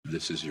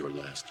This is your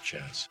last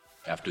chance.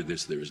 After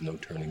this, there is no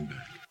turning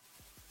back.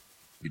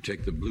 You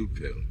take the blue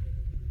pill.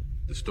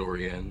 The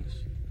story ends.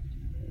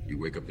 You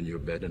wake up in your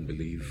bed and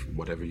believe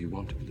whatever you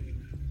want to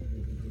believe.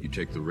 You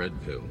take the red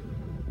pill.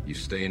 You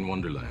stay in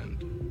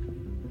Wonderland.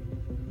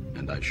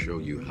 And I show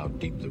you how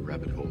deep the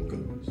rabbit hole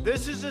goes.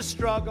 This is a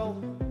struggle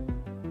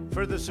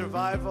for the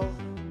survival.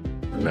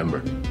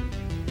 Remember,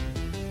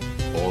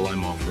 all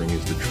I'm offering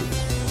is the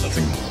truth,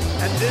 nothing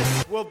more. And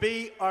this will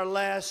be our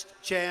last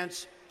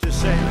chance to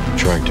say it. I'm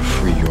trying to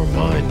free your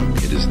mind.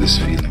 It is this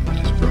feeling that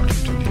has brought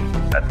you to me.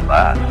 At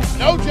last.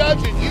 No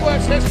judge in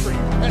U.S. history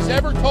has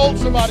ever told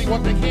somebody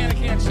what they can and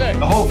can't say.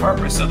 The whole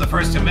purpose of the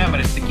First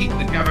Amendment is to keep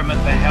the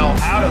government the hell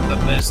out of the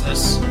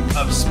business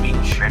of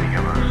speech. Many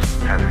of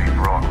us had to be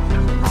brought to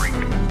the brink.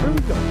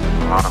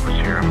 A lot of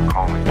us here have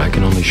calling. I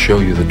can only show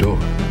you the door.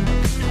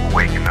 To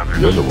awaken others.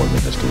 You're the one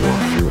that has to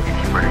walk through it.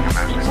 Spreading a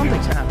message.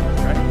 Something's happening,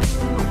 right?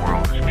 The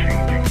world is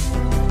changing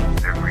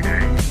every day.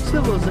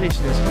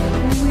 Civilization is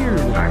weird.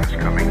 Time is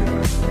coming.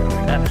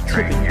 That's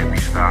Train trippy. can't be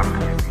stopped.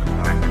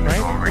 Momentum is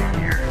Right? already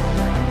here.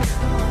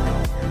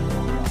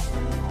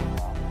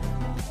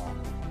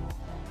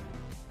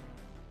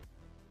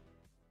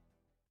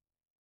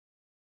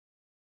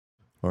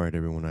 All right,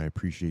 everyone, I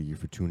appreciate you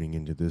for tuning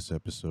into this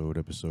episode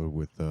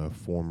with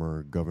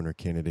former governor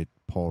candidate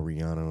Paul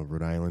Rianna of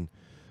Rhode Island.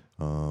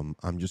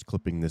 I'm just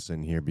clipping this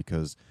in here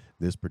because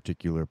this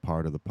particular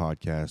part of the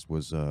podcast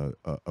was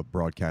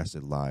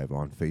broadcasted live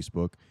on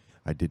Facebook.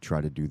 I did try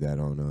to do that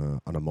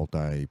on a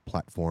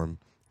multi-platform.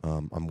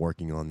 I'm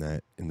working on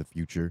that in the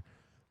future,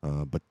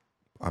 but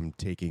I'm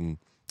taking.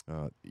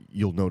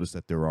 You'll notice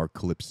that there are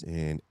clips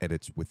and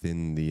edits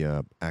within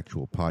the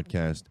actual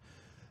podcast.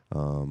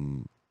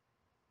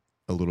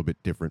 A little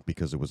bit different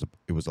because it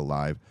was a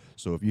live.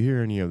 So if you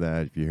hear any of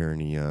that, if you hear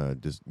any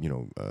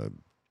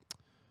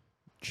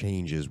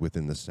changes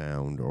within the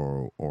sound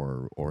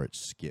or it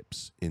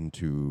skips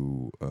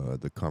into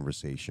the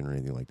conversation or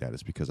anything like that,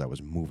 it's because I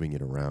was moving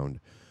it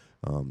around.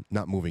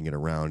 Not moving it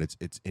around.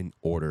 It's in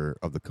order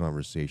of the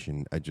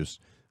conversation. I just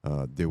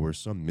there were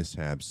some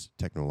mishaps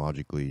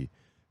technologically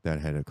that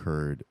had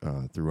occurred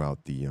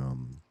throughout the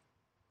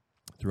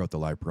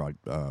live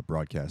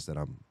broadcast that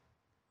I'm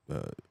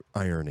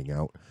ironing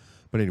out.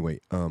 But anyway,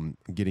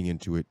 getting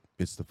into it,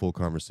 it's the full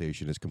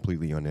conversation. It's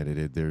completely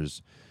unedited.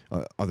 There's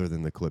other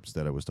than the clips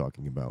that I was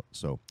talking about.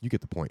 So you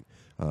get the point.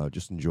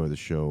 Just enjoy the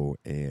show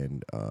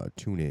and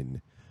tune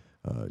in.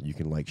 You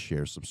can like,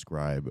 share,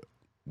 subscribe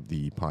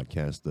the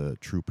podcast, The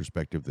True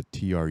Perspective, the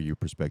TRU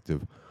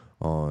Perspective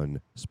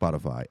on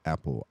Spotify,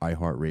 Apple,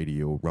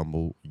 iHeartRadio,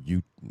 Rumble,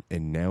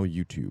 and now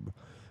YouTube.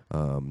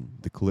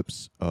 The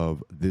clips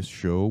of this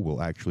show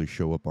will actually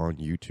show up on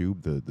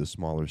YouTube, the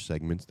smaller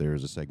segments. There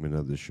is a segment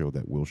of this show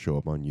that will show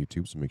up on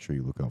YouTube, so make sure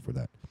you look out for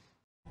that.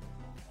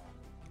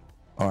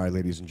 All right,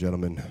 ladies and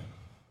gentlemen.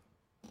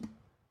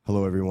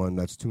 Hello, everyone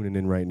that's tuning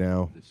in right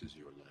now. This is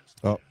your last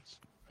Oh. chance.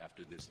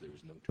 After this, there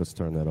is no Let's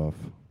turn that off.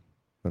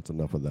 That's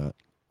enough of that.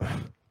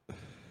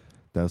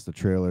 That's the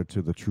trailer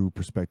to the True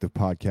Perspective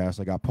podcast.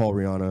 I got Paul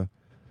Rianna.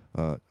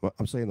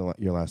 I'm saying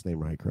your last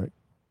name right, correct?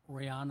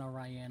 Rianna.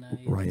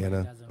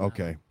 Rianna.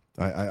 Okay.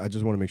 I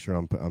just want to make sure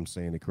I'm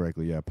saying it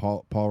correctly. Yeah,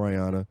 Paul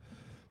Rianna.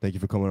 Thank you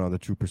for coming on the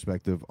True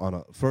Perspective on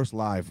a first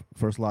live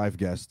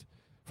podcast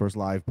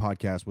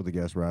with a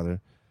guest rather.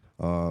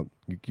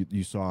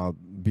 You saw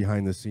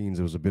behind the scenes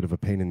it was a bit of a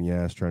pain in the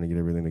ass trying to get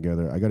everything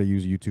together. I got to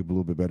use YouTube a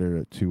little bit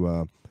better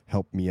to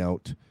help me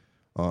out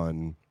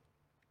on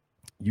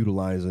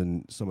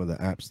utilizing some of the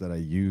apps that I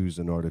use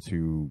in order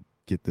to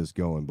get this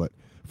going. But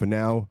for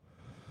now,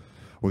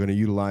 we're going to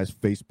utilize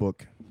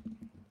Facebook.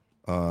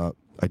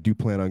 I do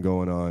plan on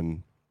going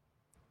on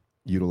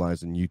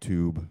utilizing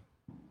YouTube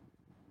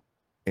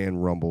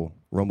and Rumble.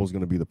 Rumble's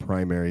going to be the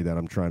primary that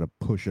I'm trying to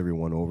push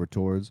everyone over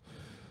towards.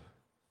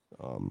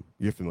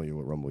 You're familiar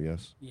with Rumble,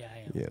 yes? Yeah, I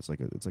am. Yeah, it's like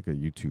a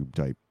YouTube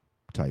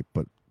type,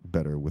 but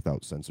better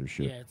without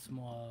censorship. Yeah, it's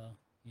more,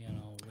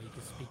 where you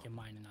can speak your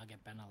mind and not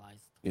get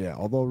penalized. Yeah,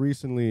 although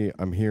recently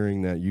I'm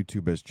hearing that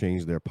YouTube has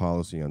changed their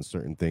policy on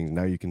certain things.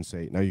 Now you can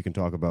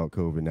talk about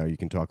COVID. Now you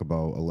can talk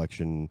about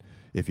election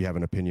if you have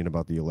an opinion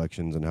about the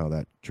elections and how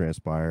that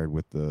transpired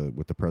with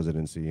the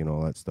presidency and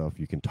all that stuff.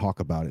 You can talk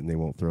about it and they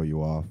won't throw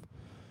you off.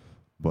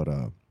 But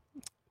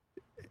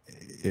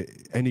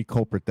any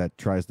culprit that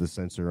tries to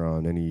censor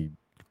on any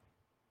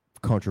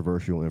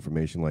controversial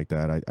information like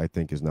that, I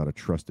think is not a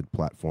trusted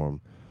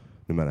platform,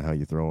 no matter how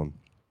you throw them.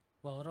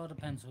 Well, it all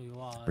depends who you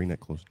are. Bring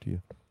that closer to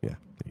you. Yeah,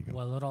 there you go.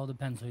 Well, it all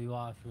depends who you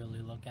are if you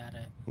really look at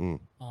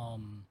it.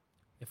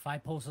 If I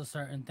post a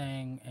certain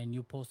thing and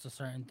you post a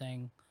certain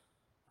thing,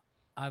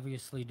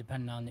 obviously,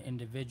 depending on the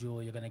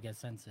individual, you're going to get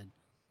censored.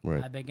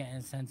 Right. I've been getting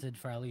censored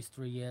for at least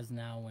 3 years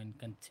now and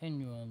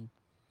continuing,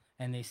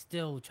 and they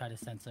still try to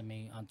censor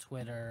me on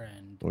Twitter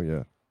and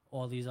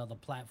all these other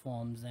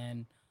platforms.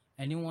 And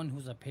anyone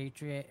who's a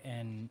patriot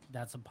and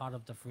that's a part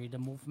of the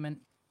freedom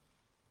movement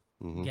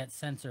gets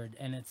censored.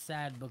 And it's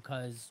sad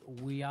because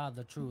we are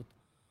the truth.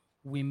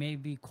 We may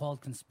be called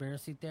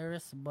conspiracy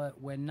theorists, but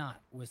we're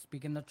not. We're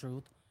speaking the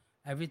truth.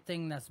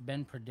 Everything that's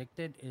been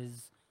predicted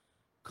is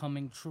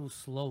coming true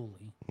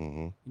slowly.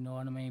 You know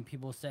what I mean?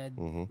 People said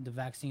the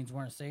vaccines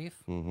weren't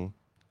safe.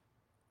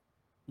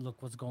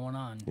 Look what's going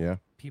on. Yeah.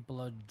 People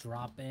are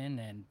dropping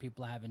and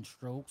people are having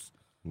strokes.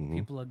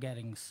 People are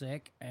getting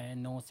sick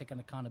and no one's taking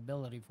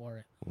accountability for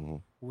it,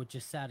 which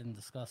is sad and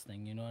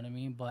disgusting. You know what I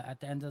mean? But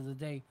at the end of the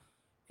day,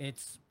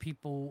 it's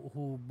people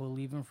who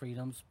believe in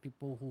freedoms,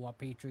 people who are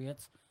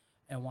patriots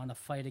and want to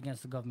fight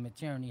against the government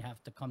tyranny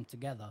have to come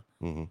together.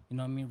 You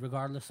know what I mean?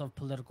 Regardless of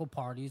political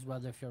parties,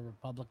 whether if you're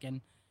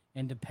Republican,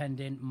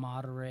 independent,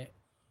 moderate,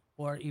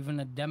 or even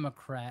a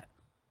Democrat,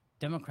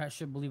 Democrats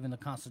should believe in the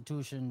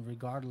Constitution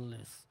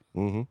regardless.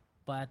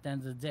 But at the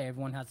end of the day,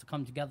 everyone has to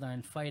come together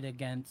and fight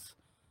against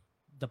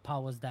the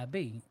powers that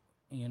be.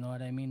 You know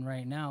what I mean?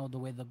 Right now, the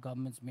way the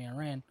government's being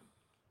ran,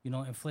 you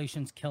know,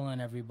 inflation's killing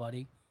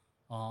everybody.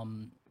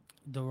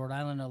 The Rhode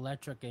Island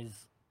electric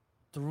is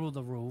through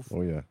the roof.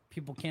 Oh, yeah.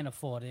 People can't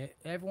afford it.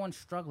 Everyone's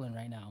struggling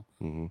right now.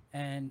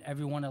 And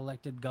everyone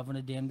elected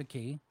Governor Dan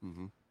McKee.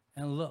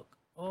 And look,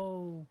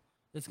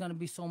 it's going to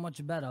be so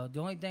much better. The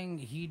only thing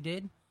he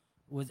did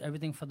was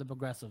everything for the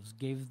progressives,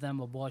 gave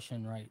them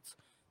abortion rights.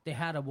 They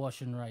had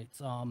abortion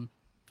rights.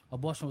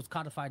 Abortion was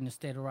codified in the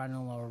state of Rhode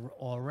Island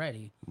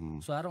already.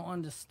 So I don't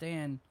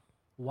understand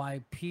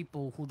why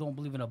people who don't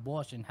believe in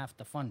abortion have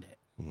to fund it.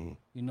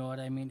 You know what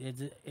I mean?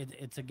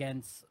 It's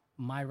against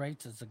my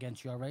rights. It's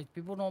against your rights.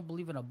 People who don't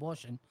believe in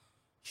abortion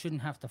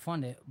shouldn't have to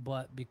fund it.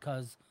 But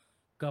because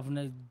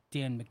Governor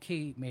Dan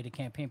McKee made a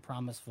campaign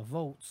promise for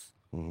votes,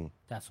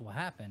 that's what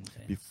happened.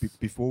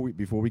 Before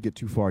we get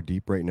too far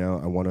deep right now,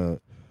 I want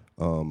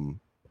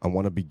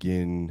to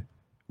begin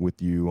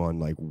with you on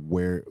like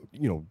where,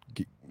 you know,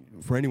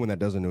 for anyone that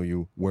doesn't know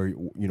you, where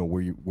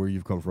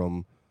you've come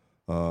from,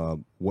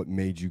 what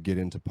made you get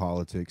into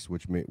politics,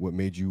 what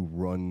made you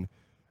run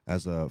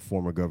as a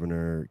former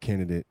governor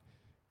candidate,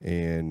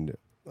 and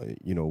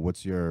you know, what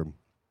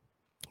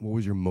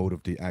was your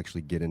motive to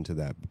actually get into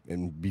that?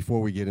 And before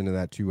we get into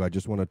that too, I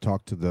just want to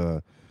talk to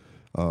the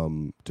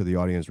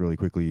audience really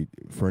quickly.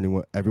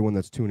 For everyone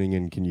that's tuning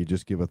in, can you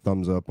just give a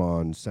thumbs up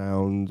on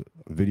sound,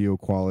 video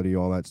quality,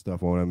 all that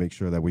stuff? I want to make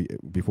sure that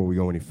before we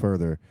go any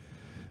further,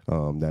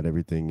 that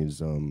everything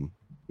is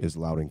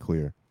loud and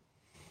clear.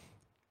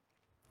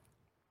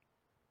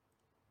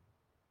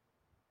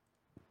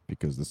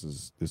 Because this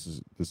is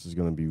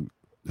going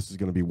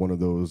to be one of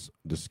those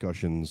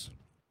discussions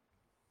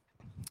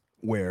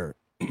where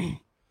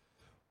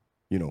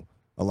you know,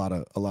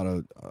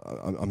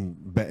 I'm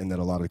betting that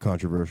a lot of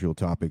controversial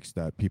topics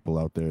that people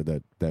out there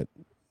that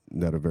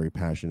are very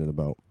passionate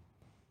about.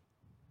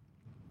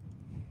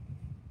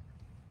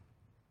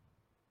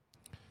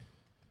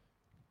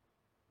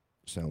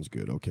 Sounds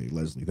good. Okay,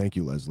 Leslie. Thank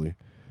you, Leslie.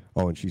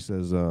 Oh, and she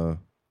says, go,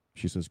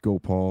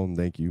 Paul, and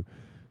thank you.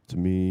 To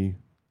me,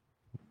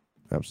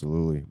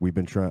 absolutely. I've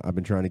been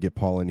trying to get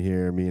Paul in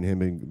here. Me and him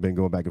been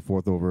going back and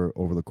forth over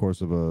the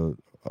course of a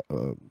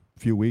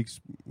few weeks,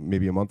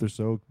 maybe a month or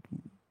so,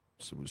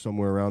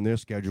 somewhere around there,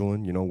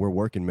 scheduling. You know, we're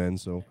working men,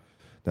 so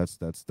that's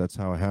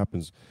how it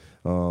happens.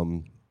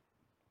 Kara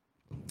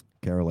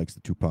likes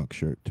the Tupac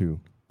shirt too.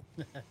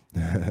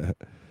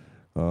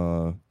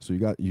 So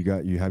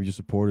you have your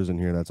supporters in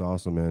here. That's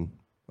awesome, man.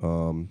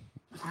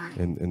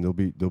 And they'll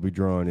be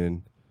drawing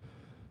in.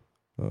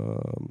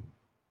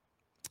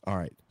 All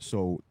right.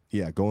 So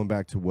yeah, going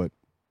back to what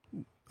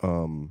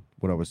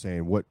I was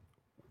saying,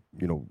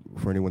 you know,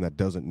 for anyone that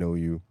doesn't know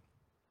you,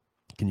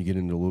 can you get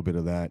into a little bit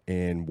of that,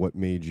 and what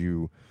made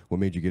you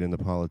get into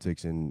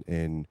politics,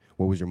 and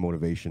what was your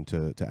motivation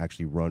to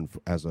actually run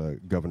as a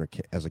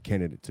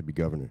candidate to be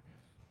governor?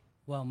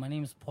 Well, my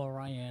name is Paul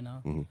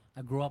Rianna.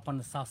 I grew up on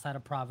the south side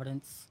of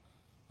Providence.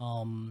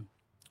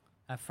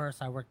 At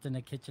first, I worked in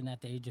the kitchen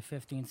at the age of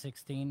 15,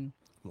 16.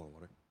 More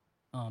water?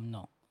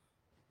 No.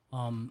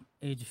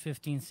 Age of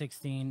 15,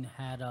 16,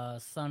 had a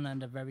son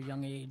at a very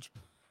young age,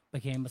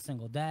 became a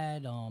single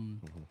dad,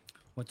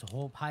 went to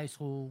Hope High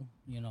School,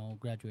 you know,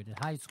 graduated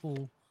high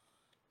school.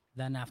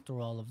 Then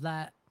after all of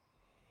that,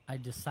 I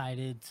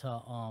decided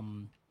to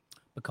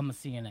become a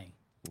CNA.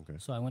 Okay.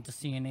 So I went to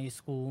CNA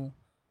school.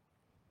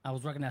 I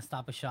was working at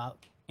Stop and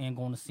Shop and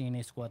going to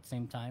CNA school at the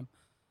same time.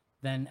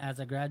 Then as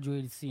I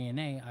graduated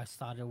CNA, I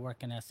started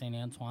working at St.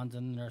 Antoine's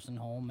in the nursing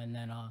home, and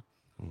then I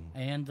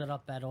ended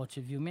up at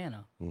Orchard View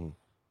Manor.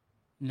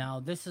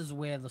 Now, this is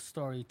where the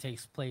story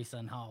takes place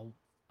on how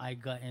I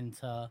got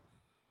into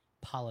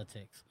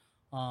politics.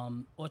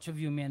 Orchard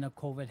View Manor,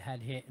 COVID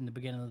had hit in the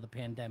beginning of the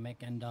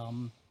pandemic, and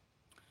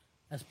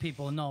as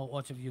people know,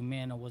 Orchard View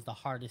Manor was the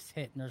hardest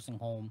hit nursing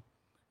home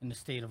in the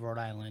state of Rhode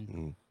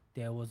Island.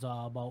 There was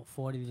about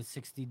 40 to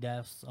 60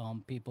 deaths,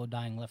 people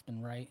dying left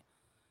and right.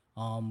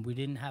 We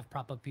didn't have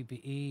proper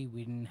PPE.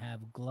 We didn't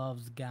have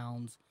gloves,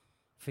 gowns,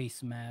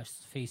 face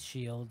masks, face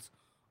shields.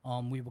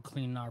 We were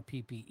cleaning our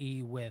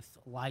PPE with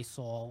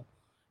Lysol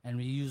and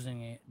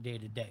reusing it day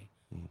to day.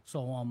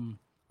 So I'm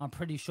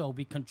pretty sure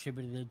we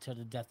contributed to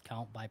the death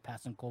count by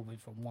passing COVID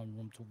from one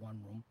room to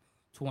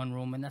one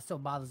room, and that still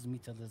bothers me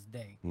to this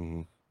day.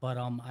 But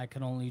I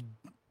can only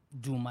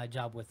do my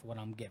job with what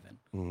I'm given.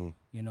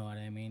 You know what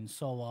I mean?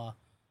 So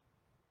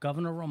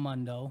Governor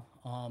Raimondo,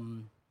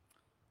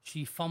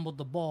 she fumbled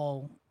the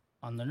ball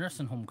on the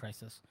nursing home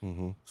crisis.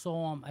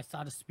 So I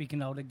started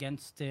speaking out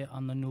against it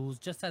on the news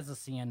just as a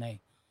CNA.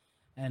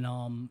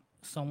 And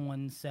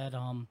someone said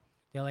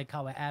they like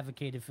how I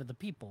advocated for the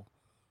people.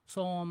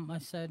 So I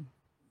said,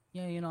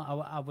 yeah,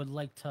 I would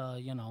like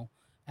to,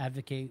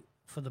 advocate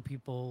for the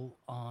people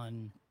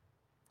on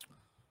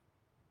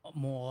a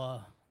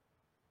more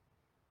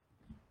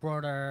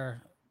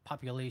broader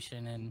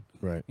population and,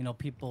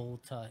 people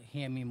to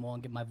hear me more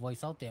and get my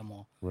voice out there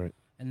more. Right.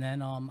 And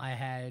then I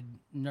had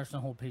nursing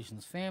home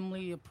patients'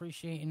 family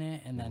appreciating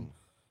it. And then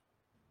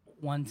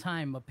one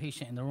time, a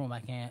patient in the room, I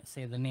can't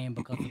say the name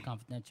because of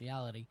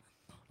confidentiality.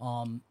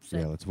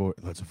 Said,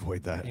 let's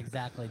avoid that.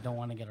 Exactly. Don't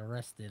want to get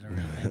arrested or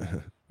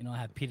anything. I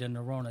had Peter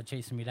Nerona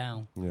chasing me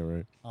down. Yeah,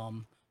 right.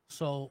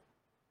 So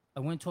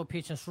I went to a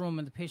patient's room,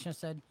 and the patient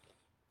said,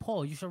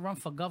 Paul, you should run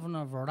for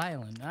governor of Rhode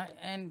Island.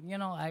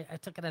 I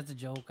took it as a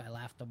joke. I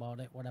laughed about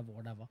it,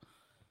 whatever.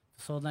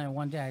 So then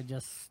one day I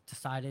just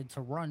decided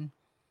to run.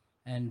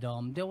 And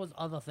there was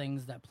other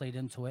things that played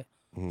into it.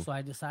 So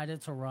I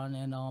decided to run,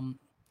 and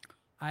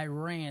I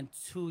ran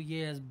 2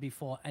 years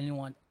before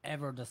anyone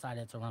ever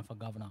decided to run for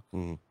governor.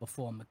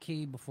 Before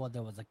McKee, before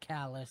there was a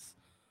Callis,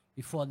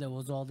 before there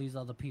was all these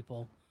other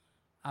people.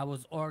 I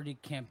was already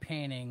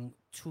campaigning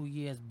 2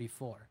 years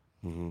before.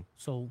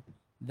 So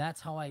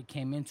that's how I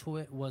came into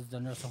it, was the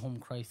nursing home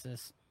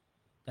crisis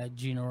that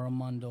Gina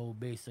Raimondo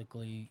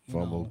basically,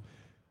 fumbled.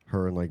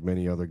 Her and like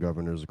many other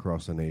governors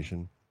across the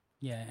nation.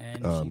 Yeah,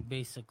 and she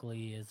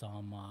basically is,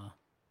 a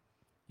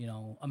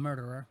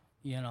murderer,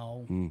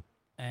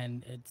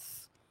 and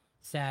it's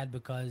sad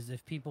because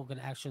if people could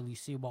actually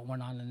see what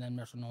went on in them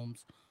nursing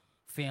homes,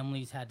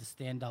 families had to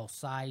stand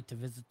outside to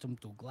visit them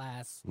through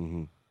glass,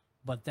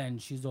 but then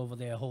she's over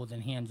there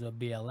holding hands with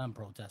BLM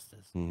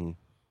protesters.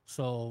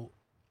 So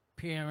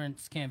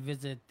parents can't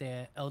visit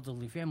their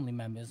elderly family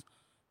members,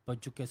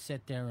 but you could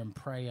sit there and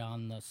pray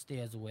on the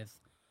stairs with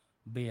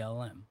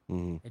BLM.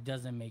 It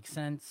doesn't make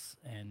sense,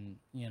 and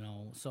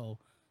so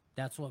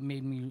that's what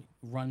made me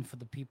run for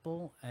the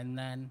people. And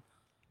then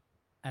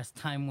as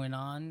time went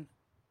on,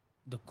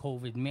 the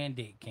COVID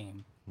mandate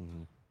came,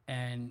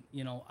 and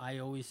I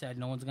always said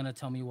no one's gonna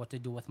tell me what to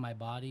do with my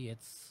body.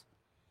 It's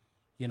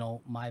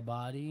my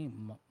body,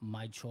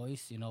 my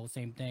choice.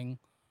 Same thing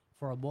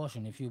for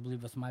abortion. If you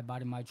believe it's my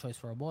body, my choice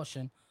for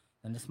abortion,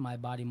 then it's my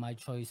body, my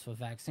choice for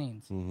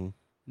vaccines.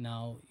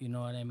 Now, you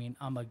know what I mean?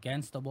 I'm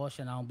against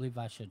abortion. I don't believe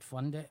I should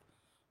fund it.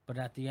 But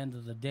at the end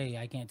of the day,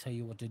 I can't tell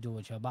you what to do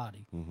with your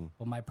body.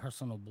 But my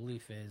personal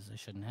belief is it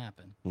shouldn't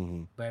happen.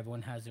 But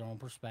everyone has their own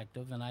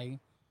perspective, and I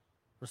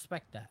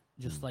respect that.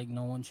 Just like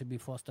no one should be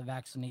forced to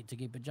vaccinate to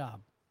keep a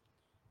job.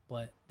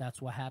 But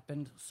that's what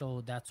happened.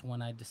 So that's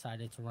when I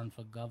decided to run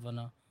for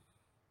governor.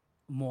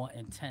 More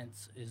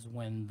intense is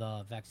when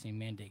the vaccine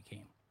mandate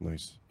came.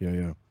 Nice.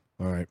 Yeah.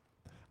 All right.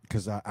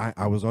 Because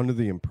I was under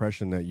the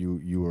impression that you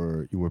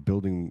were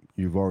building.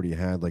 You've already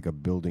had like a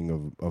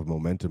building of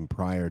momentum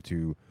prior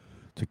to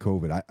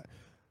COVID.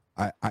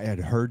 I had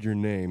heard your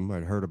name.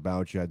 I'd heard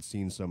about you. I'd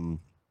seen some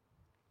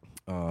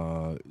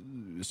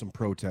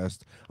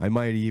protest. I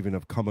might even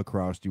have come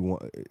across you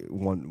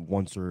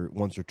once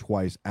or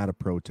twice at a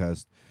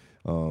protest.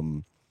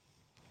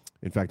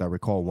 In fact, I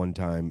recall one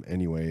time.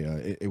 Anyway,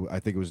 I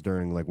think it was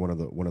during like one of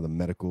the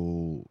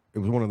medical. It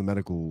was one of the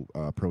medical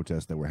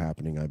protests that were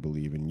happening, I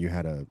believe. And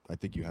I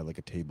think you had like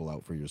a table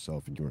out for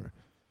yourself, and you were,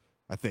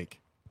 I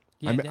think.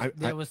 Yeah,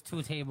 there was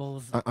two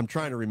tables. I'm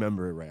trying to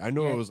remember it right. I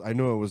know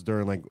it was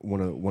during like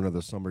one of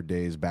the summer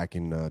days back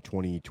in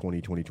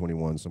 2020,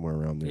 2021, somewhere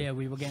around there. Yeah,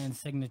 we were getting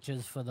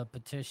signatures for the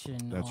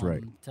petition. That's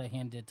right. To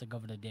hand it to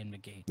Governor Dan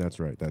McKee. That's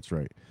right.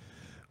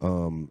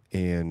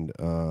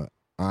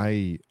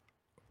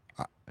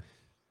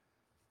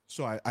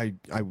 So I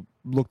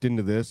looked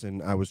into this,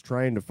 and I was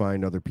trying to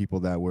find other people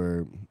that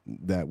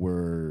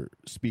were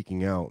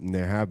speaking out, and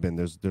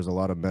there's a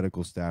lot of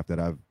medical staff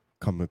that I've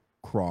come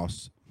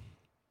across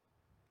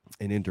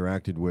and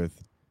interacted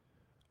with,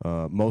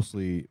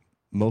 mostly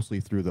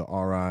through the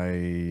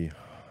RI.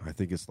 I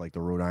think it's like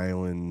the Rhode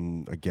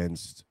Island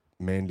Against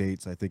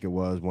Mandates. I think it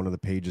was one of the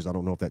pages. I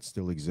don't know if that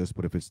still exists,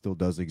 but if it still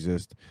does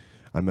exist,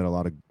 I met a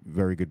lot of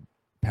very good,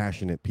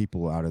 passionate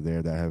people out of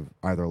there that have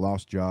either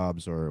lost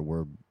jobs or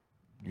were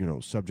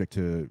subject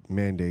to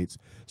mandates.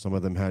 Some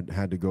of them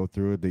had to go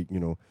through it.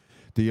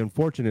 The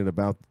unfortunate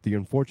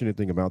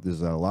thing about this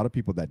is that a lot of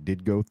people that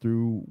did go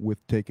through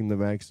with taking the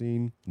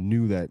vaccine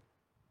knew that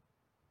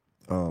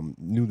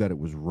it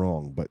was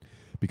wrong, but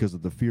because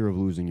of the fear of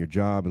losing your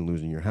job and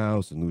losing your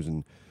house and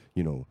losing,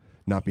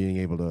 not being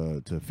able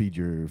to feed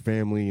your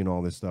family and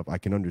all this stuff, I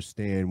can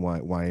understand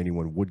why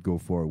anyone would go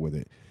forward with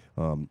it.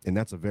 And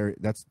that's a very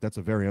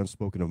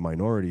unspoken of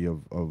minority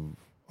of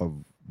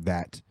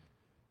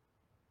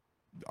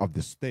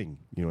this thing.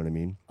 You know what I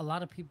mean? A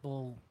lot of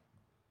people,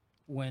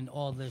 when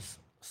all this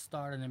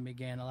started and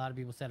began, a lot of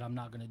people said, I'm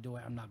not going to do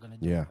it. I'm not going to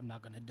do it. I'm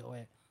not going to do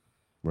it.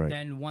 Right.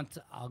 Then once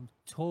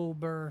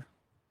October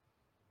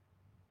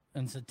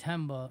and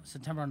September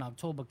and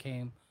October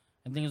came,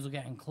 and things were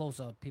getting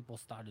closer, people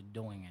started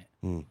doing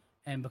it.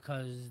 And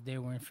because they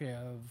were in fear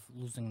of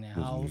losing their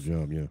house,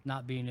 job, yeah.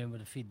 not being able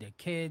to feed their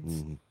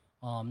kids,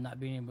 not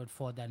being able to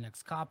afford that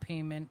next car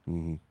payment.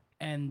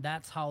 And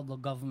that's how the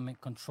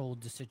government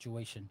controlled the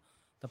situation.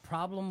 The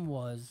problem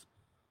was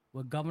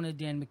with Governor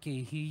Dan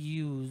McKee, he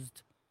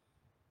used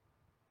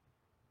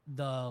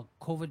the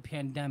COVID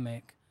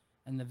pandemic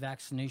and the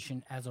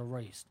vaccination as a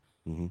race.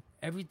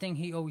 Everything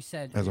he always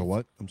said as a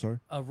what? I'm sorry.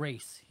 A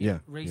race.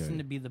 Racing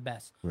to be the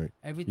best. Right.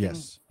 Everything.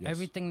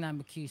 Everything that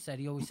McKee said,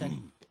 he always said,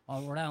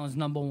 Rhode Island's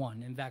number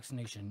one in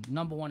vaccination.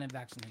 Number one in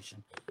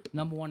vaccination.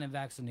 Number one in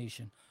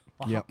vaccination.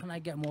 Well, how can I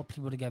get more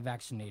people to get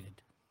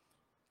vaccinated?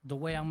 The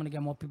way I'm going to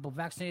get more people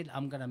vaccinated,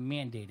 I'm going to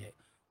mandate it.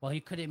 Well, he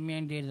couldn't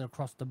mandate it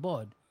across the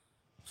board,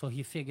 so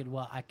he figured,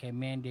 well, I can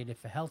mandate it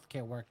for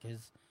healthcare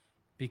workers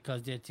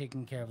because they're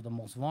taking care of the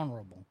most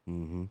vulnerable.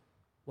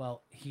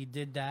 Well, he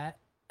did that,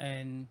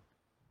 and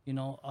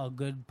a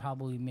good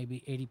probably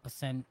maybe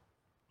 80%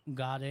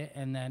 got it,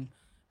 and then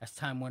as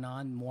time went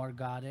on, more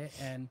got it,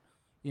 and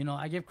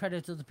I give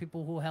credit to the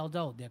people who held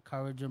out, their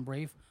courage and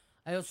brave.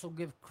 I also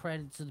give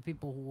credit to the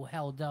people who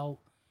held out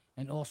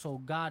and also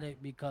got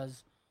it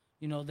because,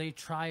 they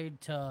tried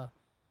to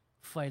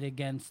fight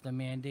against the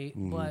mandate,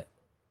 but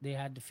they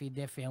had to feed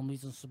their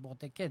families and support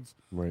their kids.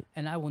 Right.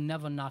 And I will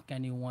never knock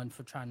anyone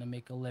for trying to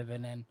make a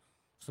living and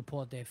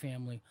support their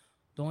family.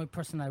 The only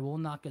person I will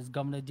knock is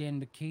Governor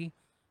Dan McKee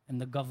and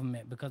the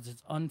government, because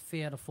it's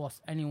unfair to force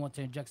anyone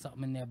to inject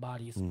something in their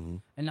bodies.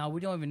 And now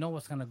we don't even know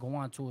what's going to go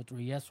on 2 or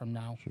 3 years from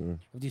now. Sure.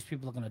 If these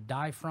people are going to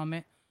die from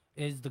it,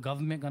 is the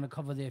government going to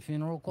cover their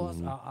funeral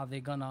costs? Are they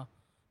going to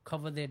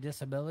cover their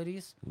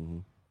disabilities?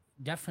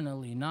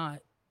 Definitely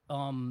not.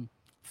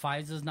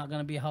 Pfizer's not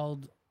going to be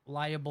held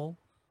liable.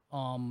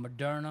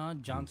 Moderna,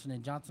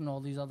 Johnson & Johnson, all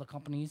these other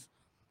companies,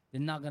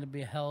 they're not going to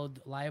be held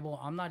liable.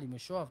 I'm not even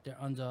sure if they're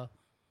under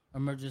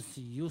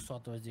emergency use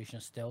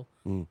authorization still.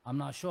 I'm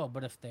not sure,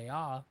 but if they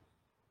are,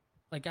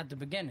 like at the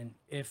beginning,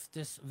 if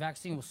this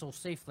vaccine was so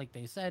safe like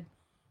they said,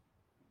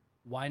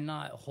 why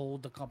not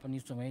hold the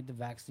companies who made the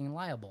vaccine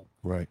liable?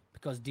 Right.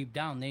 Because deep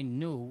down they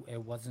knew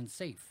it wasn't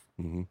safe.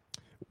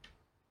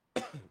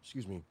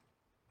 Excuse me.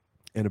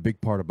 And a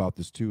big part about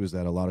this too is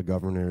that a lot of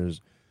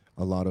governors,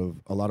 a lot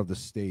of the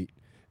state,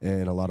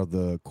 and a lot of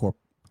the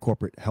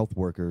corporate health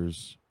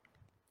workers,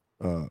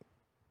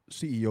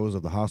 CEOs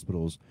of the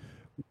hospitals,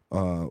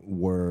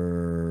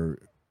 were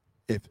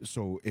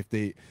if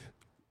they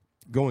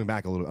going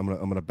back a little. I'm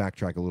gonna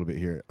backtrack a little bit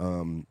here.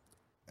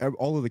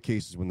 All of the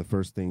cases when the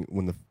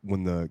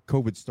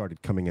COVID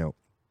started coming out,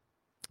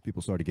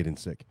 people started getting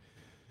sick.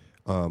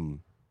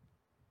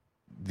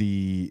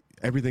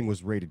 Everything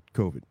was rated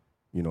COVID.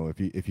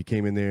 If you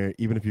came in there,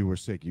 even if you were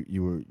sick,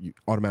 you were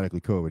automatically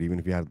COVID, even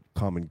if you had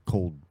common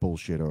cold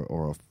bullshit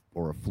or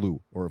a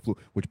flu,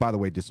 which by the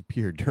way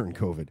disappeared during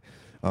COVID,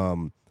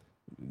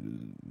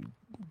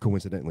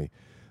 coincidentally.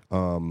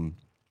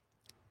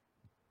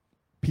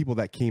 People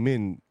that came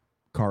in,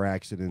 car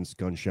accidents,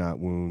 gunshot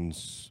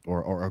wounds,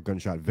 or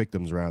gunshot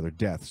victims rather,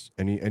 deaths,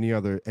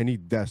 any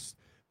deaths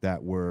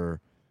that were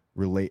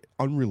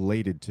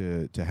unrelated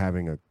to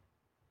having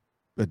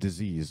a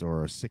disease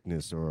or a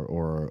sickness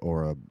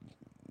or a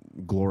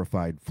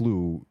glorified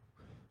flu,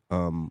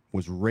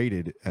 was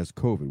rated as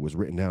COVID, was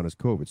written down as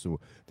COVID.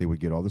 So they would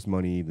get all this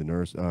money. The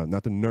nurse,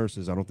 not the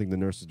nurses, I don't think the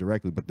nurses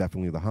directly, but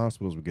definitely the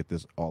hospitals would get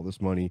all this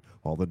money,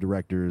 all the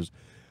directors,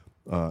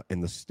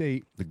 and the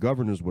state, the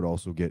governors would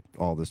also get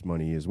all this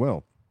money as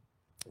well,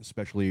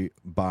 especially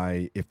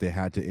if they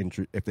had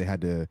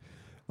to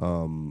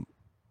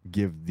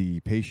give the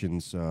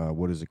patients,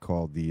 what is it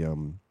called,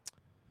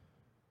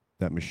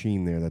 that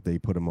machine there that they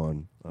put them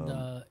on.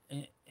 The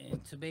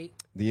intubate?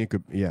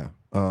 Yeah.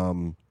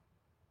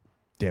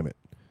 Damn it.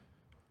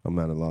 I'm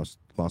at a loss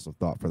of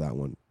thought for that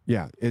one.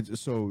 Yeah.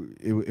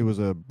 It was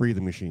a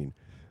breathing machine.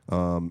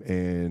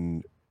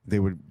 And they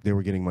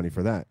were getting money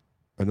for that.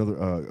 Another,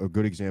 a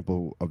good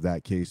example of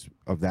that case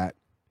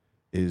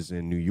is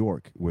in New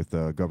York with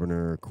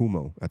Governor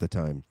Cuomo at the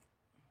time.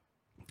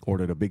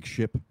 Ordered a big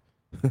ship.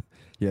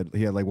 he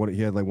had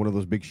one of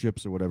those big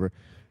ships or whatever,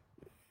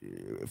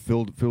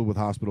 filled with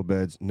hospital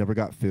beds, never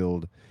got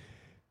filled.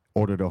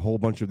 Ordered a whole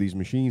bunch of these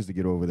machines to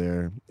get over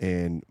there,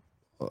 and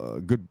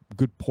a good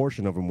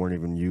portion of them weren't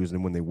even used.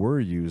 And when they were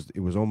used,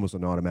 it was almost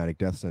an automatic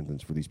death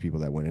sentence for these people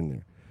that went in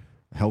there.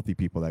 Healthy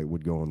people that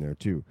would go in there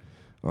too.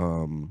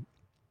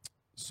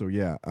 So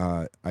yeah,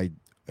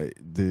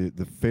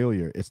 the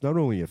failure. It's not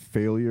only a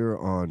failure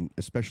on,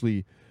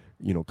 especially,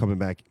 going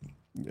back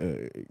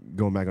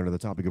onto the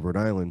topic of Rhode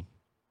Island.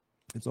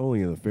 It's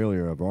only a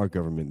failure of our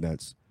government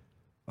that's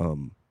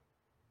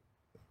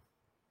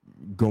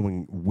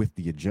going with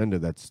the agenda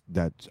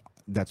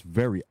that's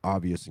very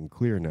obvious and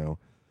clear now,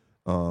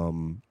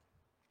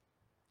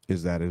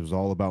 is that it was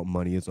all about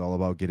money, it's all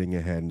about getting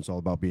ahead, and it's all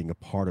about being a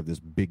part of this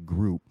big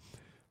group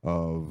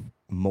of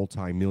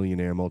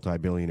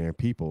multi-billionaire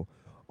people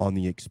on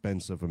the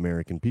expense of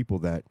American people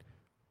that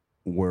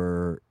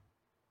were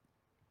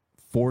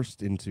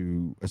forced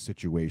into a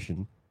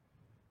situation,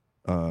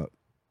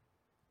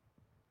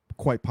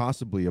 quite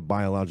possibly a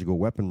biological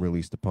weapon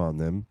released upon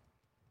them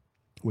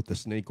with the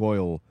snake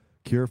oil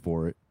cure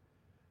for it,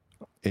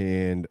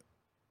 and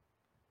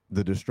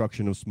the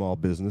destruction of small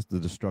business, the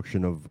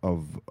destruction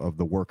of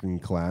the working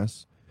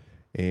class,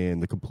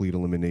 and the complete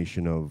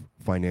elimination of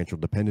financial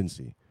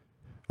dependency,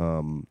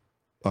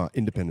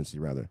 independency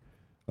rather,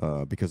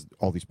 because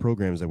all these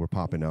programs that were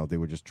popping out, they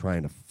were just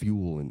trying to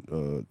fuel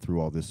and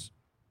through all this.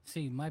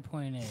 See, my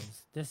point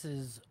is, this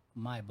is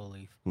my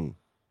belief.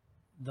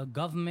 The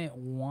government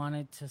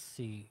wanted to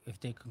see if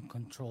they can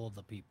control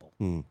the people,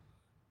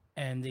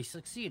 and they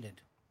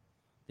succeeded.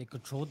 They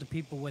controlled the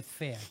people with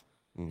fear.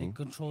 They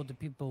controlled the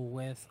people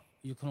with,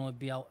 you can only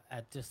be out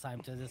at this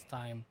time to this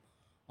time.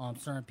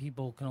 Certain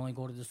people can only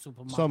go to the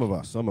supermarket.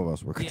 Some of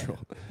us were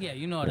controlled. Yeah,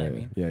 you know what I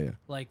mean. Yeah.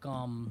 Like,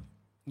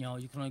 you know,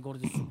 you can only go to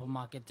the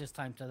supermarket this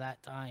time to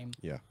that time.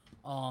 Yeah.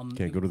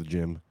 Can't go to the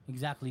gym.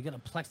 Exactly. You got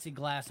a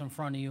plexiglass in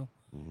front of you,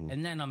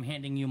 and then I'm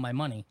handing you my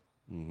money.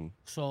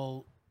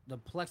 So the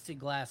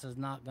plexiglass is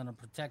not going to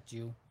protect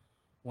you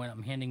when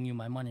I'm handing you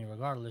my money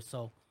regardless.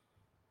 So,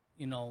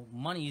 you know,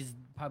 money is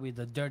probably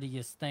the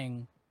dirtiest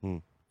thing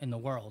in the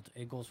world.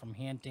 It goes from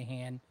hand to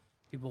hand.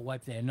 People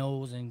wipe their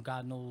nose and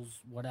God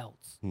knows what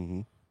else.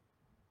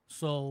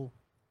 So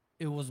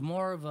it was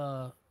more of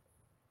a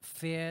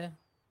fear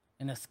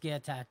and a scare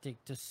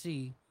tactic to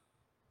see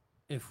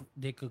if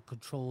they could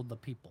control the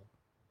people.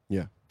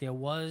 Yeah. There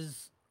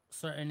was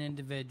certain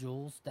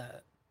individuals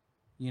that,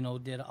 you know,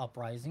 did an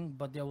uprising,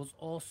 but there was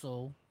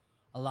also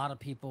a lot of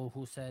people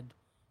who said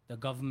the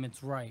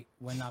government's right.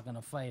 We're not going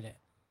to fight it.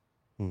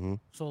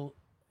 So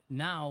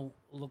now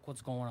look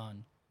what's going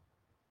on.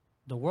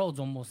 The world's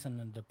almost in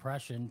a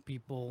depression.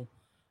 People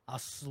are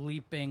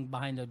sleeping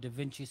behind the Da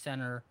Vinci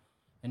Center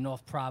in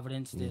North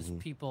Providence. There's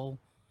people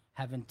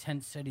having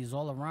tent cities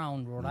all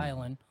around Rhode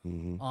Island.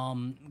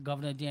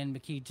 Governor Dan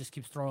McKee just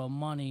keeps throwing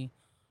money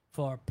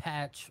for a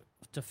patch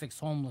to fix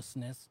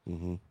homelessness.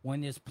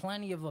 When there's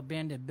plenty of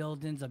abandoned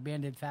buildings,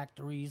 abandoned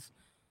factories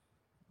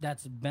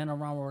that's been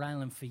around Rhode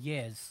Island for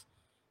years.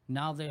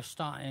 Now they're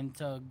starting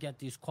to get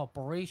these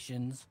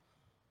corporations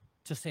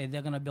to say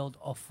they're going to build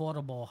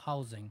affordable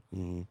housing.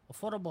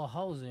 Affordable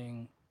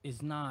housing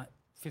is not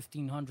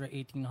 $1,500,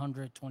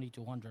 $1,800,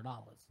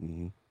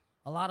 $2,200.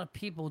 A lot of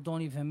people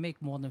don't even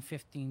make more than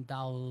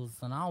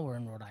 $15 an hour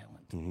in Rhode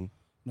Island. You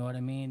know what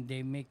I mean?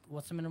 They make,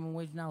 what's the minimum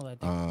wage now?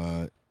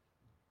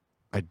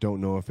 I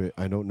don't know if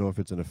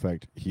it's in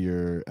effect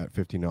here at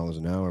 $15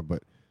 an hour,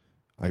 but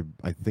I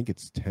think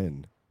it's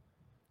 10,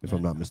 if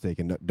I'm not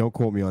mistaken. Don't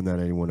quote me on that,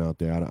 anyone out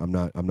there. I'm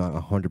not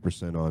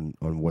 100%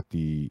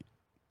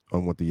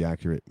 on what the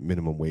accurate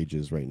minimum wage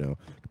is right now.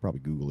 I could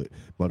probably Google it,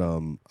 but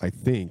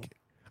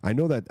I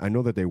know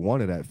that they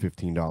want it at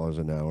 $15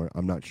 an hour.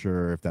 I'm not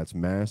sure if that's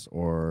mass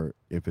or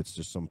if it's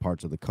just some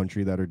parts of the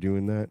country that are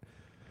doing that.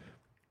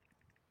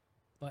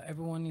 But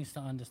everyone needs to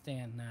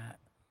understand that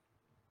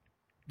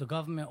the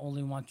government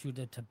only wants you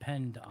to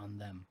depend on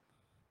them.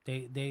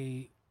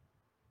 They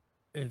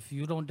if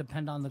you don't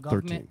depend on the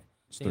government,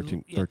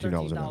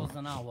 $13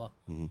 an hour.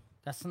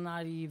 That's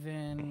not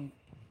even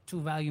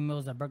 2 value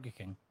meals at Burger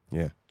King.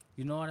 Yeah.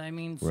 You know what I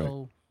mean? Right.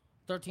 So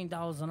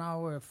 $13 an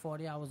hour,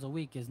 40 hours a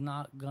week is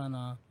not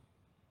gonna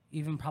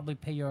even probably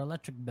pay your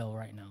electric bill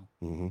right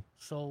now.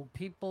 So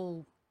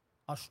people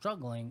are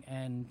struggling,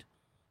 and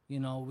you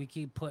know, we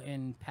keep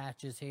putting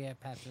patches here,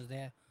 patches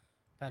there,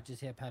 patches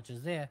here,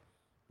 patches there.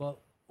 But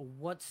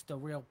what's the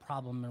real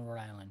problem in Rhode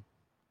Island?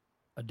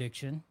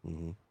 Addiction,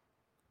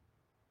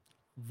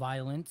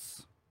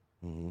 violence,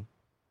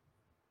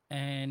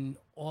 and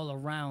all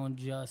around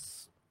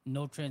just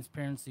no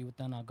transparency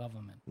within our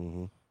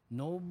government.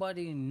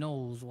 Nobody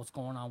knows what's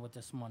going on with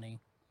this money.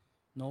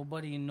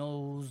 Nobody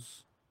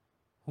knows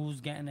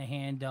who's getting a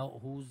handout,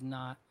 who's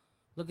not.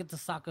 Look at the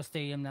soccer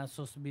stadium that's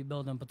supposed to be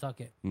built in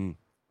Pawtucket.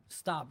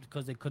 Stopped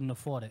because they couldn't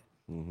afford it.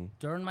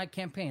 During my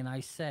campaign, I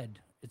said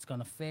it's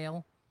going to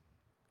fail.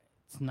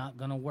 It's not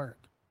going to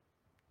work.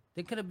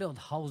 They could have built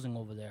housing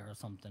over there or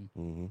something.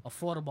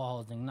 Affordable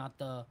housing, not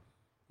the...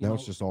 Now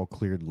it's just all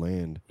cleared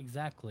land.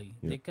 Exactly.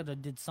 They could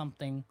have did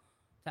something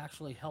to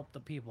actually help the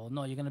people.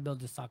 No, you're going to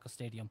build this soccer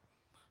stadium.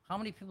 How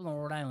many people in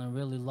Rhode Island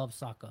really love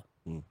soccer?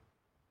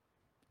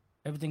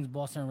 Everything's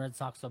Boston Red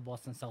Sox or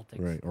Boston Celtics.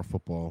 Right, or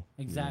football.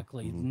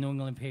 Exactly. New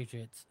England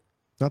Patriots.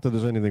 Not that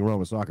there's anything wrong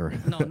with soccer.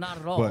 No, not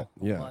at all. But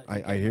yeah,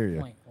 I hear you.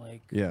 Point.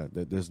 Like, yeah,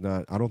 there's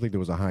not. I don't think there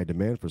was a high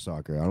demand for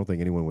soccer. I don't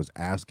think anyone was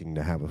asking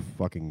to have a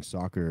fucking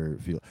soccer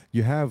field.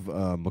 You have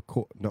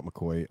McCoy, not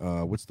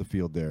McCoy. What's the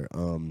field there?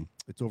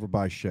 It's over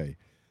by Shea.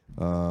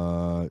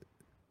 Not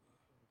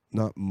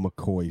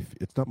McCoy.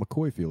 It's not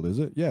McCoy Field, is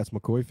it? Yeah, it's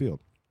McCoy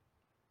Field.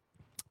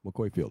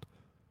 McCoy Field,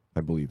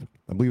 I believe.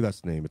 I believe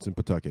that's the name. It's in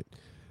Pawtucket.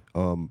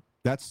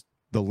 That's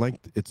the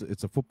length.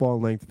 It's a football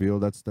length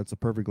field. That's a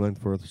perfect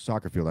length for a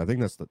soccer field. I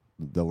think that's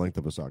the length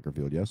of a soccer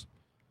field. Yes.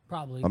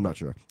 Probably. I'm not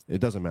sure. It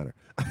doesn't matter.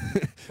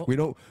 we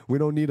don't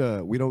need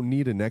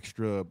an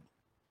extra.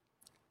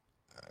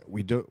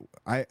 We do.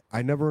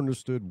 I never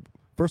understood.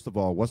 First of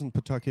all, wasn't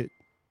Pawtucket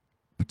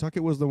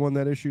Pawtucket was the one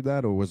that issued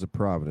that, or was it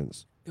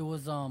Providence? It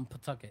was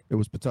Pawtucket. It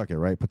was Pawtucket,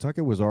 right?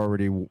 Pawtucket was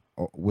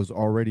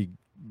already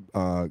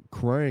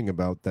crying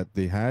about that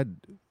they had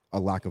a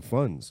lack of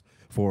funds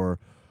for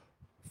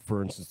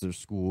instance, their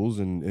schools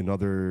and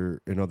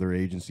other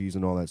agencies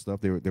and all that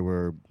stuff. They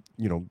were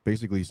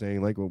basically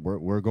saying like, well,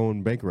 we're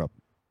going bankrupt,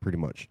 pretty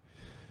much.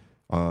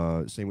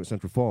 Same with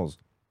Central Falls.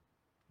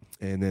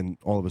 And then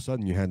all of a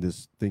sudden you had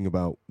this thing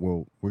about,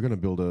 well, we're gonna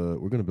build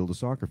a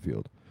soccer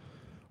field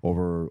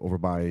over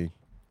by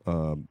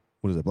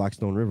what is it,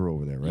 Blackstone River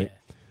over there, right?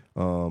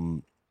 Yeah.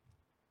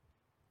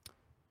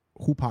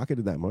 Who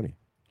pocketed that money?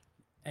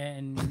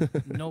 And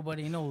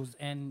nobody knows.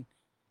 And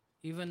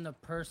even the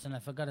person, I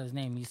forgot his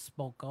name, he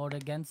spoke out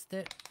against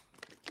it.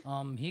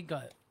 He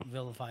got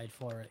vilified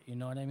for it. You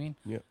know what I mean?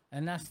 Yeah.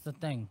 And that's the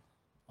thing.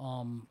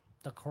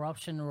 The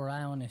corruption in Rhode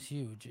Island is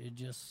huge. It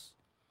just,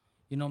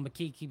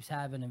 McKee keeps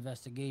having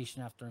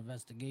investigation after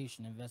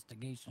investigation.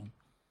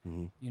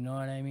 Mm-hmm. You know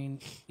what I mean?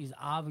 He's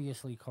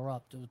obviously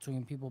corrupt,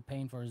 between people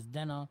paying for his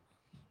dinner,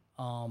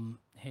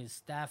 his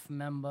staff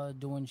member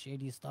doing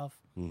shady stuff.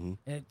 Mm-hmm.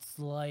 It's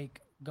like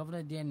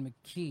Governor Dan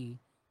McKee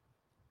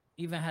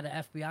even had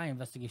an FBI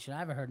investigation. I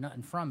haven't heard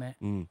nothing from it.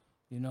 You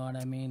know what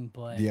I mean?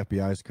 But the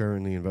FBI is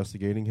currently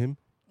investigating him?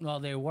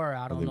 Well, they were.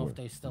 I don't know if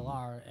they still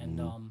are.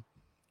 And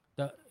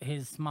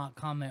his smart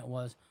comment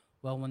was,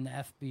 well, when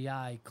the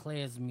FBI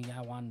clears me,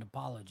 I want an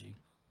apology.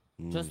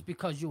 Just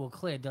because you were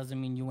cleared doesn't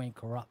mean you ain't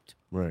corrupt.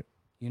 Right.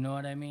 You know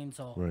what I mean?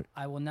 So right.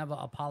 I will never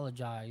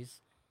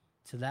apologize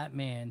to that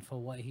man for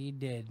what he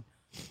did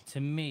to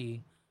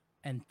me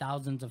and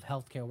thousands of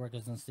healthcare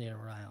workers in the state of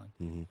Rhode Island.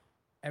 Mm-hmm.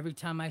 Every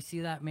time I see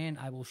that man,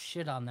 I will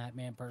shit on that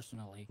man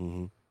personally.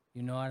 Mm-hmm.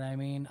 You know what I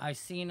mean? I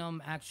seen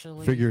him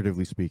actually...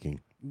 Figuratively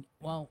speaking.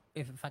 Well,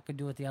 if I could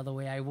do it the other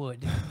way, I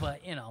would.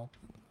 But,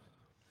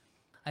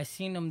 I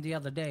seen him the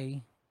other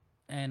day,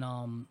 and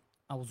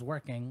I was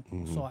working,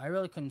 so I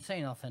really couldn't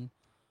say nothing.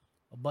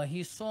 But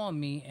he saw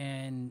me,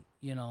 and,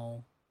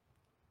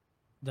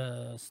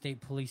 the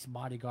state police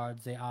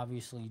bodyguards, they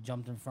obviously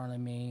jumped in front of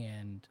me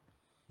and,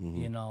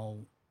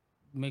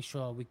 make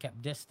sure we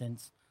kept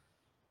distance.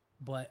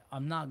 But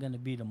I'm not going to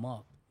beat him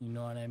up. You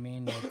know what I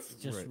mean? It's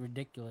just right.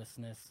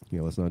 ridiculousness.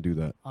 Yeah, let's not do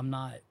that. I'm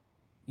not,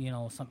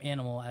 some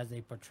animal as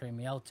they portray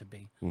me out to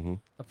be. Mm-hmm.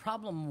 The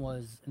problem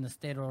was in the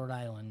state of Rhode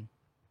Island,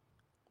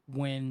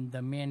 when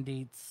the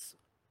mandates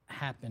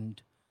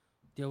happened,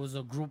 there was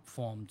a group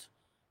formed,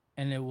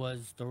 and it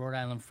was the Rhode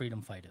Island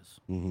Freedom Fighters.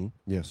 Mm-hmm.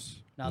 Yes.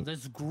 Now,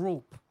 this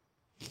group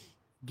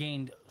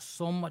gained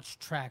so much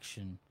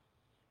traction.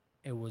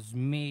 It was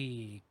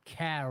me,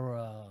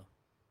 Kara,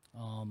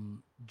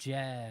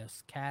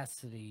 Jess,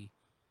 Cassidy,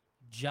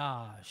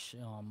 Josh,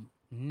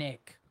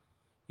 Nick.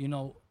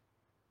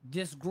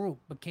 This group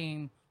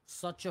became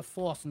such a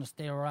force in the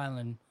state of Rhode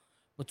Island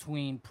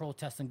between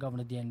protesting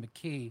Governor Dan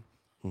McKee,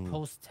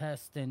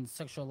 protesting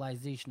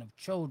sexualization of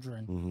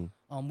children.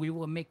 We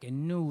were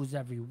making news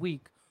every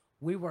week.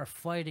 We were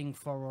fighting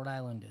for Rhode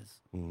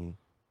Islanders,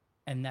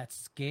 and that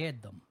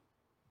scared them.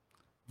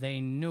 They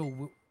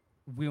knew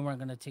we weren't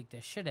going to take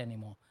their shit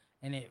anymore.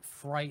 And it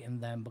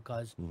frightened them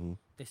because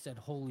they said,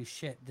 holy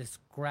shit, this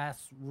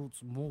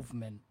grassroots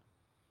movement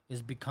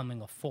is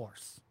becoming a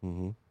force.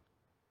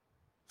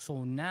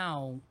 So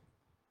now,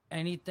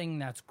 anything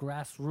that's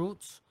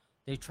grassroots,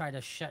 they try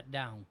to shut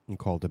down. And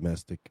call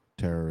domestic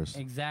terrorists.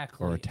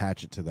 Exactly. Or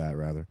attach it to that,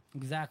 rather.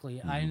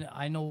 Exactly.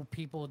 I know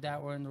people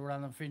that were in the Rhode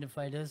Island Freedom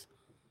Fighters,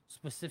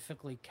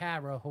 specifically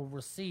Kara, who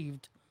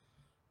received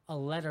a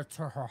letter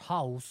to her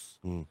house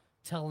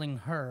telling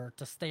her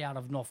to stay out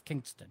of North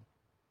Kingston.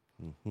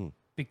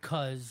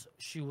 Because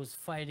she was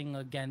fighting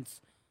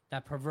against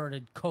that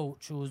perverted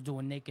coach who was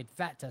doing naked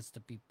fat tests to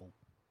people.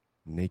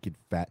 Naked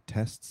fat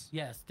tests?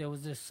 Yes, there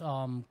was this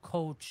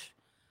coach,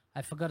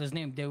 I forgot his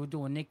name. They were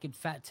doing naked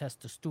fat tests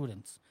to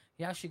students.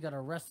 He actually got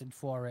arrested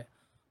for it,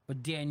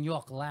 but Dan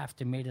York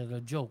laughed and made it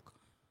a joke.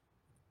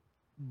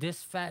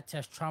 This fat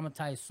test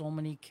traumatized so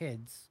many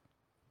kids,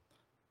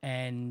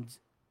 and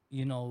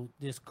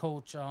this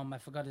coach, I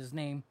forgot his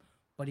name,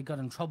 but he got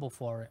in trouble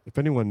for it. If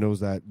anyone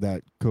knows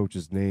that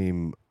coach's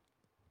name,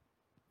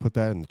 put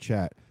that in the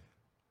chat.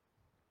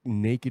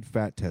 Naked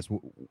fat test.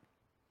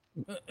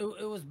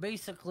 It was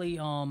basically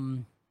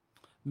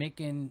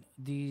making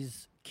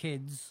these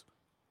kids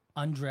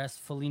undress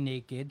fully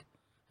naked,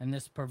 and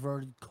this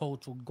perverted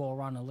coach would go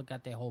around and look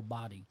at their whole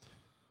body.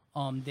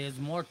 There's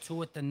more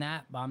to it than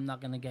that, but I'm not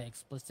going to get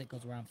explicit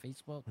because we're on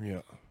Facebook.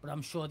 Yeah. But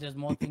I'm sure there's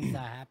more things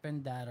that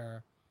happened that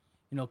are,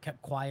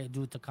 kept quiet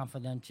due to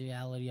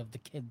confidentiality of the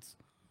kids.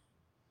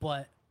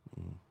 But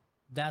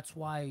that's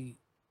why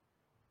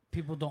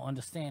people don't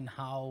understand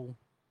how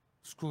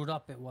screwed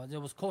up it was. It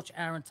was Coach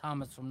Aaron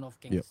Thomas from North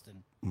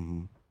Kingston.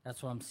 Yep.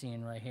 That's what I'm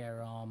seeing right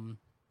here. And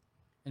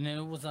then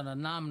it was an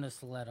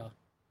anonymous letter.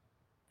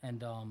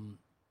 And,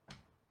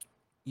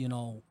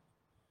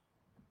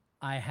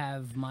 I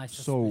have my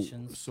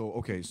suspicions.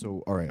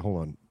 So all right,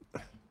 hold on.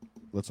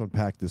 Let's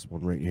unpack this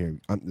one right here.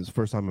 This is the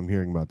first time I'm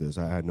hearing about this.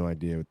 I had no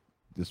idea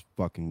this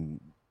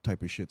fucking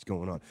type of shit's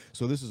going on.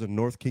 So this is a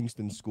North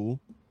Kingston school?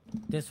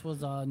 This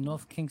was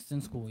North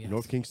Kingston School. Yes.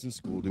 North Kingston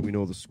School. Do we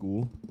know the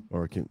school,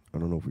 or I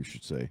don't know if we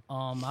should say.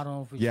 I don't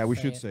know if we. Yeah, should we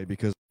say should it. say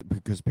because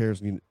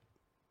parents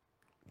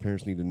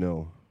need to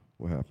know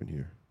what happened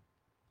here.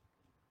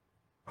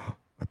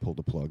 I pulled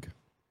the plug.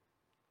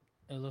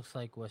 It looks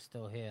like we're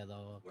still here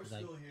though. We're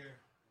still here.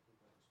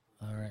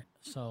 All right,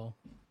 so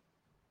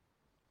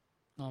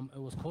it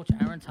was Coach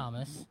Aaron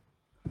Thomas,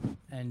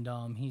 and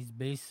he's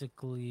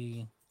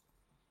basically,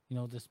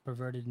 this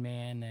perverted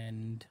man,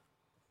 and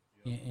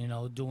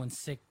doing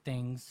sick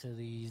things to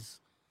these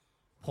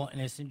poor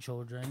innocent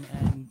children,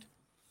 and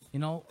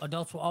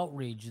adults were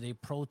outraged. They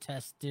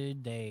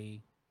protested,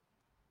 they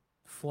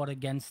fought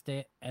against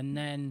it, and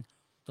then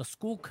the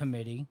school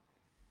committee,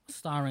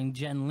 starring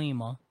Jen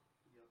Lima,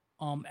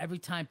 every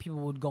time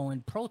people would go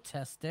and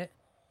protest it,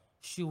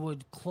 she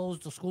would close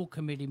the school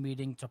committee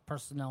meeting to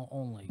personnel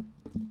only.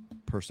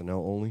 Personnel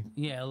only?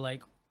 Yeah,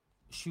 like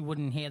she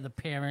wouldn't hear the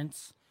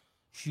parents.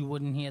 She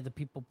wouldn't hear the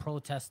people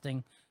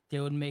protesting. They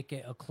would make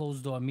it a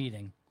closed door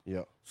meeting.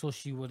 Yeah. So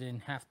she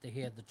wouldn't have to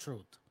hear the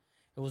truth.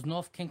 It was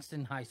North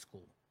Kingston High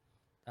School.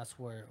 That's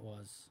where it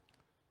was.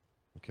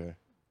 Okay.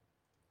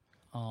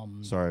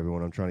 Sorry,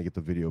 everyone. I'm trying to get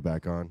the video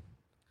back on.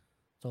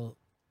 So.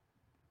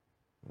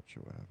 Not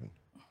sure what happened.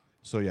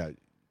 So, yeah,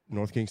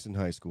 North Kingston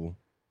High School.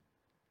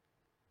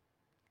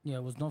 Yeah,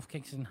 it was North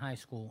Kingston High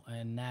School,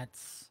 and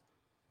that's,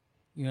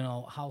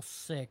 how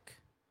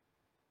sick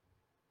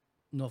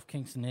North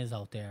Kingston is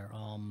out there.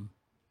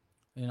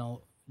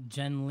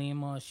 Jen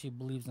Lima, she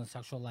believes in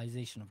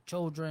sexualization of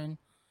children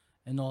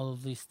and all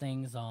of these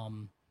things.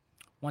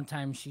 One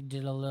time she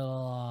did a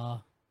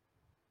little,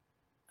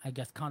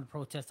 counter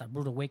protest at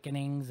Rude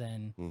Awakenings,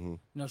 and,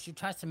 she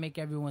tries to make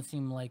everyone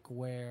seem like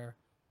we're,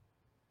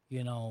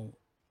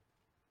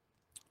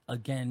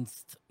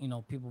 against,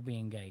 people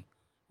being gay.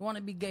 You want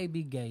to be gay,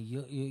 be gay.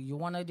 You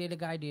want to date a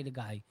guy, date a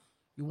guy.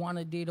 You want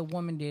to date a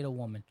woman, date a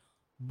woman.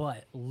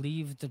 But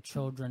leave the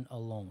children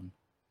alone.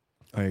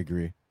 I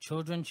agree.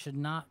 Children should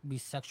not be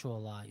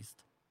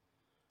sexualized.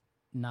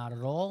 Not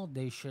at all.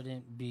 They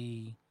shouldn't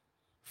be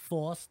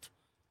forced.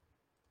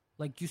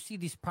 Like, you see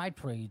these pride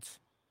parades.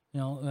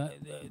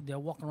 They're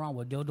walking around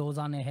with dildos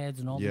on their heads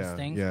and all these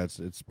things. Yeah,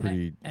 it's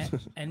pretty...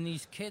 And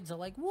these kids are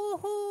like,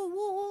 woohoo,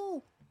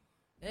 woohoo.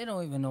 They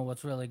don't even know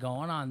what's really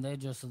going on. They're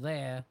just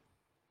there,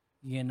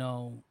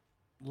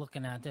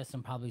 looking at this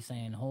and probably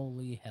saying,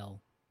 holy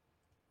hell,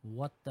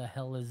 what the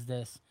hell is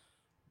this?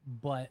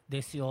 But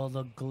they see all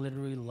the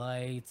glittery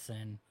lights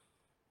and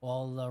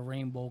all the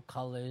rainbow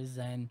colors,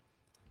 and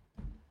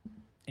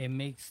it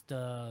makes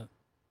the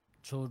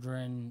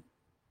children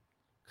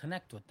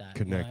connect with that.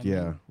 Connect,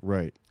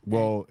 right.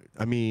 Well,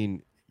 I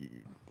mean,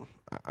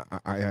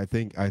 I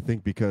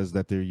think because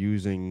that they're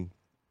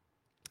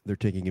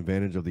taking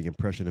advantage of the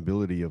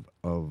impressionability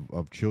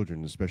of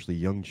children, especially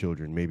young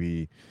children.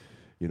 Maybe,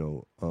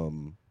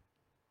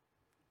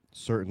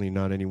 certainly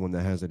not anyone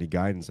that has any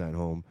guidance at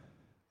home,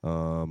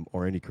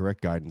 or any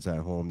correct guidance at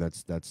home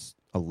that's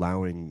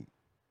allowing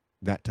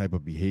that type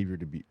of behavior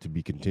to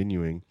be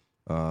continuing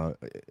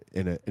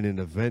in an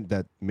event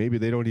that maybe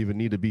they don't even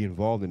need to be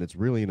involved in. It's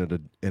really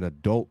an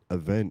adult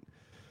event.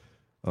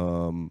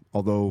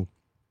 Although,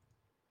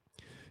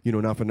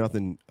 not for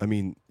nothing. I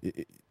mean,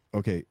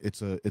 okay,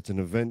 it's an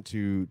event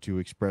to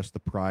express the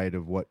pride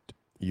of what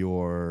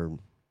your,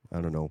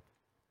 I don't know,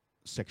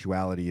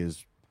 sexuality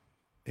is,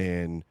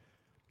 and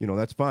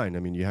that's fine.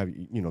 I mean, you have,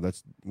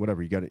 that's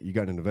whatever, you got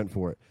an event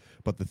for it.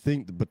 But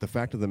the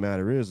fact of the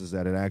matter is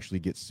that it actually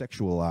gets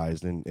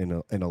sexualized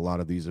in a lot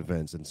of these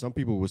events. And some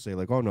people will say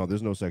like, oh no,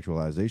 there's no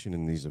sexualization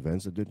in these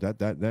events.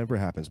 That never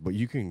happens. But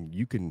you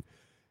can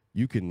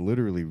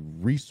literally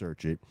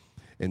research it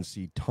and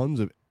see tons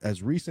of,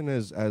 as recent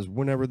as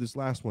whenever this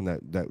last one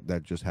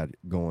that just had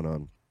going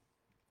on.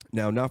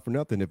 Now, not for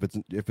nothing, if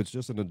it's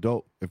just an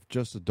adult, if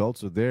just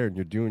adults are there and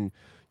you're doing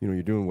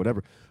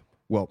whatever.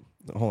 Well,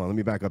 hold on, let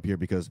me back up here,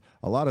 because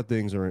a lot of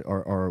things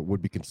are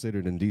would be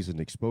considered indecent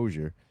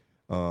exposure,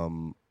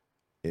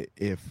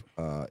 if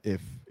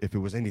it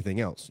was anything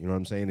else. You know what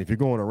I'm saying? If you're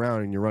going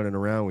around and you're running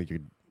around with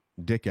your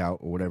dick out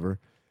or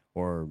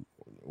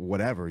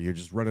whatever, you're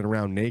just running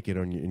around naked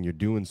and you're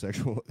doing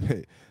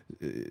sexually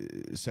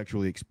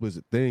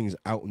explicit things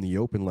out in the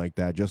open like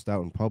that, just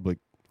out in public,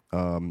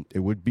 it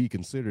would be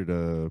considered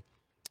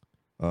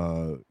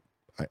I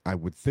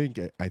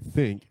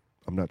think.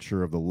 I'm not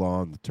sure of the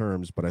law and the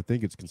terms, but I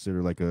think it's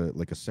considered like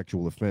a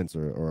sexual offense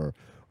or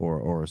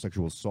a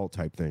sexual assault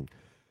type thing.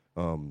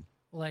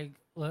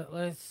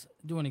 Let's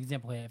do an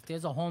example here. If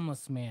there's a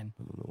homeless man,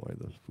 I don't know why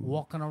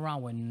walking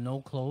around with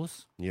no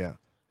clothes, yeah,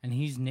 and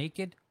he's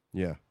naked,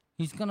 yeah,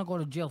 he's gonna go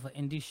to jail for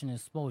indecent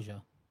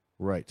exposure.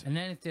 Right. And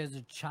then if there's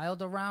a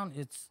child around,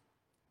 it's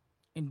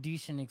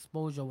indecent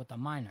exposure with a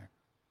minor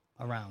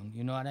around.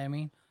 You know what I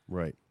mean?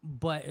 Right.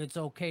 But it's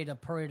okay to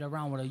parade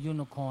around with a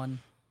unicorn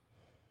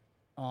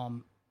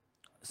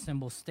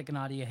symbol sticking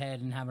out of your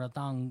head and having a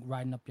thong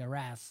riding up your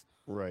ass,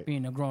 right,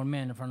 being a grown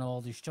man in front of all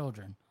these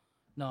children.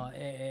 No,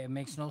 it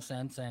makes no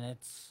sense, and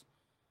it's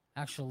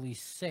actually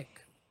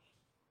sick.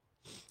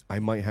 I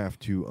might have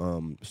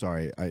to.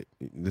 Sorry,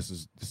 this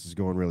is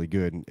going really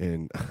good,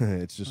 and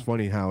it's just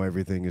funny how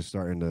everything is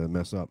starting to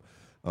mess up.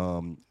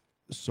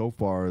 So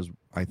far as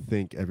I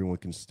think everyone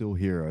can still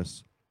hear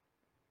us.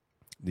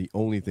 The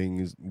only thing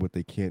is what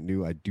they can't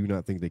do. I do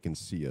not think they can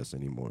see us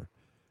anymore.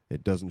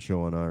 It doesn't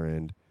show on our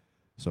end,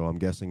 so I'm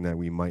guessing that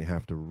we might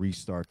have to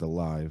restart the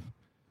live.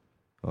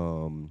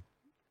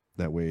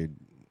 That way,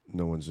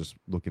 no one's just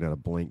looking at a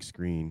blank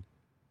screen.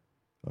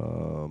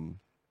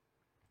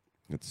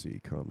 Let's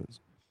see comments.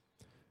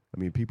 I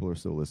mean, people are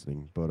still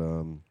listening, but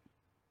All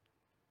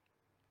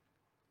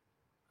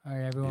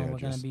right, everyone, yeah, we're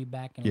gonna be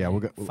back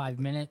in 5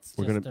 minutes.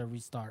 We're just gonna to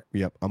restart.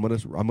 Yep, I'm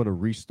gonna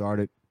restart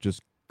it.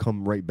 Just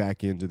come right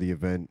back into the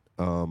event.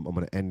 I'm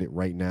gonna end it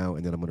right now,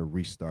 and then I'm gonna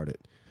restart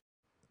it.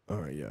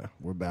 All right, yeah,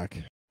 we're back.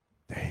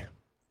 Damn,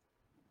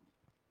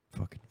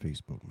 fucking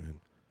Facebook, man,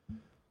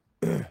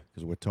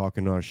 because we're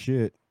talking our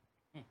shit.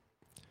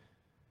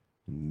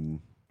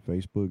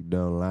 Facebook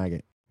don't like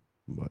it,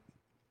 but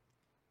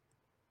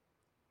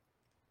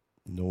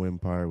no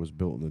empire was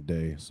built in a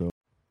day. So,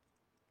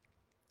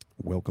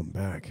 welcome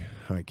back.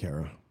 Hi,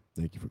 Kara.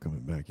 Thank you for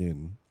coming back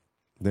in.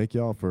 Thank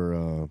y'all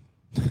for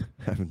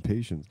having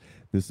patience.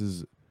 I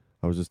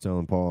was just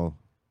telling Paul,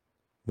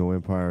 no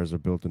empires are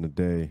built in a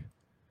day.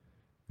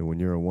 And when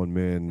you're a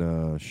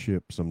one-man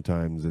ship,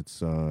 sometimes it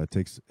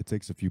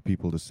takes a few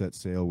people to set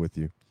sail with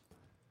you.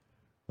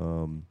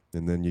 And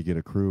then you get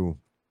a crew,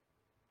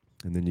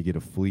 and then you get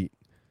a fleet,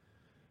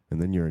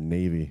 and then you're a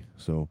navy.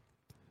 So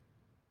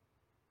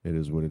it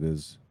is what it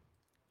is.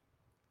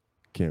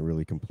 Can't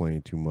really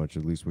complain too much.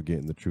 At least we're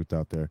getting the truth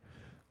out there.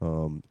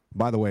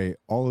 By the way,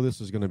 all of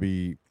this is going to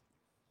be,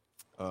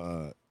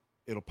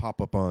 it'll pop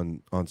up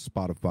on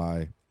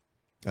Spotify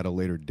at a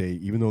later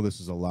date. Even though this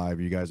is a live,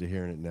 you guys are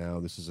hearing it now.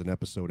 This is an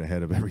episode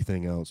ahead of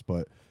everything else.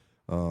 But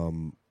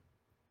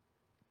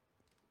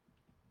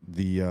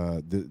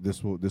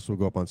this will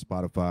go up on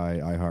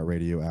Spotify,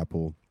 iHeartRadio,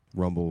 Apple,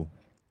 Rumble,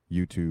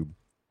 YouTube,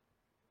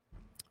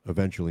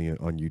 eventually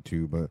on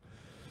YouTube.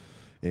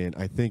 And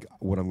I think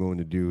what I'm going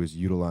to do is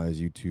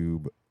utilize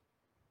YouTube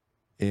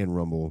and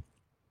Rumble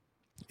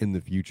in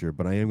the future,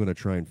 but I am going to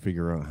try and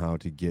figure out how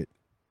to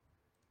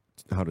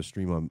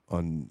stream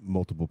on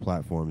multiple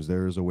platforms.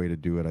 There is a way to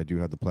do it. I do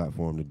have the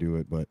platform to do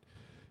it, but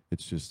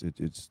it's just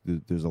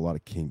there's a lot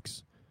of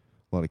kinks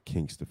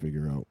to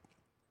figure out.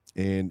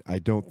 And I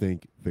don't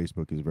think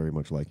Facebook is very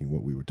much liking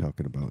what we were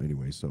talking about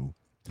anyway, so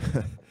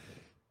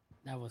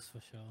That was for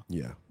sure.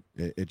 yeah,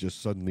 it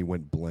just suddenly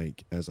went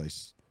blank as I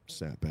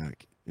sat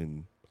back,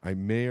 and I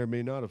may or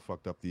may not have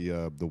fucked up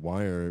the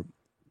wire.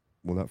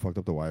 Well, not fucked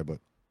up the wire,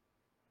 but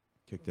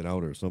kicked it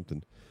out or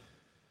something.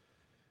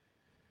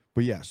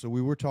 But yeah, so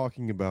we were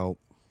talking about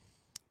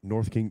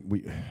North King.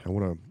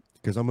 I'm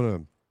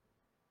gonna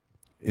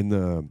in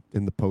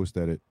the post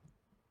edit,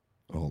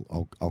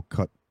 I'll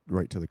cut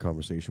right to the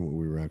conversation what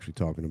we were actually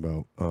talking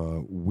about.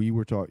 You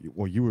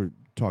were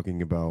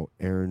talking about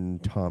Aaron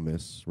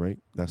Thomas, right?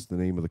 That's the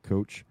name of the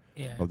coach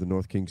of the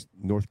North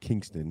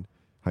Kingston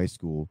High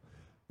School.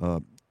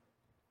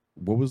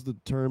 What was the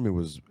term? It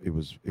was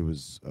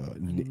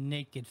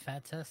naked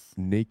fat test.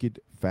 Naked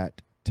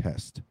fat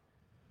test.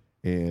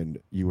 And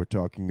you were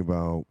talking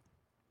about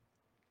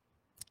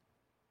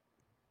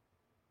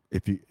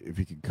if you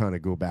could kind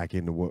of go back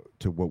into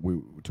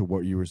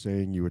what you were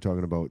saying. You were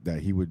talking about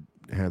that he would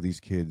have these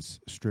kids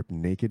stripped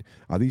naked.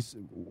 Are these,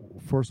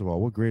 first of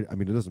all, what grade? I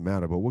mean, it doesn't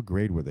matter, but what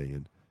grade were they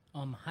in?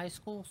 High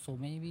school, so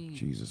maybe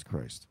Jesus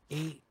Christ.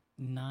 8th,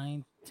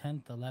 9th,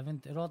 10th,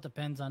 11th. It all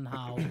depends on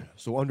how.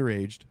 So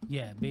underaged.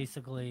 Yeah,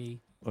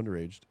 basically.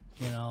 Underaged.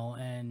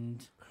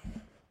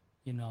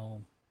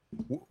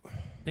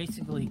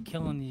 Basically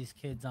killing these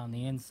kids on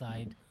the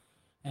inside.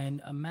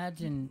 And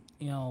imagine,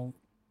 you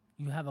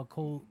have a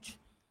coach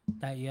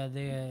that you're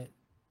there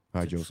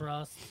to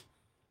trust,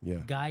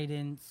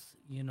 guidance,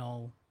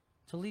 to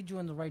lead you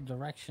in the right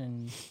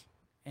direction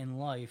in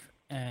life,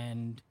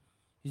 and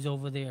he's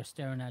over there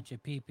staring at your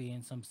pee-pee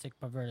in some sick,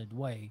 perverted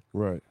way.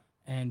 Right.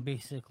 And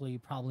basically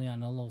probably on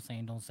the low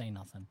saying, don't say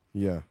nothing.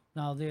 Yeah.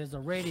 Now, there's a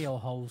radio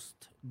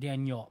host,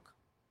 Dan York.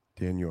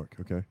 Dan York,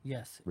 okay.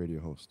 Yes.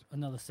 Radio host.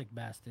 Another sick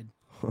bastard.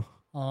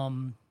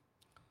 I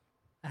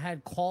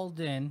had called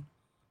in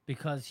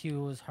because he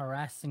was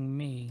harassing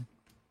me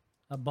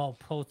about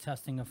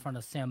protesting in front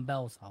of Sam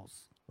Bell's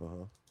house.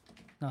 Uh-huh.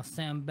 Now,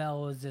 Sam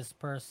Bell is this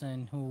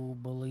person who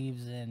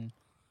believes in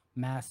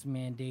mask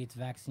mandates,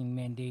 vaccine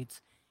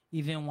mandates,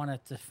 even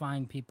wanted to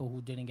find people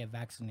who didn't get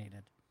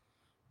vaccinated.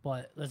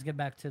 But let's get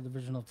back to the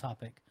original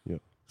topic.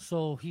 Yep.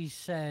 So he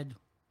said,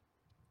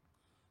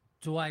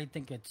 do I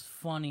think it's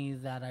funny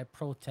that I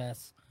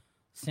protest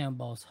Sam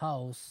Bell's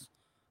house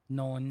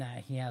knowing that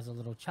he has a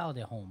little child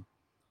at home?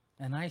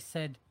 And I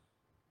said,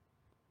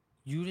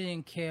 you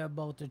didn't care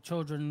about the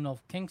children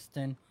of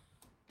Kingston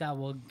that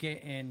were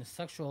getting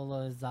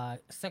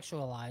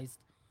sexualized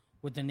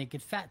with the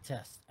naked fat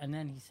test. And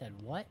then he said,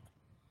 what?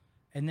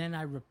 And then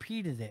I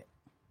repeated it.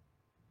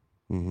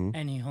 Mm-hmm.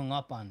 And he hung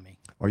up on me.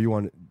 Are you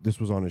on? This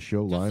was on a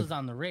show live? This was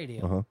on the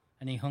radio. Uh-huh.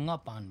 And he hung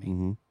up on me.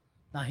 Mm-hmm.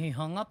 Now, he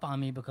hung up on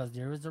me because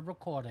there is a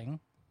recording,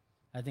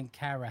 I think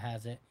Kara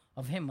has it,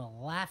 of him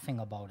laughing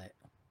about it.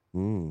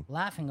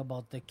 Laughing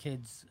about the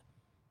kids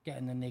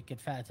getting the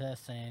naked fat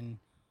test and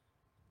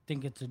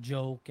think it's a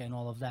joke and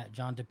all of that.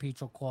 John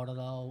DePietro called it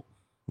out.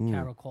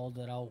 Kara called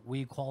it out.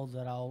 We called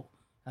it out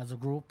as a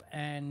group.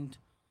 And,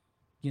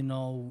 you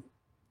know,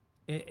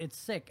 it's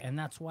sick. And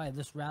that's why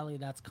this rally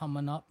that's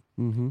coming up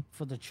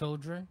for the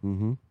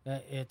children,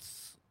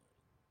 it's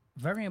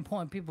very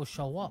important people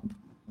show up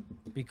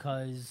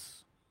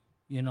because,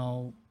 you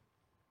know,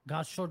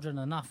 God's children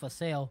are not for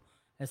sale.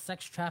 And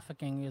sex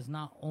trafficking is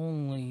not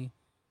only,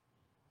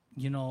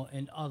 you know,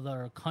 in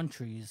other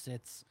countries.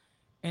 It's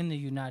in the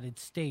United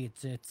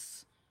States.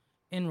 It's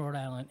in Rhode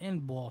Island, in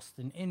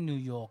Boston, in New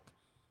York.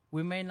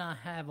 We may not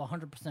have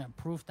 100%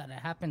 proof that it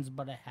happens,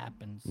 but it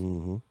happens.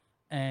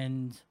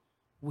 And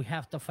we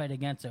have to fight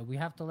against it. We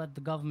have to let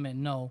the government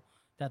know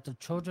that the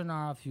children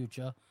are our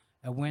future,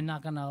 and we're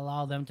not going to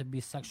allow them to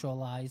be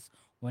sexualized.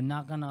 We're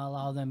not going to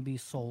allow them to be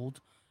sold,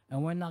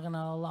 and we're not going to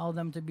allow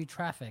them to be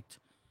trafficked.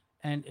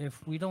 And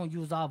if we don't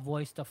use our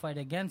voice to fight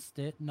against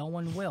it, no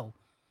one will.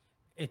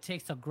 It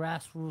takes a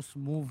grassroots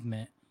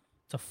movement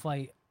to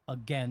fight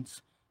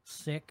against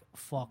sick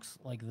fucks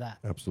like that.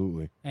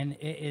 Absolutely. And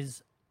it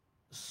is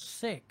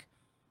sick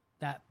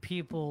that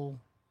people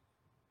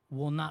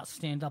will not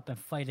stand up and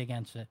fight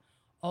against it.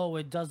 Oh,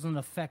 it doesn't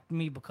affect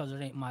me because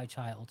it ain't my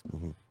child.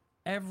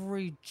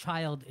 Every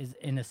child is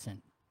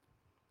innocent.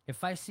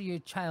 If I see a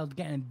child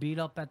getting beat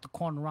up at the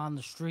corner on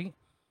the street,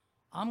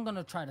 I'm going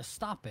to try to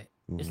stop it.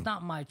 It's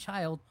not my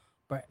child,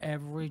 but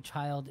every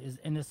child is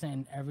innocent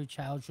and every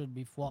child should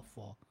be fought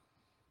for.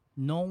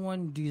 No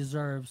one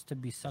deserves to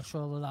be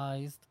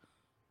sexualized,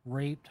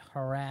 raped,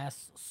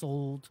 harassed,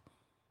 sold,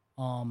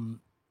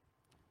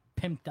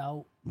 pimped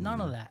out.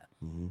 None of that.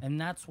 And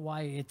that's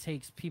why it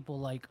takes people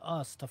like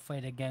us to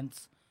fight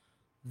against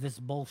this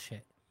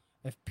bullshit.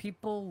 If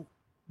people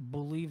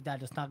believe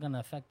that it's not going to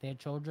affect their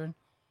children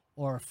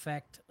or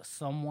affect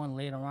someone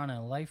later on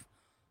in life,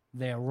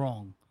 they're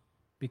wrong.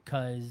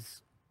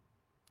 Because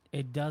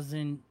it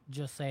doesn't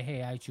just say,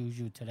 hey, I choose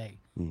you today.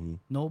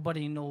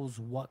 Nobody knows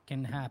what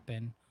can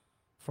happen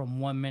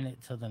from 1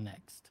 minute to the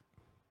next.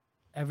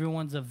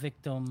 Everyone's a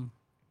victim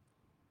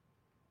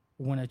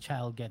when a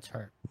child gets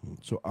hurt.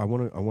 So I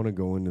want to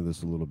go into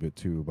this a little bit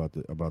too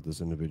about this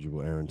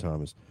individual, Aaron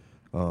Thomas,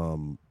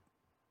 of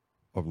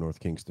North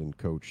Kingston,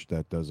 coach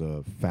that does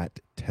a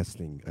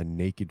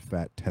naked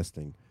fat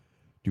testing.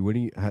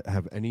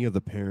 Have any of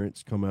the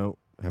parents come out?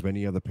 Have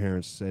any other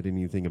parents said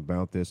anything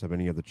about this? Have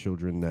any other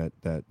children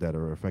that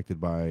are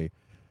affected by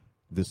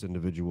this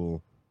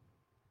individual?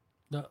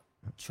 The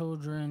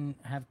children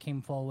have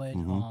came forward.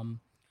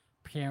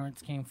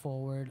 Parents came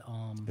forward.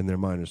 And they're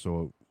minors,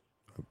 so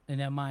and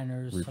they're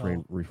minors.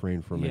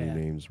 Refrain from any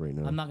names right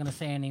now. I'm not gonna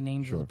say any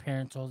names of the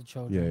parents or the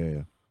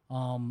children.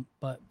 Yeah.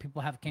 But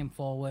people have came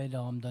forward.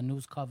 The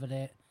news covered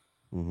it.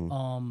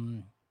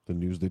 The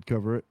news did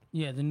cover it?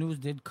 Yeah, the news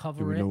did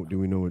cover it. Do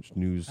we know which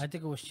news? I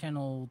think it was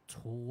channel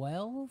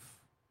 12.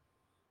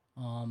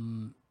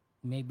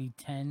 Maybe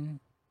 10.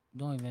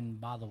 Don't even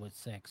bother with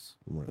 6.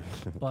 Right.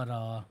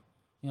 But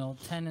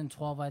 10 and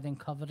 12 I think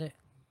covered it.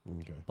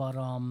 Okay. But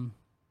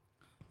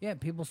yeah,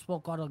 people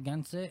spoke out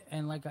against it,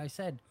 and like I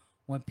said,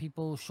 when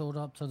people showed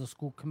up to the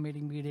school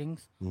committee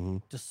meetings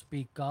to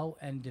speak out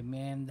and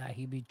demand that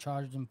he be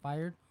charged and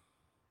fired,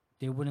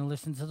 they wouldn't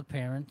listen to the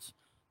parents.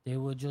 They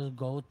would just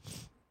go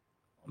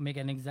make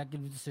an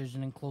executive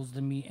decision and close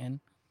the meeting,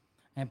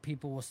 and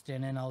people were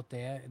standing out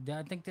there.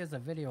 I think there's a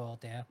video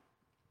out there.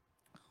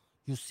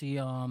 You see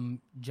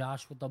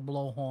Josh with the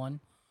blowhorn.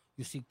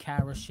 You see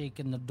Kara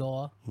shaking the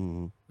door,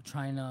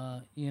 trying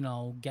to,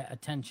 get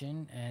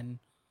attention and,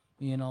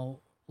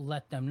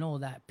 let them know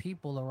that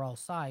people are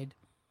outside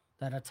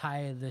that are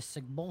tired of this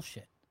sick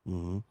bullshit.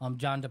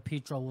 John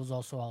DePietro was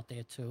also out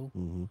there too.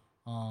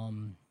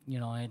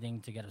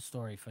 Anything to get a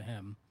story for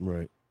him.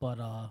 Right. But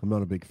I'm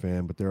not a big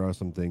fan, but there are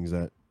some things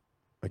that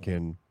I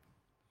can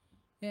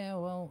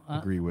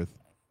agree with.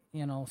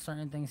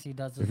 Certain things he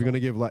does. If you're going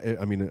to give light,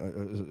 I mean,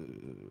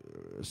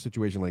 a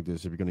situation like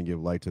this, if you're going to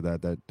give light to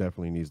that, that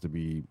definitely needs to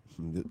be.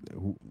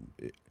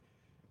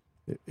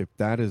 If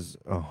that is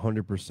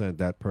 100%,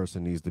 that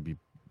person needs to be.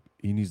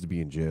 He needs to be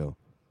in jail.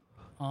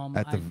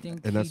 I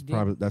think that's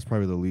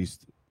probably the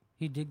least.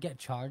 He did get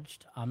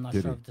charged. I'm not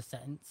sure of the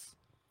sentence.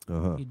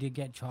 He did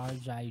get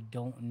charged. I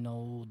don't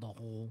know the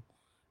whole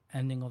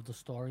ending of the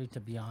story, to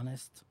be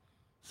honest.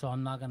 So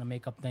I'm not gonna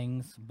make up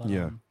things. But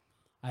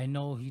I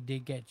know he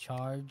did get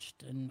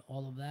charged and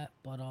all of that.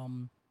 But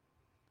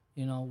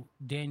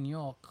Dan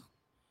York,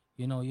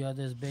 you're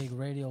this big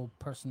radio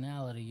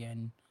personality,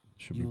 and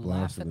you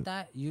laugh at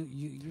that.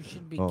 You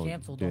should be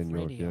canceled off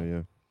radio.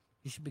 Yeah.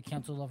 You should be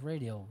canceled off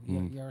radio.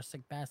 You're a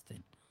sick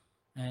bastard.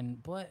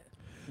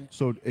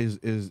 So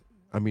is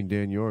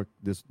Dan York,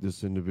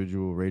 this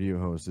individual radio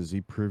host, is he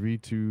privy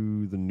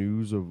to the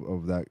news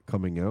of that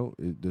coming out?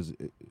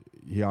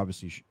 He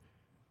obviously?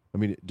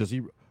 Does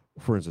he?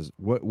 For instance,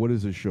 what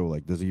is his show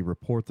like? Does he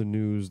report the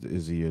news?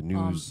 Is he a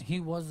news? He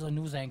was a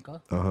news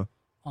anchor.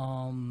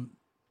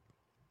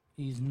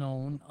 He's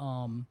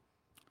known.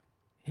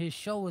 His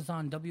show is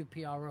on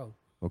WPRO.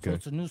 Okay. So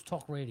it's a news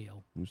talk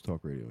radio. News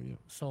talk radio, yeah.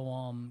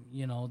 So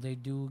they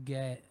do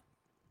get,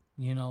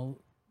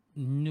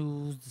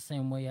 news the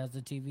same way as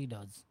the TV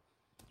does.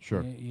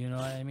 Sure. You know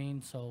what I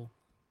mean? So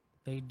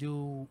they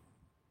do,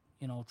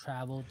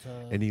 travel to.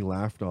 And he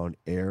laughed on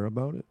air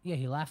about it? Yeah,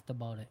 he laughed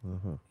about it.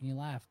 Uh-huh. He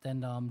laughed,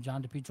 and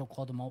John DePietro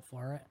called him out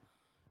for it,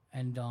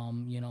 and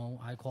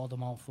I called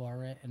him out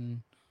for it,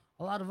 and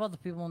a lot of other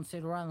people in the state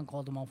of Rhode Island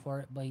called him out for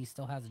it, but he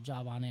still has a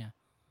job on air.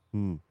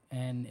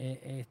 And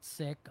it's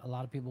sick. A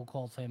lot of people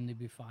called for him to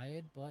be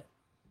fired, but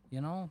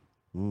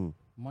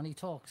money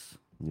talks.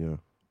 Yeah.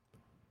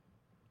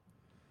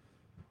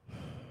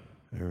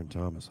 Aaron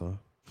Thomas, huh?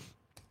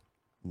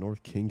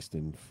 North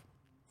Kingston,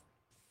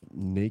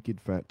 naked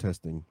fat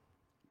testing.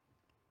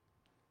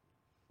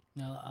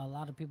 Now, a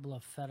lot of people are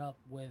fed up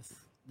with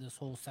this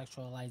whole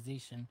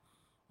sexualization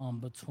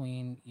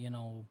between,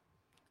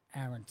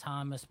 Aaron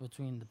Thomas,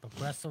 between the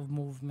progressive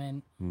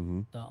movement,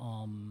 the,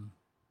 all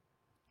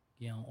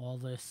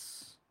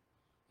this,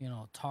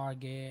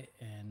 Target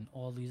and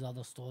all these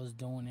other stores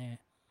doing it.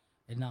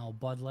 And now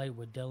Bud Light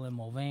with Dylan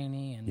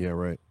Mulvaney and yeah,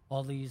 right.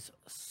 all these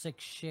sick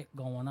shit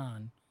going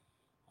on.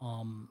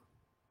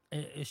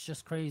 It's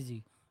just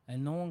crazy.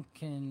 And no one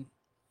can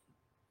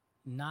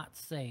not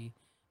say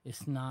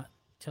it's not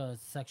to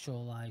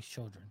sexualize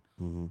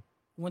children.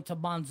 Went to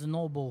Barnes &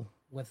 Noble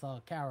with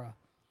Kara,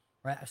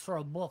 right? I saw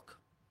a book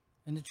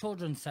in the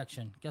children's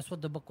section. Guess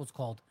what the book was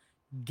called?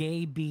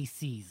 Gay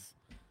BCs.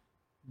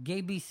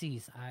 Gay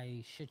BCs.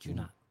 I shit you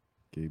not.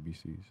 Gay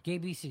BCs. Gay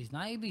BCs.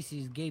 Not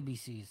ABCs, gay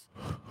BCs.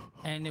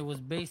 And it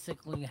was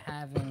basically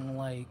having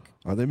like...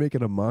 Are they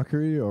making a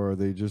mockery or are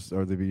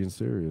they being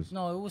serious?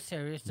 No, it was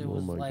serious. It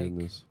was like...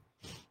 Goodness.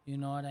 You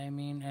know what I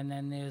mean? And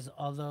then there's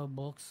other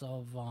books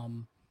of...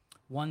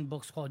 one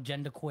book's called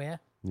Genderqueer.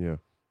 Yeah.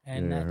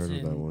 And that's I heard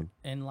of that one.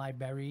 In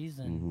libraries.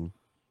 And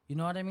you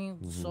know what I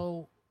mean?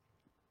 So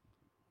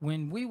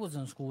when we was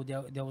in school,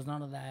 there was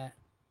none of that,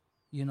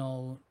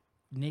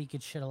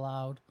 naked shit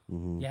allowed.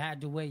 You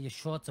had to wear your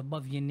shorts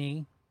above your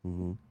knee.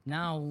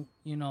 Now,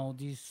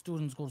 these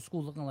students go to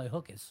school looking like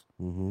hookers.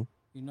 You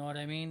know what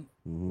I mean?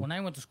 When I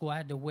went to school, I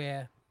had to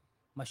wear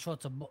my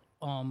shorts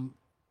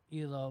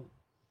either,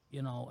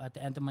 at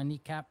the end of my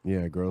kneecap.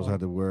 Yeah, girls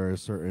had to wear a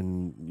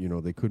certain,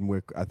 they couldn't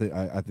wear. I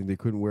think they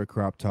couldn't wear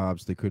crop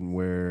tops. They couldn't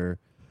wear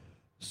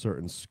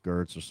certain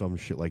skirts or some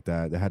shit like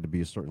that. They had to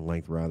be a certain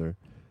length, rather.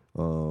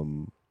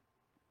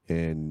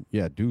 And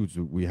yeah, dudes,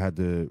 we had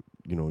to,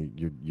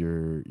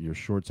 your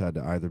shorts had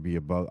to either be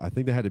above. I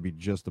think they had to be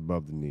just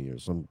above the knee or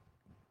something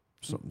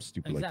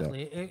stupid like that.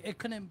 Exactly. It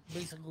couldn't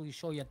basically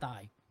show your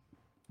thigh.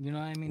 You know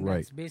what I mean? Right.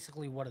 That's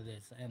basically what it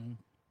is, and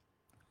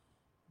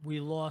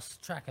we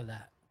lost track of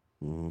that.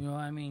 You know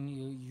what I mean?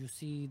 You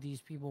see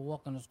these people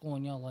walking to school,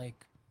 and you're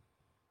like,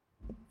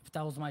 if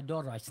that was my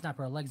daughter, I'd snap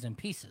her legs in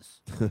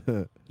pieces.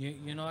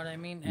 you know what I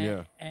mean?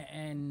 And,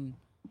 and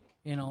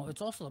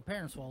it's also the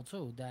parents' fault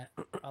too that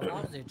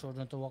allows their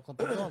children to walk up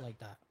the door like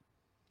that.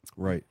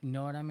 Right. You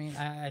know what I mean?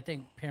 I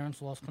think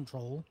parents lost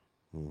control.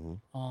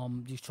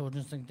 These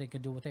children think they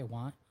could do what they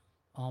want.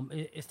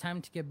 It's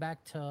time to get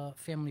back to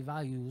family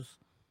values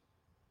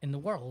in the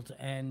world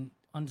and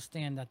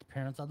understand that the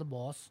parents are the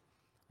boss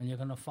and you're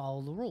going to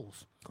follow the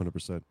rules.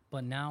 100%.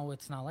 But now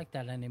it's not like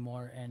that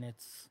anymore, and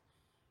it's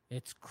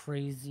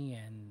crazy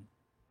and,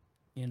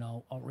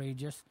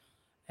 outrageous.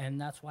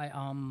 And that's why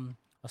I'm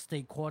a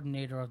state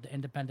coordinator of the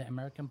Independent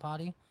American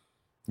Party.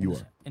 You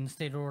are. In the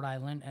state of Rhode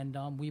Island, and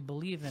we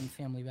believe in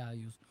family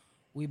values.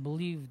 We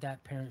believe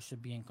that parents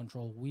should be in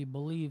control. We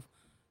believe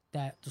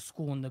that the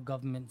school and the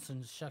government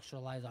should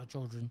sexualize our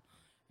children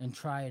and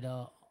try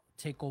to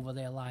take over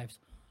their lives.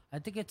 I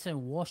think it's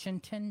in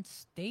Washington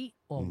State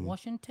or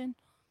Washington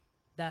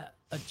that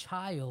a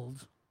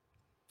child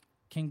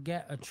can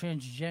get a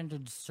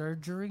transgendered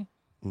surgery,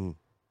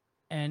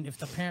 and if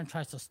the parent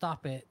tries to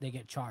stop it, they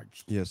get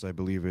charged. Yes, I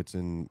believe it's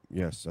in.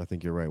 Yes, I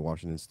think you're right.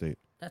 Washington State.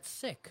 That's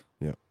sick.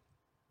 Yeah.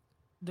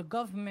 The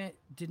government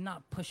did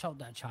not push out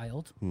that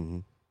child,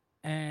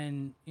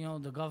 and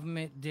the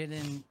government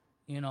didn't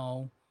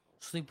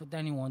sleep with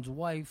anyone's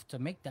wife to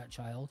make that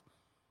child.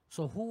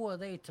 So who are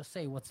they to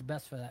say what's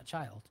best for that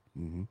child?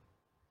 And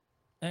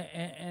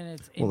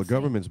it's well, insane. the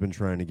government's been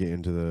trying to get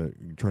into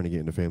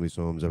families'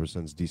 homes ever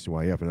since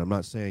DCYF, and I'm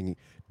not saying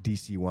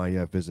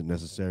DCYF isn't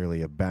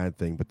necessarily a bad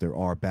thing, but there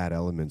are bad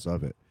elements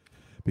of it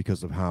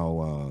because of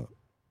how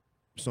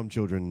some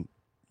children,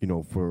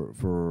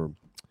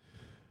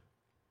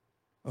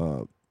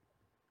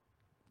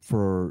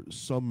 for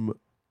some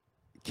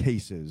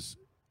cases,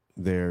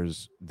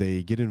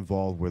 they get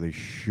involved where they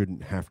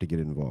shouldn't have to get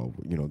involved.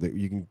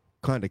 You can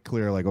kind of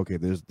clear like, okay,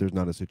 there's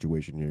not a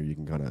situation here. You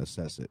can kind of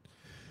assess it.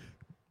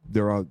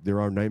 There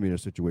are nightmare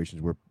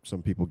situations where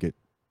some people get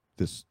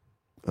this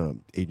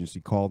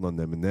agency called on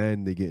them, and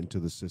then they get into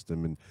the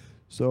system. And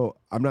so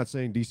I'm not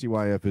saying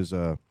DCYF is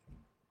a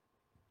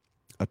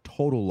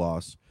total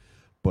loss,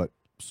 but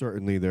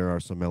certainly there are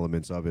some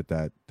elements of it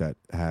that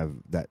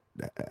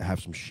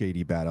have some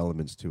shady bad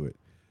elements to it.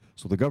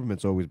 So the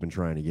government's always been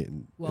trying to get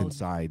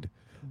inside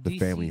the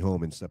family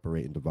home and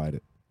separate and divide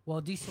it. Well,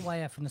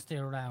 DCYF in the state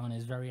of Rhode Island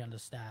is very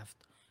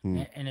understaffed,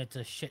 and it's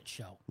a shit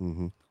show.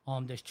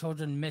 Mm-hmm. There's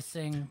children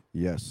missing.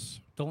 Yes.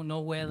 Don't know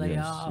where they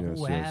are,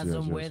 who has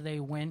them, where they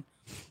went.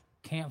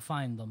 Can't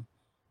find them.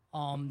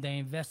 They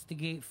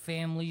investigate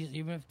families,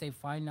 even if they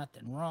find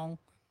nothing wrong.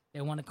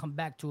 They want to come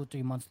back 2 or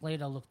 3 months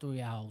later, look through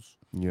your house.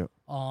 Yeah.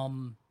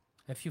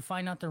 If you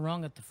find nothing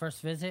wrong at the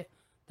first visit,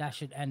 that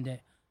should end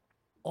it.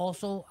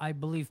 Also, I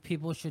believe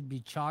people should be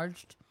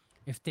charged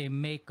if they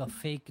make a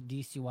fake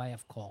DCYF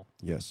call.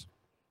 Yes.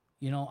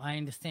 You know, I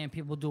understand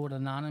people do it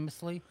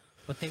anonymously,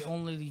 but they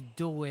only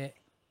do it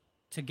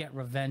to get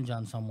revenge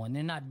on someone.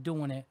 They're not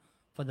doing it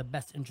for the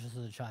best interest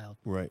of the child.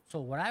 Right. So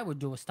what I would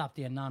do is stop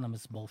the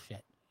anonymous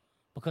bullshit,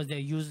 because they're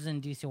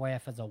using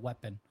DCYF as a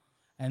weapon.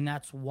 And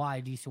that's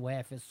why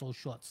DCYF is so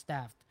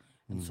short-staffed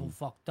and so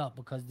fucked up,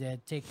 because they're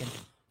taking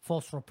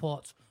false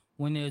reports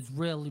when there's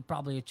really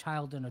probably a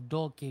child in a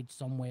dog cage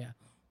somewhere,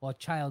 or a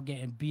child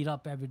getting beat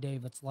up every day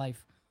of its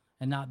life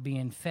and not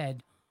being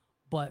fed.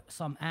 But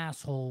some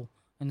asshole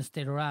in the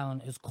state of Rhode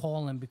Island is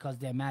calling because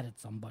they're mad at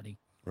somebody.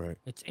 Right.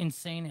 It's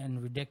insane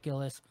and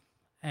ridiculous.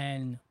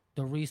 And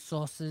the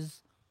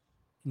resources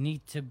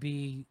need to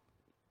be,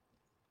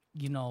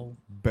 you know,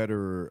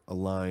 better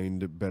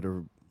aligned,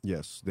 better.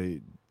 Yes,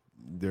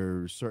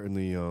 they're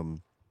certainly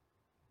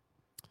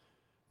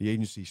the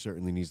agency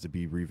certainly needs to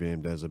be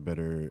revamped as a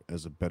better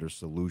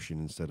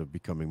solution, instead of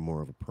becoming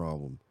more of a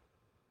problem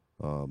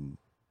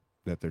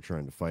that they're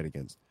trying to fight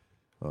against.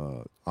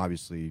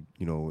 Obviously,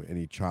 you know,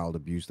 any child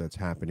abuse that's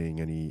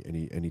happening,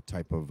 any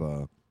type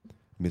of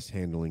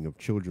mishandling of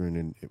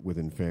children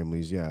within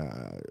families,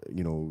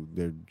 you know,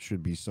 there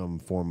should be some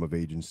form of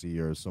agency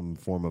or some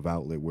form of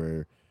outlet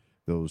where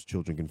those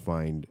children can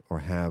find or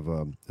have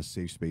a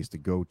safe space to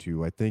go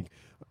to. I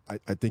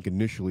think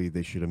initially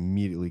they should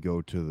immediately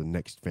go to the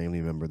next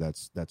family member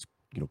that's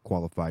you know,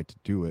 qualified to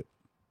do it.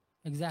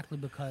 Exactly,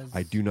 because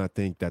I do not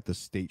think that the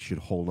state should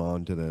hold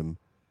on to them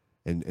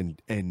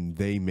and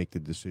they make the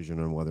decision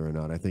on whether or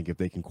not. I think if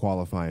they can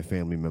qualify a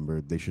family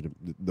member,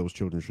 those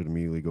children should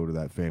immediately go to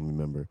that family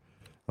member.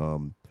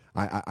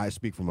 I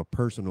speak from a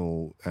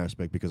personal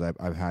aspect, because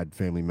I've had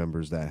family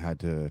members that had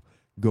to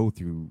go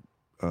through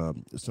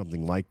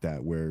something like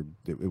that, where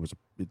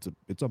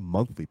it's a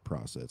monthly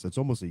process. It's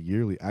almost a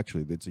yearly.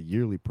 Actually, it's a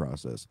yearly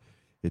process.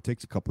 It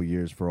takes a couple of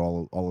years for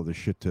all of the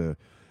shit to,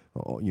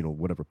 you know,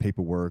 whatever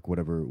paperwork,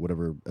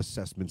 whatever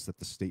assessments that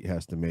the state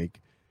has to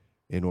make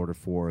in order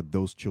for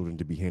those children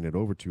to be handed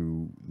over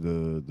to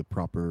the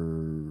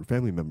proper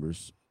family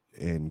members,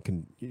 and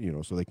you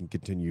know, so they can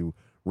continue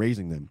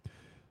raising them.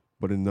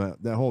 But in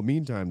that whole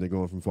meantime, they're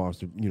going from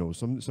foster. You know,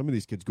 some of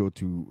these kids go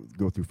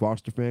through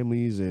foster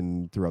families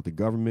and throughout the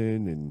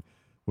government, and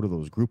what are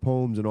those, group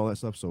homes and all that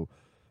stuff. So,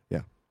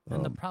 yeah.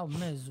 And the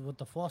problem is with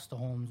the foster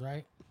homes,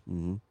 right?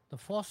 Mm-hmm. The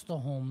foster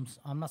homes,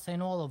 I'm not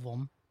saying all of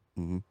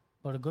them,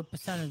 but a good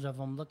percentage of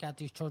them look at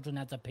these children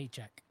as a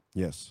paycheck.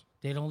 Yes.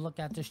 They don't look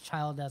at this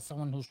child as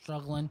someone who's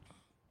struggling,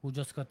 who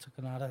just got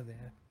taken out of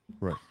there.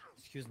 Right.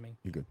 Excuse me.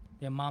 You're good.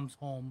 Their mom's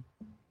home,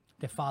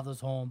 their father's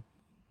home,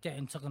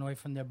 getting taken away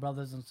from their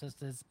brothers and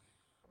sisters,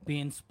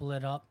 being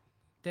split up.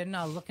 They're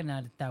not looking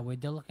at it that way.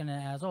 They're looking at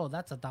it as, oh,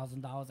 that's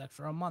 $1,000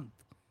 extra a month.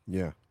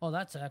 Yeah. Oh,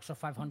 that's an extra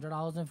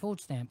 $500 in food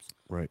stamps.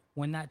 Right.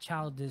 When that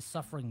child is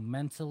suffering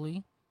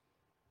mentally,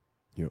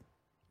 yep,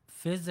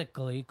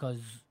 physically,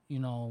 because, you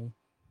know,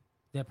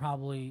 they're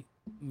probably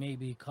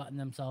maybe cutting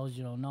themselves,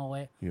 you don't know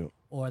it, yep,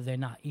 or they're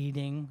not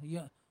eating.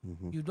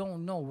 You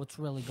don't know what's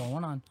really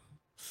going on.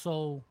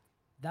 So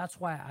that's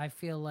why I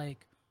feel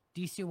like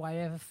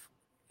DCYF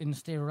in the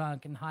state of Rhode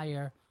Island can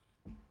hire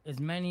as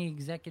many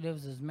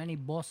executives, as many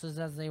bosses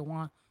as they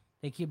want.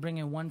 They keep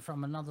bringing one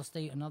from another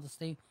state.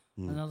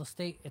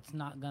 It's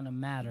not going to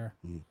matter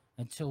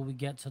until we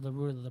get to the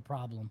root of the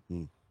problem.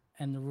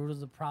 And the root of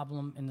the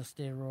problem in the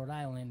state of Rhode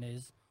Island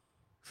is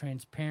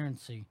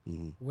transparency.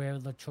 Where are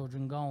the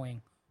children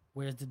going?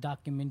 Where's the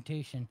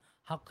documentation?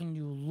 How can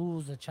you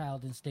lose a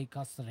child in state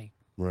custody?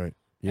 Right.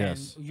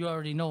 Yes. And you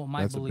already know what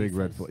my that's belief a big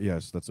red is. flag.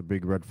 Yes, that's a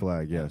big red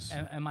flag. Yes.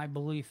 And my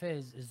belief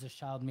is this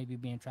child maybe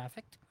being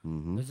trafficked?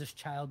 Is this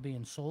child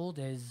being sold?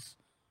 Is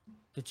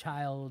the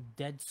child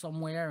dead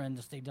somewhere and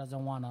the state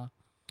doesn't want to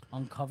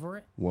uncover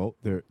it? Well,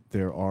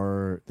 there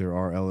are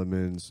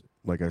elements,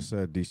 like I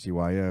said,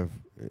 DCYF,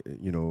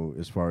 you know,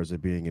 as far as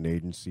it being an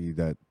agency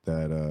that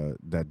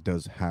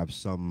does have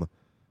some,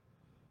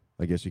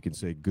 I guess you can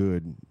say,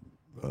 good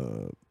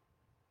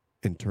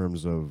in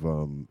terms of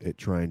it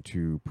trying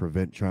to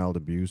prevent child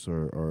abuse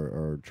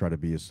or try to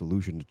be a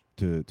solution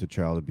to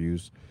child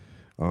abuse.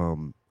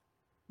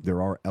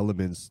 There are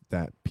elements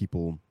that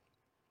people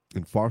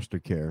in foster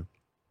care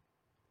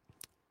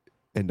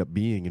end up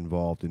being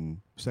involved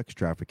in sex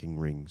trafficking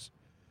rings.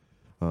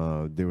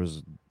 There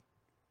was,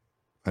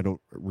 I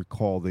don't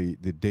recall the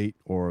date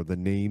or the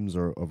names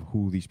of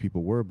who these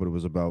people were, but it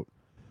was about.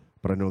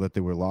 But I know that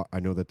they were I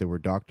know that they were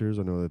doctors.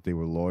 I know that they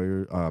were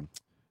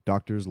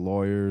doctors,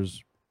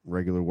 lawyers,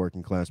 regular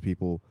working class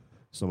people.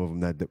 Some of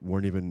them that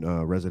weren't even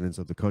residents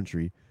of the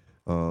country,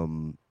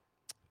 and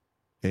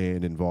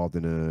involved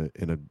in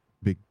a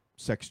big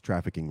sex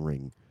trafficking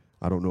ring.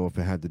 I don't know if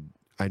it had to.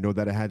 I know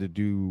that it had to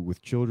do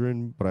with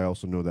children, but I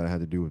also know that it had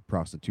to do with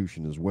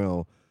prostitution as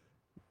well,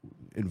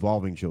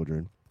 involving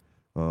children.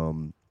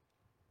 And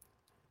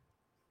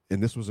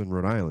this was in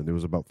Rhode Island. There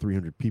was about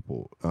 300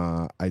 people.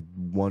 I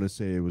want to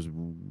say it was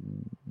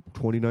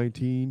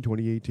 2019,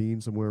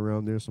 2018, somewhere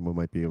around there. Someone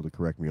might be able to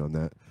correct me on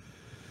that.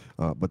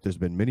 But there's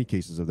been many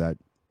cases of that,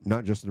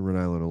 not just in Rhode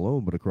Island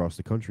alone, but across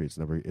the country. It's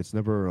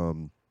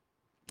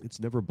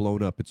never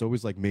blown up. It's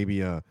always like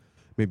maybe a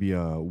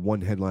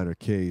one headliner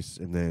case,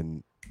 and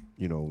then,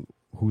 you know,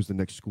 who's the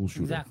next school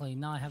shooter? Exactly.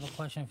 Now I have a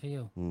question for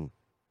you.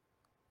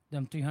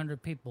 Them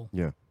 300 people.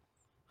 Yeah.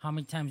 How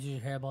many times did you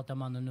hear about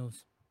them on the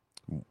news?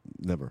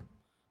 Never.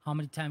 How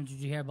many times did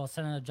you hear about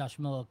Senator Josh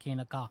Miller keying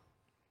a car?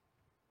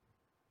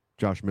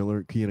 Josh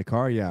Miller keying a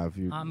car? Yeah.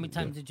 How many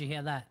times did you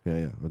hear that?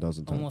 Yeah, a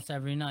dozen times. Almost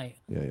every night.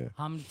 Yeah.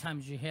 How many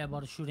times did you hear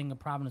about a shooting in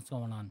Providence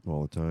going on?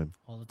 All the time.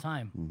 All the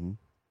time. Mm-hmm.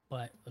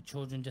 But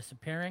children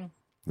disappearing?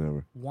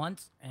 Never.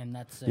 Once, and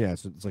that's it. Yeah,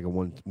 so it's like a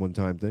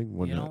one-time thing,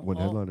 one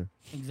headliner.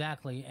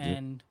 Exactly,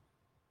 and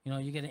you know,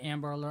 you get an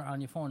Amber Alert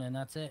on your phone, and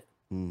that's it.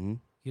 Mm-hmm.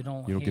 You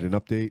don't get an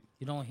update.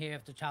 You don't hear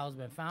if the child's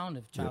been found,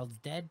 if the child's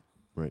dead.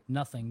 Right.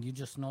 Nothing. You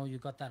just know you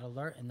got that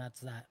alert, and that's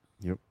that.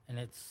 Yep. And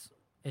it's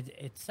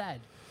sad,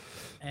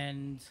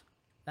 and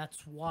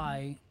that's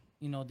why,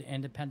 you know, the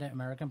Independent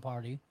American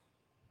Party,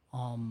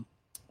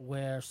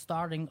 we're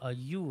starting a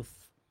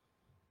youth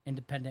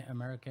Independent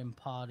American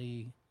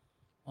Party,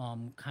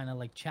 kind of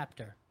like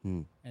chapter,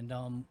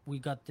 and we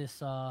got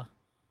this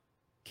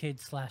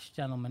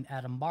kid/gentleman,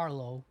 Adam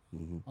Barlow,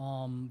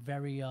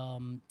 very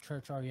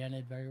church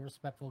oriented, very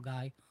respectful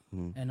guy,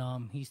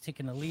 and he's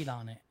taking the lead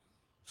on it.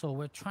 So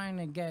we're trying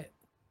to get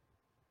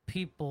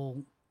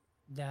people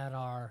that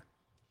are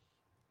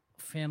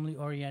family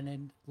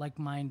oriented, like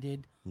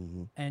minded,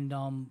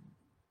 and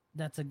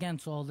that's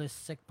against all this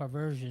sick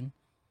perversion,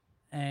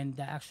 and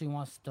that actually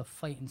wants to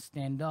fight and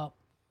stand up,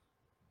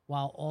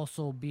 while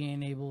also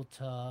being able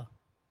to,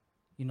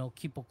 you know,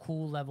 keep a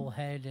cool, level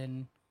head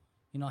and,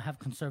 you know, have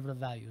conservative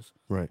values.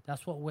 Right.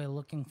 That's what we're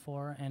looking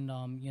for. And,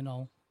 you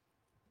know,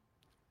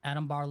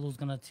 Adam Barlow's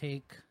going to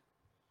take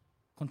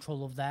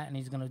control of that, and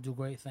he's going to do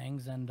great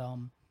things. And,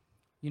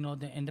 you know,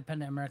 the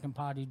Independent American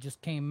Party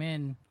just came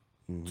in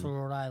to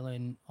Rhode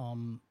Island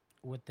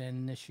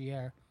within this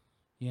year,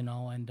 you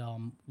know, and,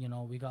 you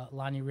know, we got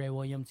Lonnie Ray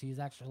Williams. He's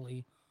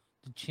actually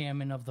the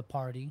chairman of the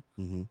party.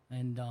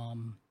 And,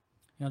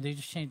 you know, they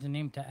just changed the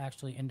name to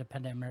actually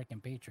Independent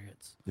American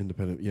Patriots.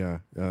 Independent, yeah.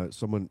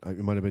 Someone, it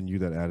might have been you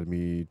that added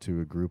me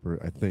to a group,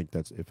 or I think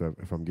that's if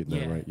I'm getting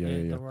that right.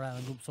 Yeah. The Rhode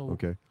Island group. So,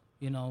 okay.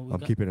 You know, I'm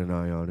keeping an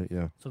eye on it.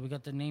 Yeah. So we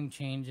got the name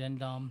change,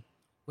 and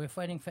we're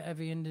fighting for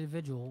every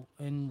individual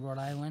in Rhode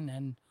Island,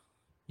 and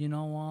you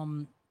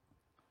know,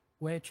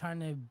 we're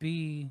trying to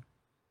be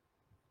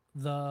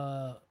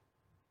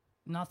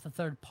not the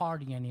third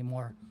party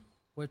anymore.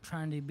 We're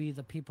trying to be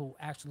the people who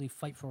actually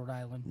fight for Rhode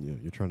Island. Yeah,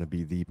 you're trying to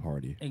be the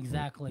party.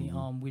 Exactly.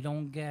 Right? We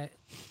don't get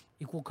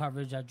equal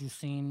coverage that you've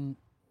seen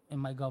in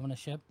my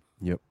governorship.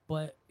 Yep.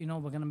 But, you know,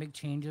 we're going to make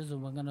changes,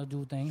 and we're going to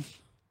do things,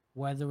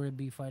 whether it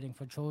be fighting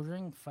for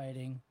children,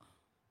 fighting,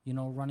 you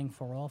know, running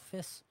for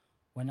office.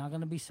 We're not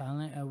going to be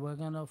silent, and we're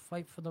going to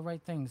fight for the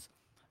right things.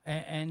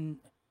 And,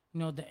 you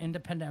know, the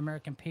Independent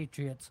American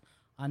Patriots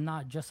are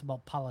not just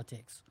about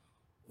politics.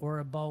 We're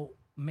about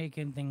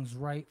making things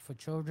right for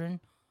children,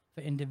 for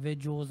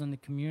individuals in the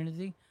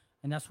community,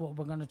 and that's what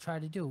we're going to try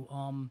to do.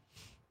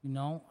 You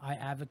know, I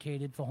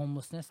advocated for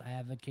homelessness. I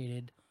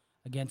advocated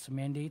against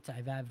mandates.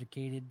 I've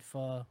advocated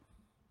for,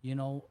 you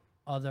know,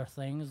 other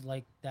things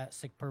like that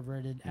sick,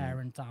 perverted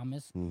Aaron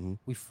Thomas.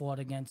 We fought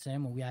against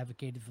him, and we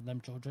advocated for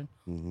them children.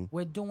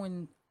 We're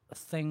doing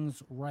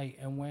things right,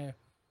 and we're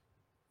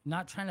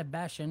not trying to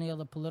bash any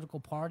other political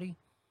party,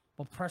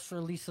 but press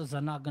releases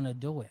are not going to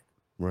do it.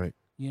 Right.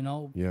 You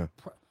know? Yeah.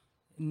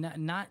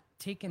 Not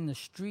taking the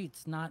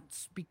streets, not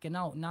speaking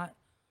out, not,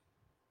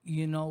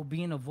 you know,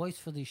 being a voice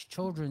for these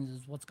children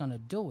is what's going to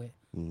do it.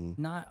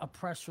 Not a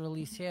press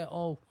release here.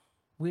 Oh,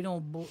 we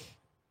don't...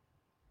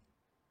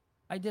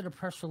 I did a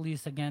press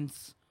release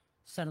against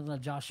Senator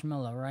Josh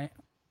Miller, right?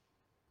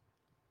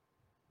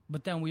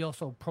 But then we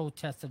also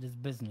protested his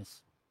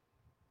business,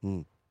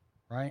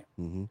 right?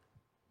 The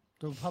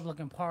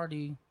Republican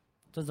Party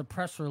does a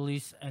press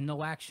release and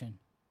no action.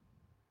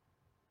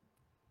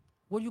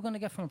 What are you going to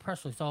get from a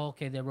press release? Oh,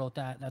 okay, they wrote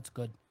that. That's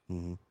good.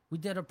 We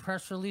did a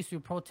press release. We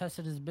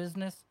protested his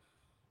business.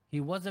 He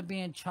wasn't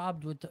being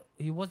charged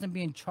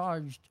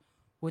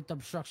with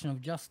obstruction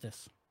of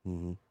justice.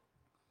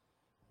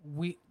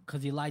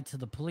 Because he lied to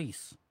the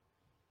police.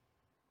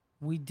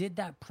 We did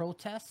that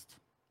protest,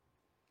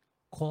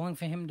 calling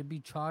for him to be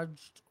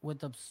charged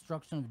with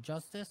obstruction of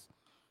justice,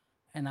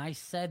 and I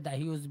said that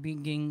he was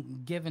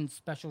being given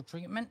special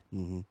treatment.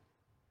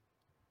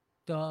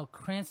 The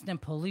Cranston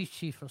police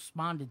chief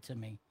responded to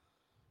me,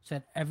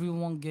 said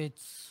everyone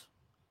gets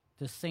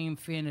the same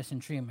fairness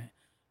and treatment.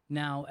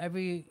 Now,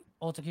 every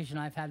altercation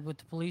I've had with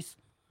the police,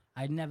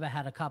 I never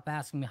had a cop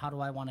asking me how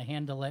do I want to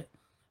handle it.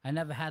 I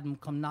never had them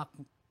come knock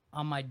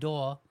on my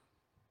door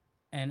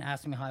and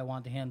ask me how I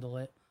want to handle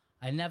it.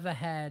 I never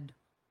had,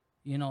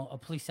 a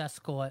police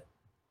escort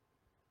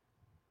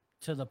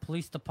to the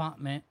police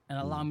department and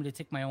allow me to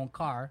take my own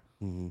car.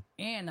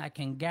 And I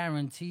can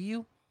guarantee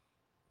you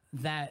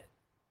that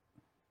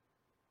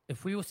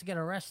if we was to get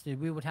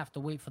arrested, we would have to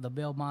wait for the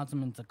bail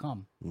bondsman to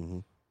come.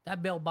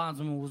 That bail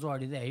bondsman was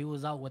already there. He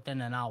was out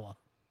within an hour.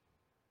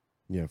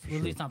 Yeah, for sure.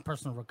 At least on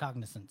personal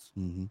recognizance.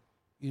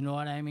 You know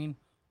what I mean?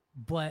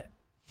 But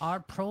our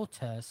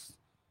protests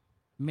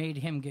made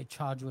him get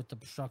charged with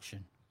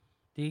obstruction.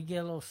 Did he get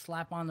a little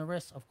slap on the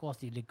wrist? Of course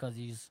he did, because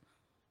he's,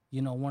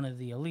 one of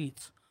the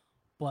elites.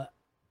 But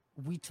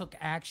we took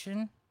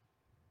action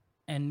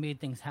and made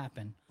things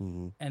happen.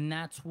 And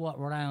that's what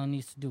Rhode Island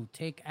needs to do.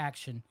 Take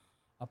action.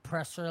 A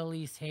press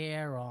release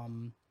here, a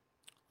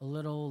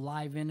little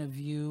live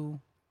interview.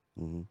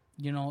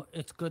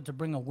 It's good to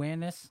bring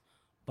awareness.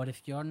 But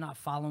if you're not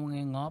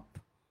following up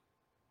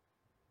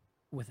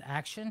with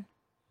action,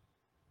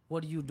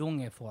 what are you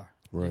doing it for?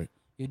 Right.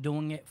 You're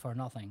doing it for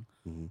nothing.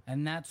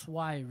 And that's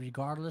why,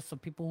 regardless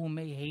of people who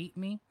may hate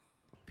me,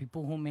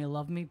 people who may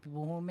love me,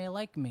 people who may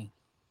like me,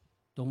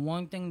 the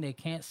one thing they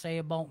can't say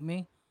about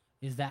me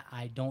is that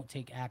I don't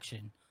take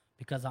action.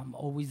 Because I'm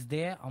always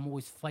there. I'm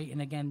always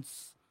fighting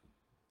against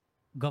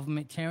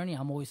government tyranny.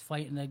 I'm always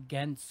fighting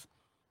against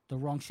the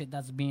wrong shit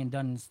that's being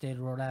done in the state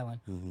of Rhode Island.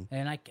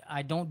 And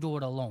I don't do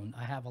it alone.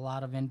 I have a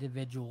lot of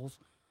individuals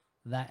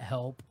that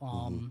help.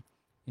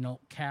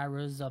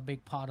 Kara's a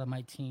big part of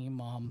my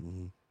team.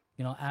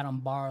 Adam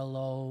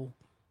Barlow,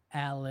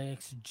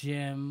 Alex,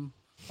 Jim,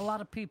 a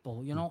lot of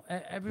people.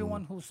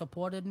 Everyone who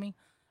supported me,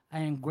 I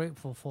am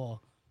grateful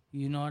for.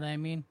 You know what I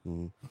mean?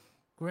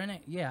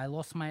 Granted, yeah, I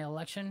lost my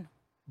election,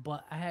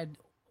 but I had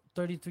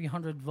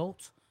 3,300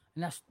 votes,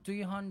 and that's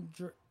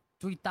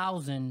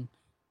 3,000.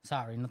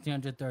 Sorry, not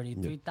 330.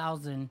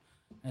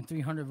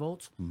 3,300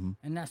 votes,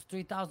 and that's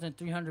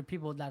 3,300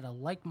 people that are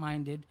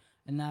like-minded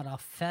and that are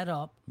fed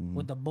up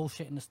with the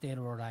bullshit in the state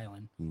of Rhode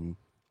Island.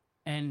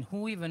 And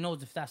who even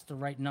knows if that's the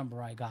right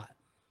number I got?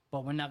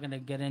 But we're not going to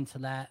get into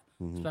that,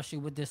 especially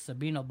with this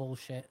Sabina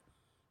bullshit.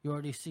 You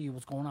already see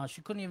what's going on.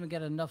 She couldn't even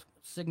get enough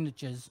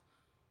signatures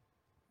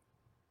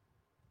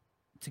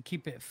to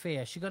keep it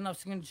fair. She got enough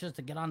signatures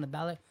to get on the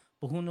ballot,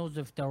 but who knows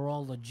if they're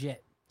all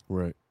legit?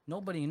 Right.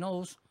 Nobody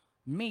knows.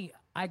 Me,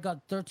 I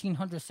got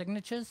 1,300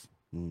 signatures,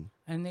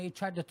 and they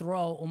tried to throw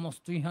out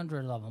almost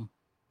 300 of them.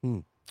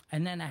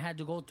 And then I had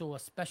to go to a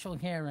special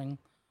hearing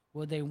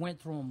where they went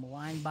through them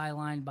line by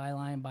line by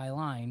line by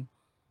line,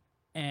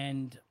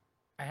 and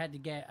I had to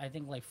get, I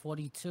think, like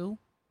 42,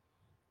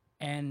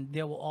 and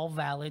they were all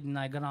valid, and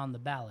I got on the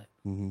ballot.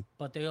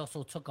 But they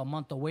also took a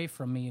month away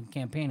from me in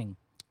campaigning.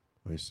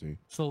 I see.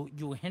 So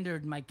you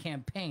hindered my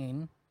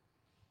campaign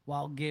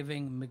while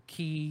giving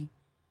McKee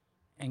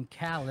and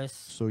Callis.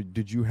 So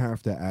did you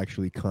have to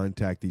actually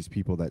contact these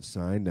people that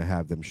signed to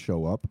have them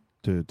show up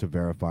to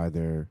verify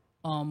their...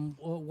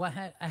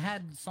 I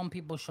had some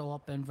people show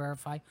up and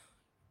verify.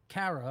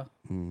 Kara,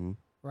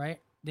 right?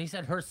 They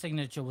said her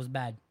signature was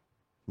bad.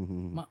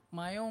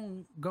 My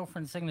own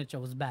girlfriend's signature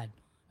was bad.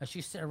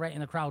 She's sitting right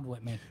in the crowd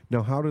with me.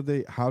 Now, how do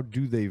they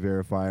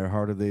verify, or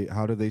how do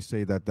they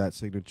say that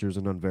signature is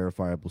an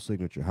unverifiable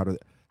signature? How do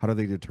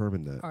they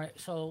determine that? All right,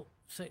 so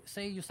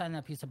say you signed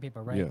that piece of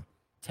paper, right? Yeah.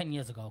 10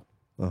 years ago.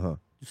 You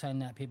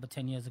signed that paper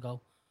 10 years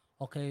ago.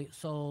 Okay,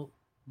 so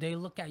they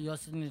look at your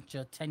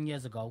signature 10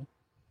 years ago,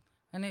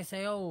 and they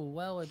say, oh,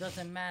 well, it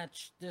doesn't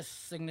match this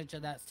signature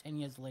that's 10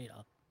 years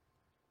later.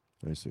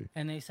 I see.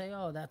 And they say,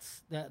 oh,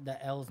 the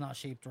L is not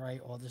shaped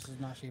right, or this is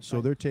not shaped right. So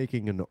they're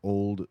taking an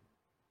old,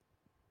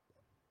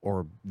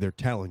 or they're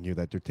telling you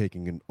that they're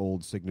taking an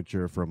old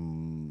signature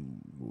from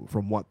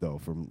what, though?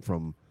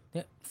 From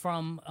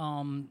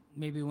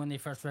maybe when they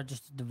first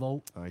registered to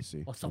vote. I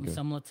see. Or something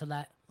similar to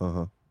that.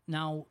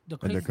 Now,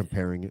 and they're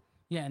comparing it?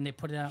 Yeah, and they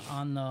put it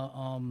on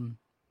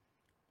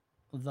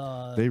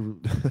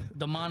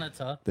the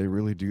monitor. They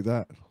really do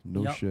that?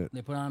 No Yep, shit.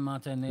 they put it on a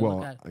monitor and they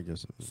look at it. I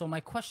guess. So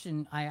my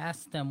question I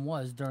asked them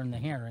was during the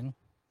hearing.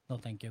 No,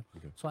 thank you.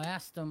 Okay. So I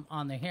asked them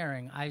on the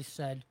hearing, I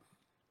said,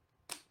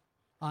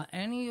 are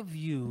any of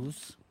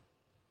yous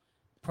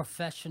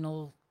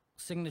professional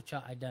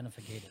signature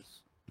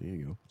identificators? There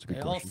you go. That's a good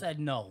They question. all said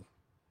no.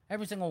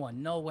 Every single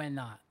one. No, we're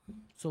not.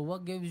 So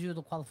what gives you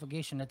the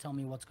qualification to tell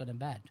me what's good and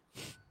bad?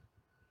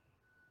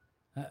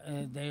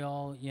 They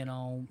all,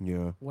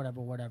 yeah,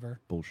 whatever.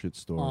 Bullshit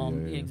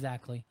story. Yeah.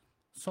 Exactly.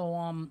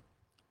 So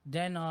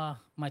then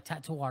my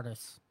tattoo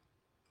artist,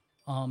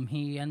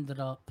 he ended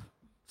up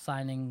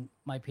signing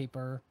my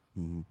paper,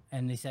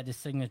 and they said his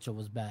signature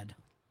was bad.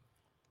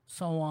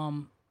 So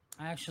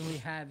I actually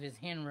have his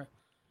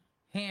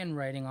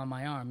handwriting on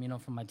my arm,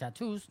 from my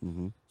tattoos.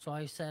 So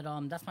I said,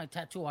 that's my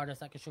tattoo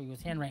artist. I can show you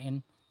his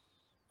handwriting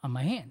on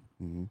my hand.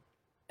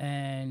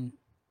 And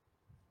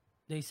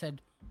they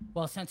said,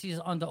 well, since he's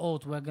under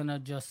oath, we're going to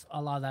just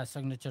allow that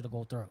signature to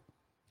go through.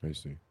 I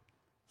see.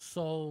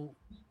 So,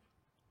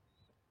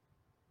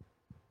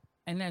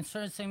 and then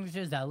certain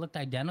signatures that looked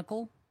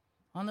identical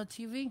on the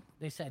TV,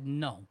 they said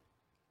no.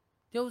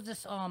 There was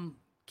this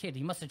kid.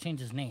 He must have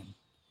changed his name.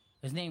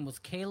 His name was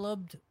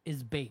Caleb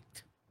is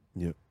Baked.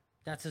 Yep.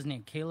 That's his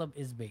name. Caleb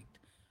is Baked.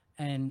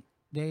 And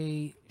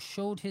they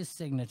showed his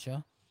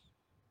signature.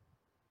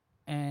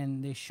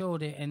 And they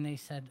showed it, and they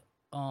said,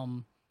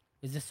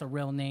 "Is this a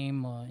real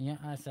name?" Yeah,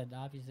 I said,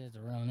 "Obviously, it's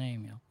a real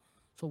name, yo."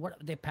 So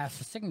what? They passed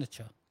the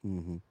signature.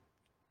 Mm-hmm.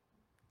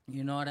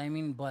 You know what I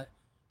mean? But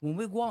when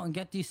we go out and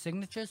get these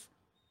signatures,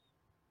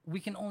 we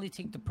can only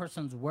take the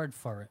person's word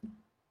for it.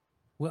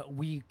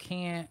 We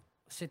can't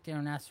sit there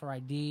and ask for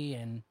ID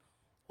and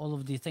all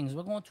of these things.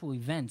 We're going to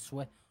events.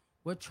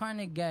 We're trying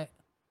to get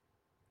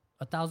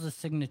 1,000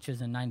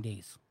 signatures in 9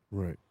 days.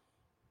 Right.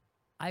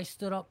 I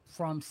stood up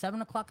from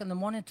 7 o'clock in the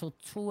morning till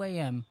 2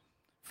 a.m.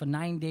 for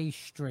 9 days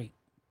straight,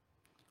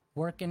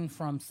 working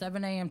from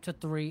 7 a.m. to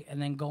 3,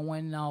 and then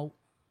going out,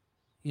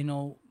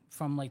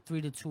 from like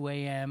 3 to 2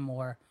 a.m.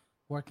 or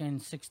working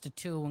 6 to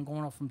 2 and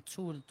going out from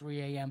 2 to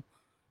 3 a.m.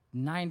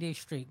 9 days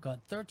straight. Got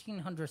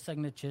 1,300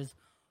 signatures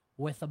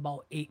with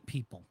about 8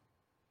 people.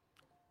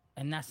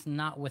 And that's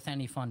not with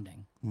any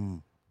funding.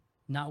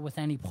 Not with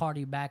any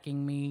party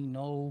backing me,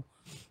 no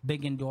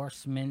big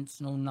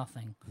endorsements, no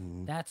nothing.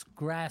 That's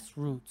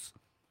grassroots.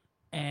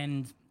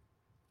 And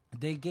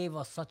they gave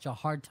us such a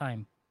hard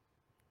time.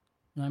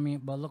 You know what I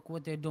mean? But look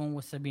what they're doing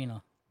with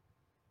Sabina.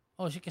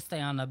 Oh, she can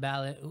stay on the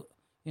ballot.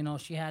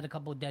 She had a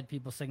couple dead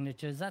people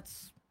signatures.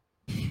 That's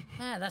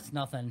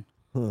nothing.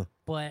 Huh.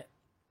 But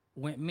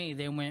with me,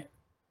 they went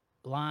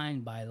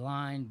line by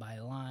line by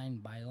line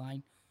by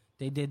line.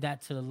 They did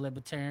that to the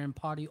Libertarian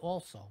Party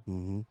also.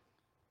 Mm-hmm.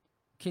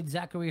 Kid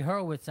Zachary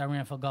Hurwitz that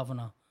ran for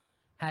governor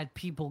had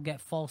people get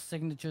false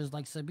signatures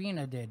like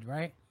Sabina did,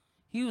 right?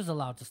 He was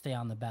allowed to stay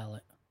on the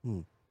ballot.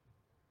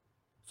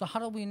 So how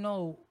do we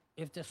know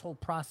if this whole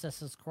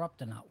process is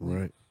corrupt or not?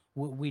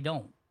 We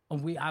don't.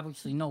 We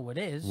obviously know it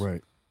is.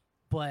 Right.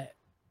 But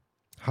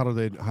how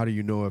do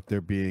you know if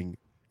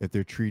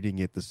they're treating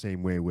it the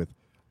same way with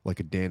like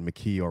a Dan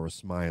McKee or a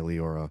Smiley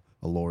or a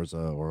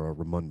Lorza or a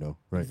Raimondo,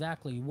 right?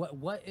 Exactly.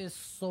 What is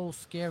so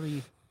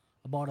scary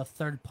about a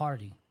third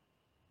party?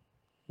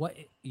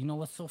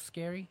 What's so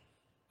scary?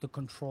 The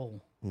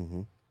control.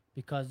 Mm-hmm.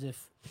 Because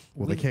if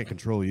they can't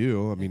control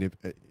you. I mean,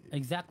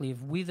 exactly.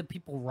 If we the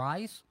people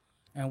rise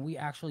and we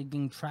actually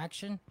gain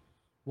traction,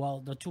 well,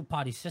 the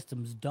two-party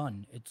system's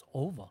done. It's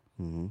over.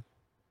 Mm-hmm.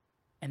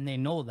 And they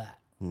know that.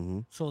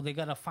 Mm-hmm. So they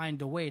got to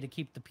find a way to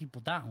keep the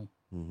people down.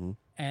 Mm-hmm.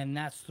 And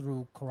that's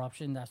through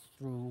corruption. That's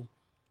through,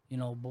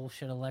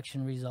 bullshit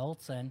election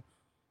results and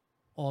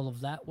all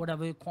of that.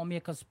 Whatever. You call me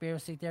a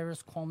conspiracy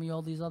theorist. Call me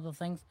all these other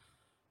things.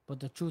 But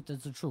the truth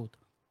is the truth.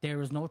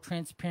 There is no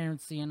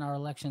transparency in our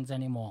elections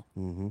anymore.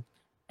 Mm-hmm.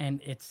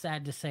 And it's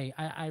sad to say.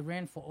 I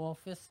ran for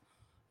office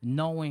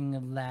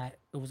knowing that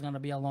it was going to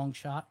be a long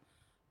shot.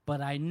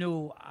 But I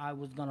knew I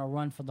was going to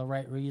run for the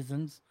right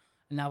reasons.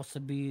 And that was to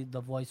be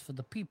the voice for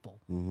the people.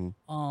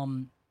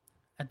 Mm-hmm.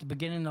 At the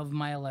beginning of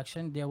my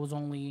election, there was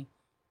only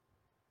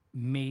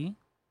me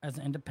as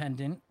an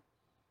independent,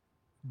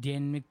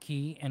 Dan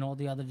McKee, and all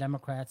the other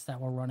Democrats that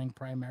were running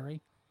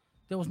primary.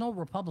 There was no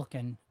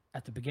Republican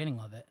at the beginning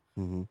of it.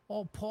 Mm-hmm.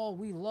 Oh, Paul,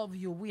 we love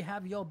you. We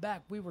have your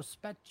back. We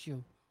respect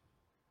you.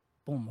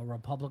 Boom, a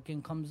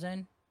Republican comes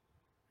in,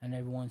 and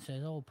everyone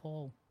says, oh,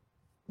 Paul.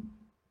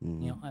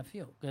 Mm-hmm. I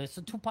feel. It's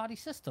a two-party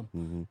system.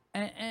 Mm-hmm.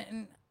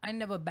 And I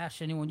never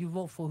bash anyone. You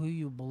vote for who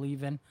you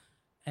believe in,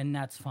 and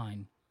that's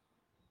fine.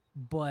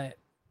 But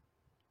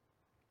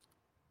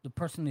the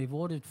person they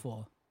voted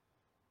for,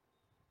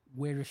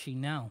 where is she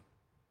now?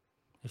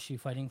 Is she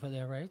fighting for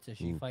their rights? Is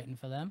she fighting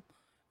for them?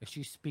 Is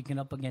she speaking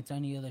up against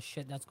any of the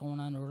shit that's going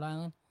on in Rhode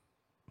Island?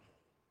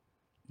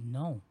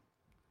 No.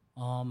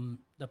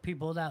 The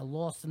people that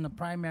lost in the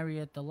primary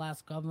at the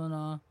last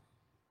governor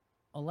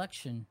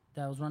election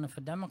that was running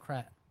for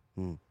Democrat,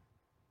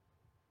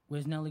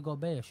 where's Nellie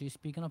Gorbea? Is she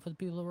speaking up for the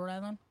people of Rhode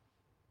Island?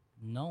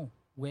 No.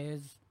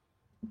 Where's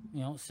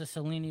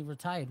Cicilline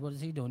retired. What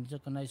is he doing? He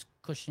took a nice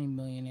cushy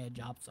millionaire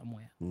job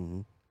somewhere.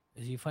 Mm-hmm.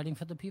 Is he fighting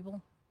for the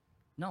people?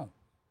 No.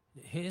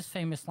 His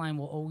famous line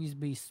will always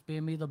be,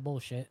 spare me the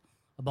bullshit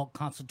about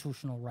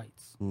constitutional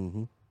rights.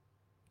 Mm-hmm.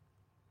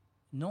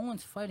 No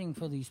one's fighting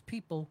for these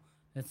people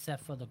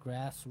except for the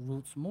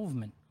grassroots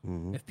movement.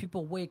 Mm-hmm. If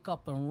people wake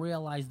up and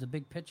realize the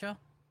big picture,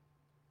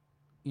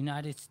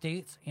 United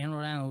States and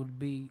Rhode Island would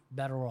be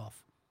better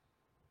off.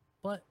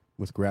 But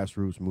with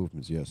grassroots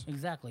movements, yes.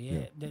 Exactly.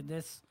 Yeah.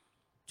 This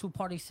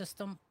two-party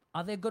system,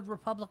 are there good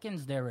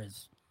Republicans? There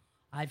is.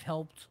 I've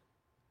helped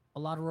a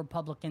lot of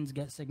Republicans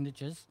get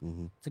signatures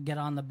to get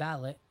on the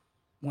ballot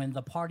when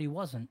the party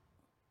wasn't.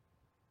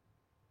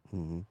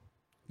 Mm-hmm.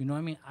 You know what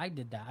I mean? I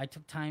did that. I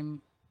took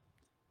time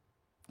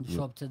to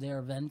show up to their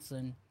events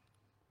and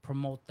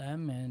promote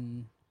them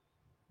and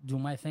do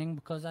my thing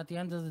because at the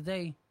end of the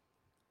day,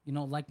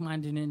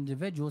 like-minded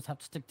individuals have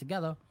to stick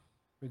together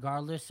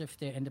regardless if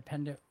they're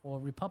independent or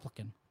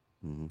Republican.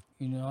 Mm-hmm.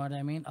 You know what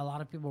I mean? A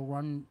lot of people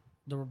run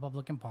the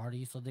Republican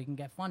Party so they can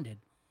get funded.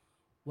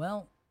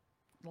 Well,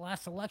 the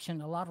last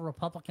election, a lot of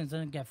Republicans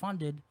didn't get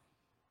funded,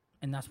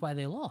 and that's why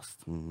they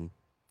lost. Mm-hmm.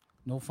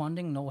 No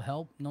funding, no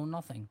help, no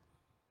nothing.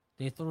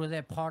 They threw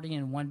their party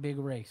in one big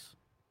race.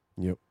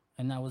 Yep.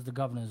 And that was the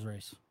governor's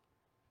race.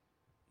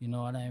 You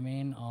know what I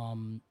mean?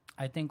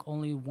 I think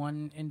only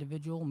one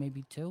individual,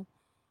 maybe two.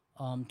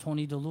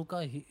 Tony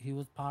DeLuca, he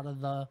was part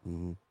of the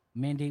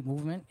mandate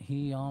movement.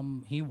 He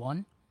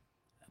won.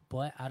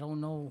 But I don't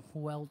know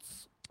who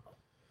else,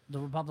 the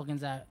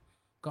Republicans that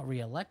got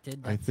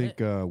reelected. I think,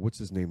 what's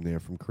his name there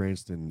from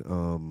Cranston?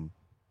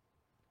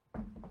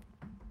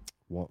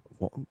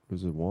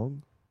 Was it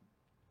Wong?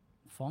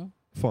 Fung?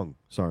 Fung,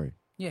 sorry.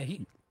 Yeah,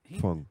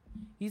 Fung.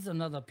 He's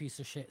another piece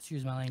of shit.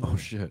 Excuse my language. Oh,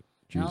 shit.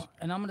 Jeez. Now,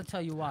 and I'm going to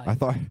tell you why. I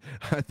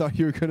thought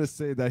you were going to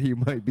say that he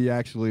might be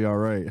actually all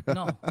right.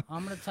 No,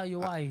 I'm going to tell you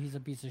why he's a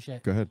piece of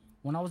shit. Go ahead.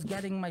 When I was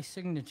getting my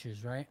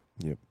signatures, right?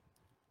 Yep.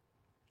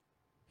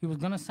 He was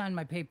going to sign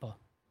my paper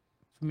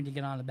for me to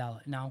get on the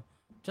ballot. Now,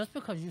 just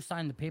because you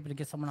sign the paper to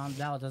get someone on the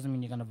ballot doesn't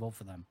mean you're going to vote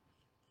for them.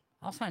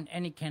 I'll sign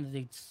any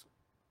candidate's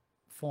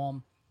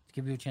form to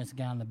give you a chance to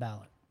get on the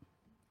ballot.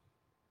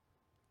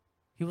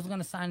 He was going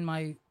to sign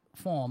my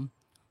form.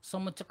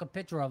 Someone took a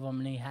picture of him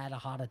and he had a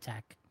heart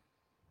attack.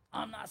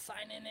 I'm not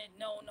signing it.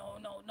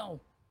 No.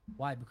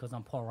 Why? Because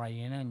I'm Paul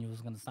Rianna and you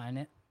was going to sign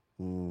it?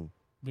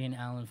 Being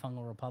Alan Fung,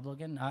 a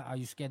Republican? Are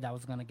you scared that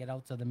was going to get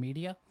out to the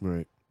media?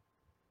 Right.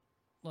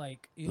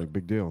 Like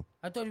big deal.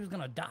 I thought he was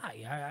going to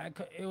die.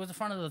 It was in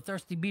front of the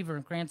Thirsty Beaver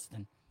in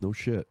Cranston. No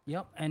shit.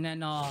 Yep. And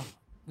then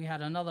we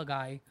had another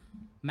guy,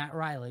 Matt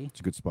Riley. It's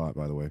a good spot,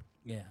 by the way.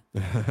 Yeah.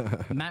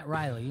 Matt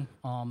Riley,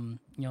 the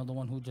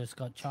one who just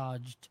got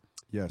charged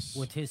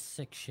with his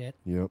sick shit.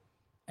 Yep.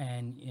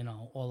 And,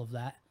 all of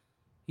that.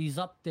 He's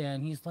up there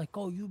and he's like,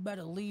 oh, you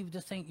better leave.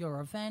 This ain't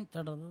your event.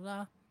 Da, da, da,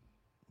 da.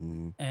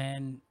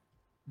 And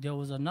there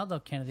was another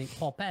candidate,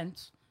 Paul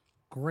Pence.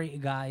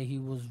 Great guy. He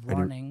was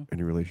running.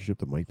 Any relationship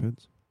to Mike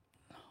Pence?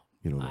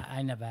 You know,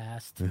 I never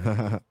asked.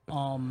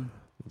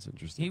 That's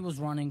interesting. He was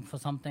running for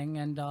something,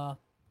 and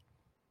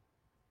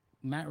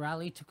Matt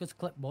Riley took his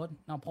clipboard.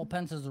 Now, Paul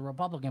Pence is a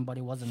Republican, but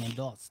he wasn't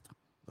endorsed.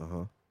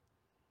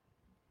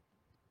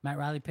 Matt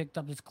Riley picked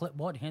up his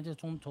clipboard, handed it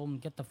to him, told him,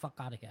 get the fuck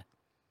out of here.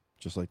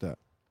 Just like that.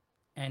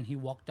 And he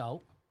walked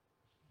out.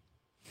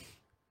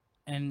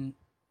 And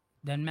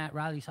then Matt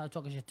Riley started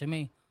talking shit to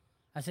me.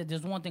 I said,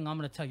 there's one thing I'm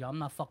going to tell you. I'm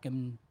not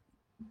fucking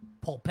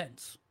Paul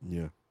Pence.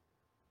 Yeah.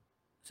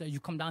 So you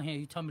come down here,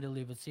 you tell me to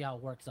leave and see how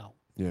it works out.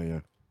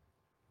 Yeah.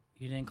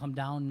 He didn't come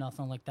down,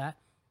 nothing like that.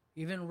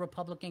 Even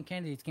Republican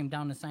candidates came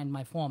down and signed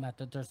my form at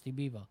the Thirsty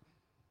Beaver.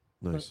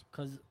 Nice.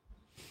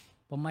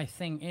 But my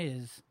thing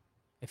is,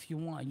 if you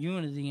want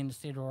unity in the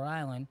state of Rhode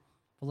Island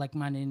for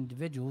like-minded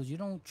individuals, you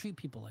don't treat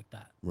people like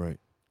that. Right.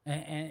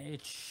 And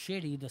it's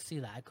shitty to see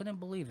that. I couldn't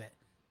believe it.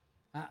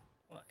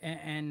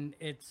 And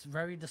it's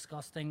very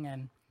disgusting.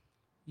 And,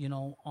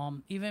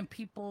 even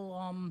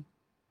people,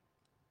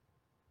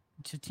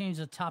 to change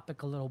the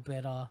topic a little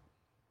bit,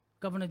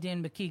 Governor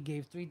Dan McKee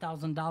gave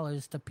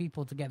 $3,000 to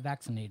people to get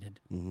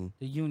vaccinated,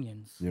 the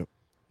unions. Yep.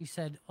 He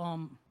said,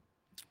 we're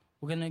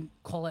going to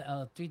call it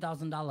a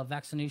 $3,000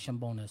 vaccination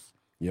bonus.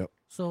 Yep.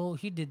 So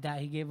he did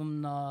that. He gave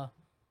them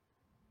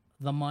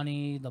the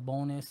money, the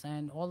bonus,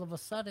 and all of a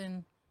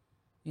sudden,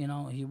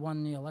 he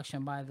won the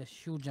election by this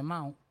huge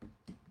amount.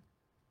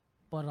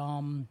 But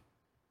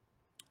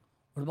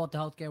what about the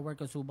healthcare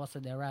workers who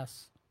busted their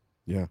ass?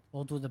 Yeah.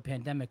 All through the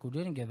pandemic who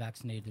didn't get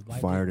vaccinated?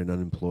 Fired and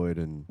unemployed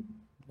and...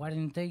 Why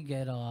didn't they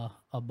get a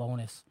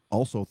bonus?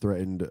 Also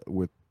threatened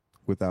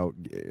without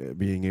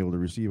being able to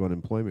receive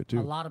unemployment too.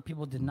 A lot of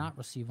people did not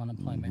receive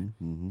unemployment.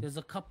 There's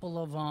a couple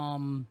of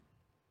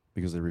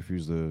because they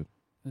refused the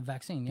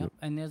vaccine. Yep.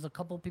 And there's a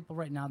couple of people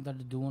right now that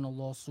are doing a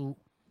lawsuit.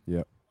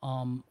 Yep.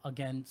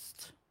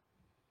 Against,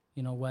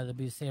 whether it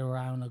be State of Rhode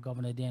Island or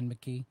Governor Dan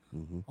McKee.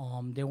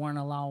 They weren't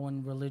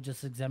allowing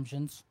religious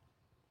exemptions.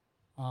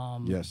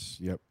 Yes.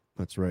 Yep.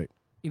 That's right.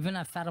 Even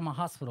at Fatima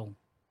Hospital,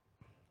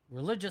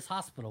 religious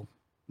hospital,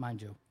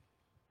 mind you,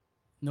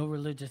 no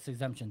religious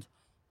exemptions.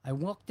 I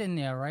walked in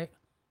there, right?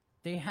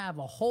 They have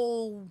a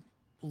whole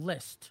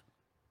list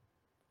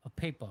of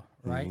paper,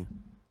 right?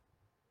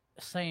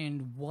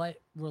 Saying what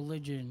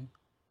religion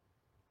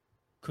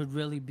could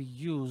really be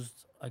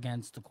used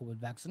against the COVID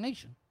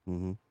vaccination.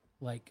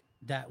 Like,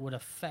 that would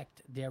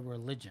affect their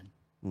religion.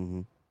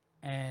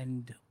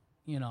 And,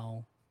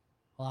 a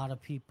lot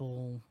of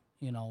people,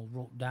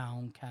 wrote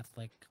down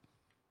Catholic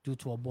due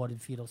to aborted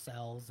fetal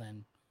cells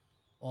and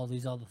all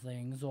these other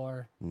things.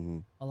 Or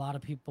a lot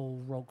of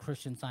people wrote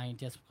Christian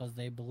Scientists because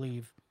they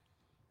believe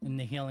in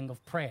the healing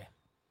of prayer,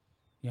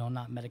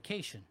 not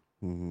medication.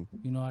 You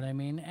know what I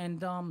mean?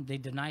 And they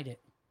denied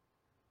it.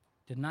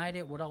 Denied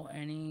it without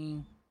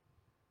any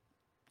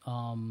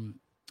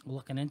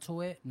looking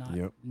into it,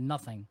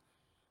 nothing.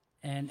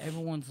 And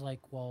everyone's like,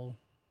 well,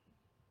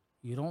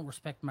 you don't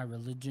respect my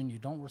religion. You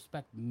don't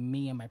respect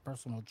me and my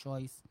personal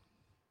choice.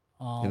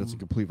 And it's a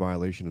complete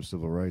violation of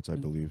civil rights, I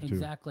believe, too.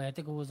 Exactly. I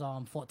think it was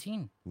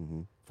 14.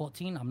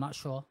 14, I'm not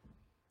sure.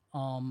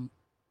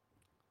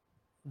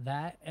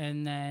 That,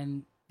 and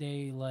then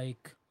they,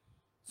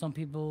 some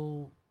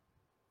people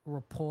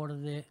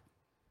reported it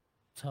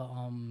to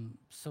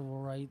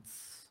civil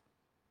rights.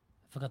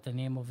 I forgot the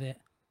name of it.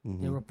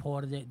 They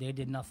reported it. They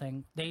did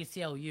nothing. The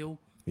ACLU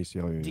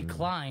ACLU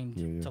declined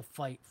yeah. to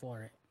fight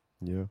for it.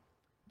 Yeah.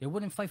 They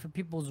wouldn't fight for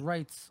people's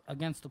rights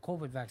against the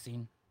COVID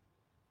vaccine,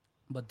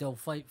 but they'll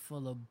fight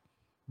for the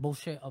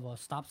bullshit of a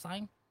stop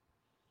sign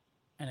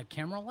and a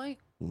camera light.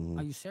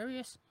 Are you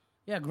serious?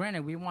 Yeah,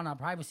 granted, we want our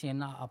privacy and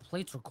not our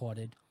plates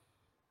recorded,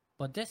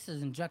 but this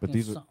is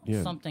injecting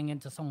something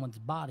into someone's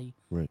body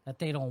that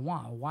they don't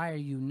want. Why are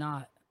you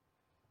not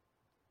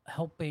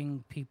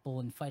helping people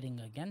and fighting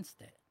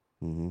against it?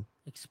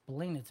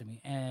 Explain it to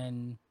me.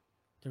 And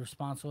the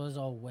response was,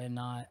 "Oh, we're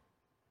not,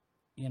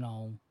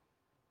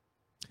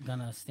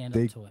 gonna stand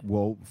up to it."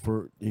 Well,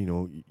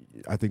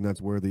 I think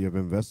that's worthy of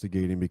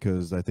investigating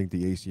because I think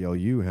the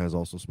ACLU has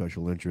also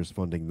special interest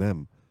funding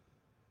them.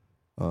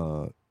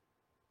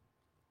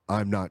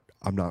 I'm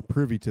not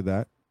privy to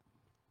that.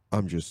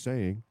 I'm just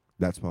saying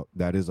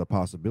that is a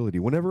possibility.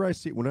 Whenever I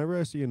see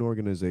an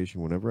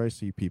organization, whenever I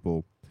see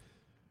people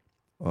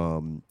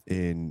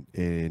in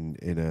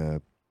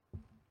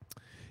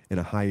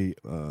a high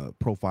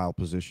profile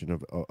position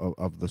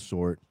of the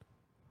sort,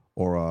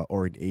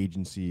 or an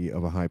agency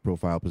of a high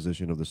profile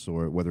position of the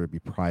sort, whether it be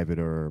private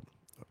or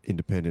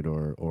independent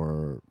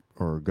or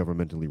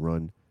governmentally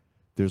run,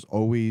 there's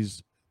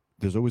always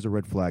a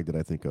red flag that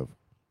I think of.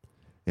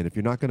 And if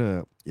you're not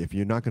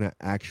gonna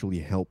actually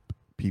help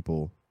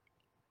people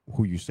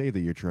who you say that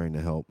you're trying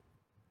to help,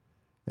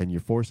 and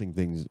you're forcing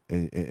things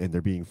and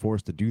they're being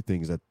forced to do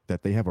things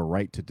that they have a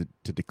right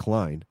to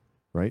decline,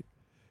 right?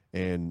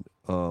 And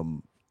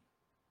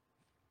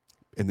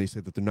they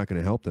said that they're not going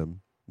to help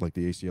them, like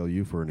the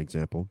ACLU, for an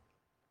example.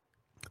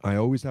 I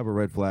always have a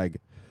red flag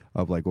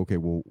of like, okay,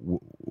 well,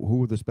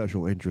 who are the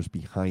special interests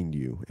behind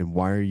you, and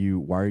why are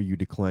you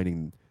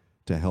declining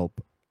to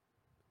help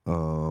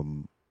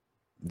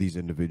these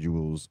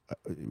individuals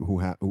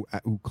who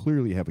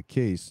clearly have a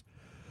case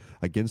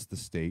against the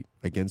state,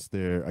 against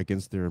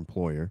their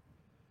employer,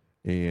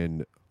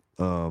 and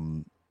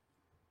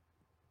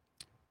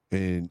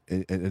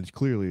it's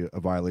clearly a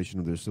violation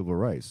of their civil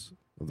rights,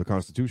 of the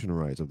constitutional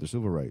rights, of their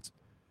civil rights.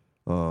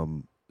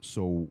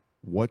 So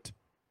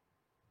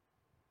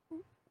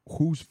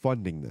who's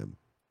funding them?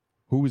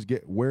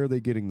 Where are they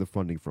getting the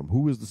funding from?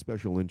 Who is the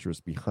special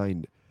interest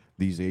behind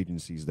these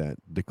agencies that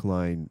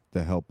decline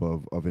the help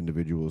of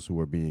individuals who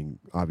are being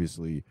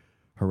obviously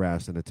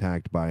harassed and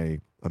attacked by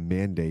a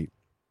mandate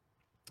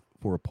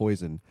for a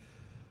poison,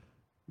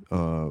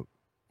 or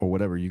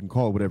whatever? You can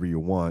call it whatever you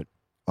want.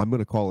 I'm going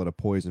to call it a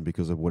poison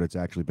because of what it's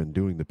actually been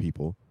doing to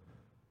people.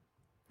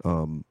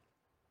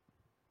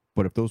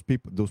 But if those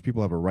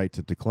people have a right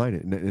to decline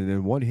it, and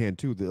on one hand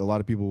too, a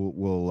lot of people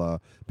will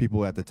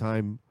people at the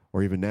time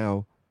or even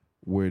now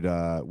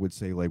would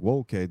say like, well,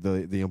 okay,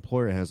 the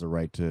employer has a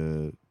right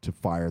to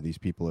fire these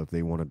people if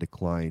they want to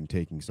decline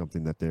taking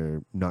something that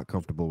they're not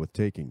comfortable with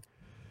taking.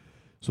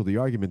 So the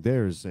argument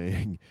there is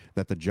saying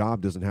that the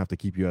job doesn't have to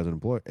keep you as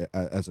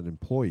an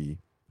employee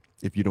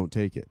if you don't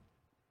take it.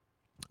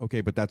 Okay,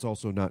 but that's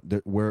also not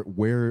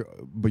where.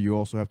 But you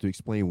also have to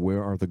explain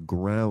where are the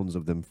grounds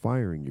of them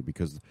firing you,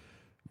 because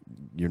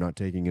you're not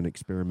taking an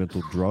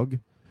experimental drug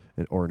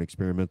or an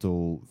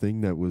experimental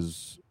thing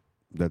that's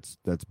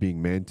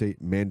being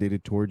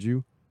mandated towards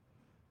you.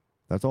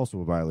 That's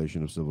also a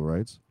violation of civil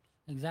rights.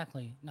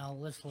 Exactly. Now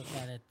let's look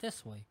at it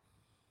this way.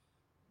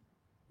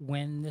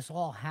 When this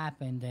all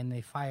happened and they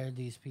fired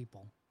these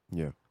people,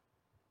 yeah,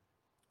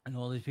 and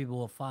all these people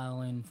were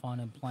filing for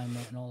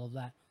unemployment and all of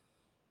that,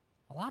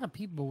 a lot of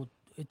people,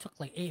 it took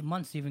like 8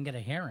 months to even get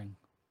a hearing.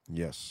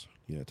 Yes.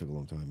 Yeah, it took a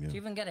long time, yeah. To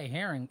even get a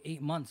hearing,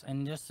 8 months,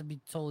 and just to be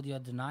told you're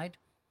denied.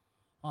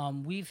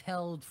 We've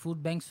held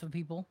food banks for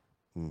people.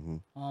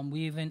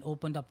 We even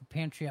opened up a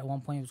pantry at one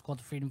point. It was called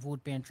the Freedom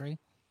Food Pantry.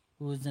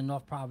 It was in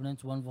North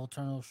Providence, 1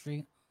 Volturno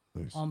Street.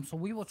 Nice. So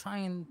we were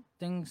trying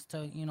things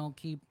to,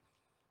 keep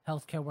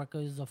healthcare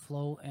workers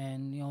afloat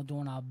and,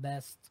 doing our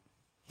best,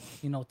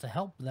 to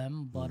help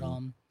them. But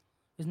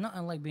there's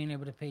nothing like being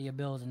able to pay your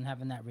bills and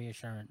having that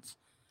reassurance.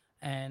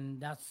 And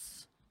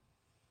that's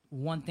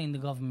one thing the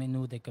government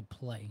knew they could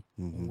play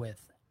with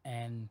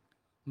and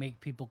make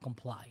people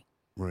comply.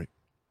 Right.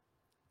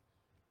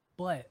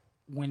 But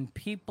when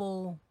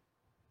people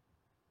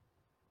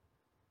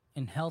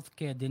in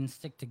healthcare didn't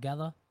stick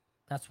together,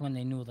 that's when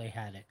they knew they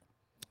had it.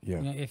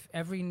 Yeah. If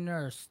every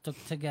nurse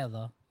stuck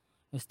together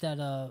instead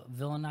of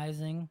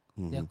villainizing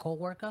their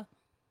coworker,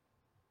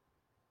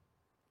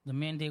 the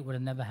mandate would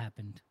have never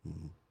happened.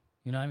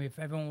 You know what I mean? If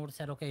everyone would have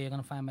said, okay, you're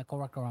going to find my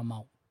coworker, I'm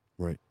out.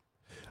 Right.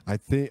 I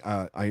think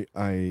I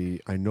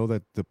know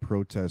that the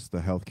protests,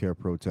 the healthcare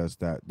protests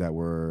that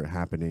were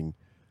happening,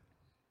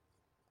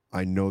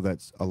 I know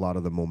that's a lot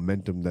of the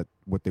momentum that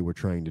what they were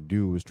trying to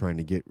do was trying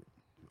to get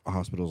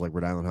hospitals like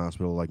Rhode Island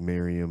Hospital, like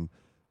Merriam,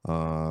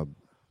 I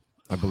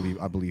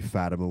believe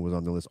Fatima was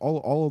on the list.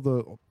 All of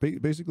the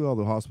basically all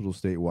the hospitals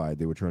statewide,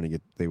 they were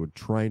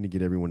trying to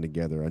get everyone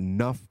together,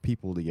 enough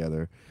people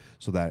together,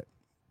 so that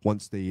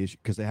once they issue,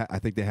 because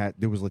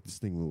there was like this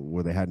thing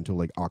where they had until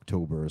like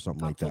October or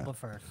something like that.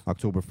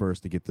 October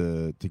 1st to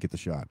get the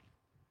shot.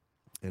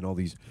 and all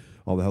the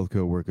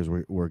healthcare workers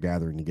were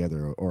gathering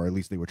together, or at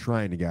least they were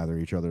trying to gather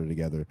each other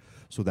together,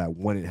 so that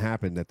when it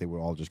happened, that they were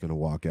all just going to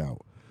walk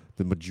out.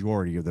 The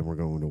majority of them were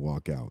going to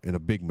walk out, and a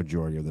big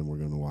majority of them were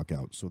going to walk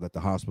out, so that the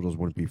hospitals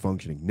wouldn't be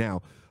functioning.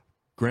 Now,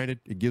 granted,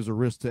 it gives a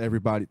risk to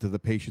everybody, to the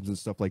patients and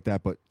stuff like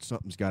that, but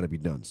something's got to be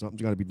done.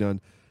 Something's got to be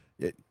done.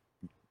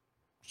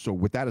 So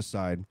with that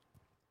aside,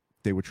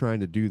 they were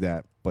trying to do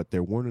that, but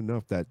there weren't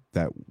enough that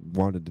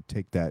wanted to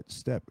take that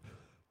step.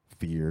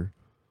 Fear,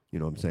 you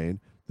know what I'm saying?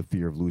 The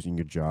fear of losing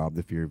your job,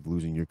 the fear of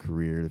losing your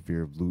career, the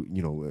fear of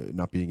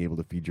not being able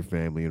to feed your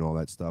family and all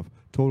that stuff.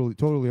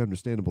 Totally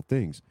understandable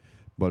things,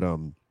 but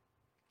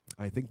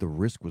I think the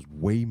risk was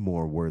way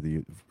more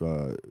worthy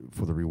for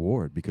the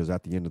reward, because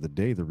at the end of the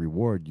day, the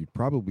reward, you'd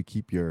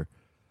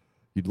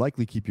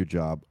likely keep your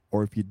job,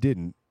 or if you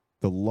didn't,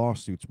 the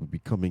lawsuits would be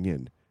coming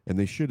in, and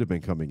they should have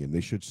been coming in.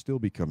 They should still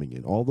be coming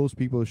in. All those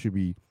people should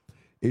be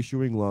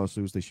issuing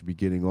lawsuits. They should be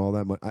getting all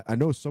that money. I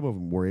know some of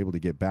them were able to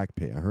get back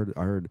pay. I heard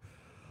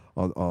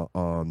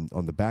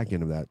on the back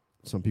end of that,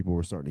 some people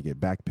were starting to get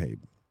back pay.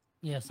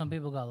 Yeah, some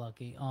people got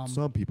lucky.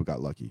 Some people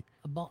got lucky.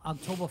 About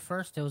October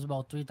 1st, there was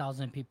about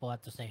 3,000 people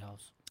at the State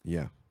House.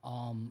 Yeah.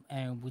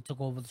 And we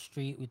took over the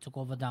street. We took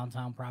over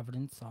downtown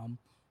Providence.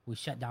 We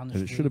shut down the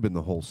And street. it should have been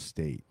the whole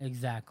state.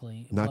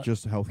 Exactly. Not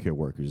just healthcare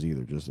workers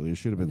either. Just it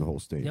should have been the whole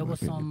state. There were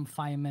some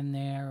firemen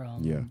there.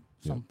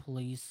 Some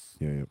police.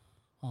 Yeah.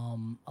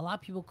 A lot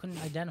of people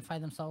couldn't identify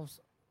themselves,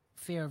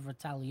 fear of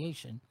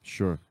retaliation.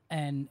 Sure.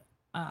 And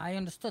I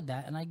understood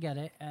that, and I get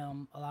it.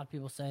 A lot of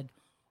people said,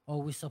 "Oh,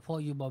 we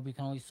support you, but we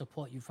can only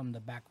support you from the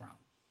background."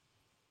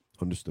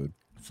 Understood.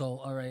 So,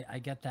 all right, I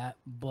get that,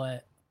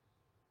 but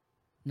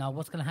now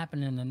what's going to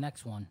happen in the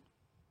next one?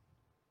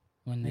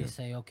 When they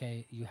say,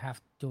 "Okay, you have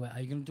to do it,"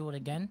 are you going to do it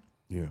again?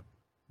 Yeah.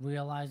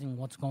 Realizing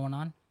what's going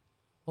on.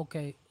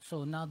 Okay,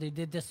 so now they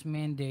did this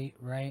mandate,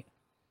 right?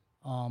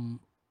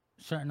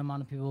 Certain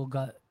amount of people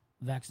got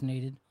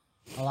vaccinated,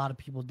 a lot of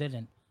people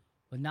didn't.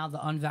 But now the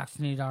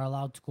unvaccinated are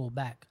allowed to go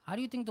back. How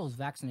do you think those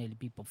vaccinated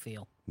people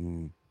feel?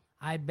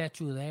 I bet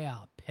you they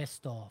are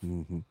pissed off.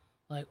 Mm-hmm.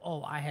 Like,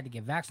 oh, I had to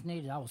get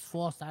vaccinated. I was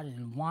forced. I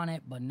didn't want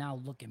it. But now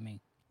look at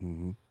me.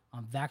 Mm-hmm.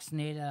 I'm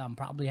vaccinated. I'm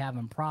probably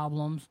having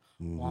problems.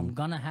 Or I'm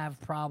going to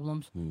have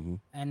problems.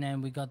 And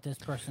then we got this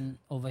person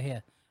over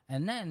here.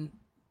 And then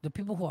the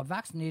people who are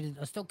vaccinated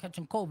are still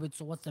catching COVID.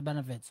 So what's the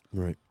benefits?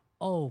 Right.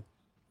 Oh,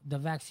 the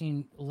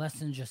vaccine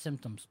lessens your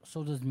symptoms.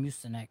 So does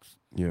Mucinex.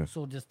 Yeah.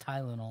 So does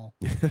Tylenol.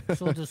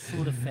 So does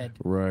Sudafed.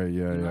 Right,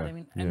 You know what I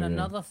mean? And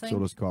another thing. So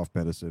does cough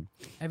medicine.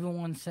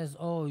 Everyone says,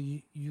 oh,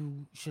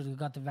 you should have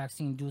got the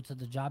vaccine due to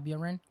the job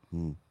you're in.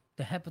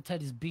 The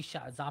hepatitis B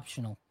shot is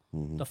optional.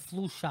 The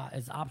flu shot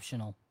is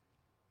optional.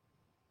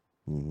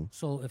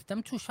 So if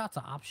them two shots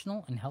are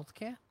optional in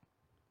healthcare,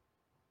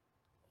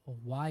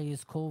 why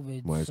is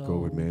COVID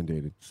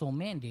mandated? So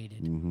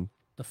mandated.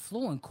 The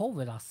flu and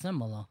COVID are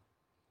similar.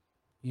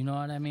 You know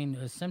what I mean?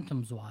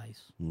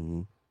 Symptoms-wise.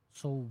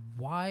 So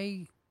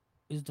why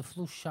is the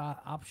flu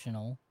shot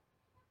optional,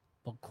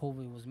 but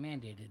COVID was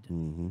mandated?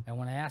 And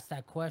when I asked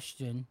that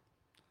question,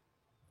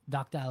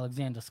 Dr.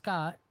 Alexander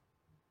Scott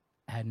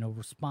had no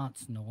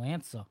response, no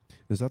answer.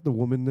 Is that the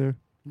woman there?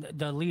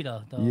 The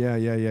leader. Yeah.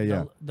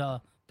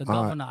 The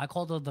governor. I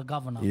called her the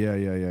governor. Yeah.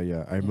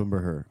 I remember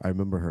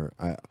her.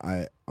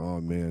 Oh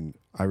man,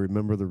 I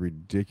remember the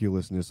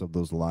ridiculousness of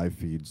those live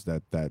feeds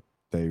that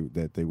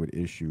they would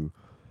issue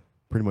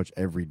pretty much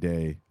every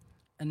day.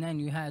 And then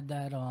you had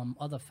that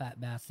other fat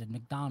bastard,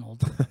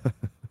 McDonald.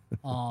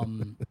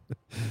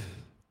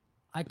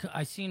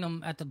 I seen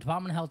him at the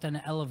Department of Health in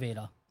the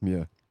elevator.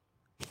 Yeah.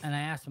 And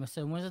I asked him, I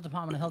said, when's the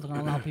Department of Health going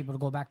to allow people to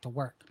go back to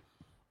work?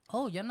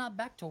 Oh, you're not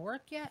back to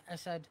work yet? I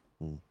said,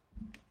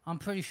 I'm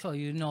pretty sure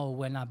you know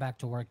we're not back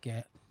to work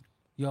yet.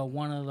 You're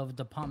one of the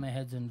department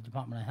heads in the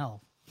Department of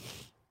Health.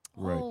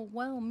 Right. Oh,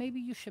 well, maybe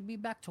you should be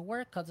back to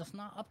work because it's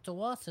not up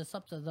to us. It's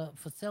up to the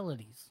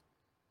facilities.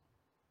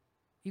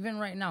 Even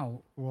right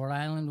now, Rhode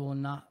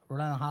Island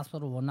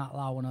Hospital will not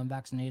allow an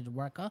unvaccinated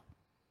worker.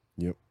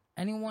 Yep.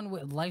 Anyone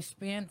with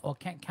lifespan or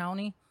Kent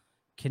County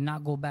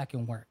cannot go back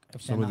and work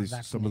if some they're of not these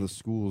vaccinated. some of the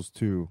schools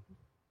too.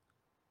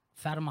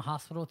 Fatima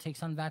Hospital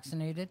takes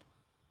unvaccinated.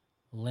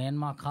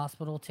 Landmark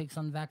Hospital takes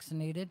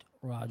unvaccinated.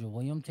 Roger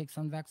Williams takes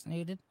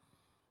unvaccinated.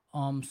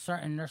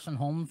 Certain nursing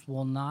homes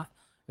will not,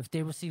 if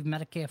they receive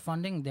Medicare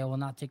funding, they will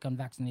not take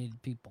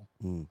unvaccinated people.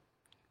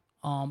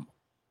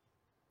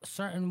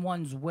 Certain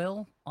ones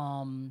will,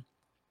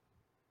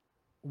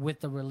 with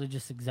the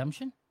religious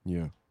exemption.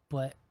 Yeah.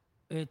 But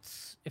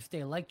it's if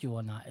they like you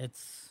or not.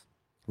 It's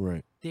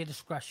right. Their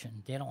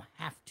discretion. They don't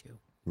have to.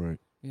 Right.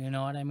 You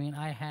know what I mean?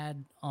 I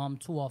had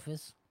 2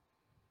 offers.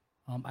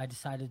 I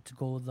decided to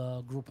go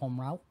the group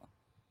home route,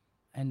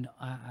 and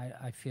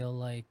I feel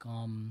like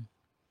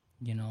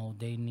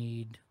they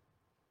need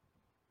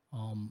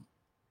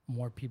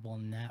more people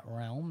in that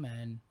realm,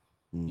 and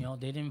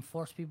they didn't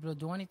force people to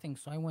do anything,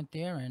 so I went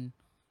there, and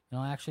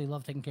I actually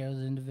love taking care of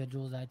the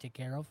individuals that I take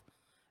care of,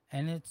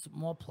 and it's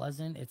more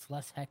pleasant, it's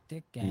less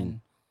hectic,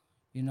 and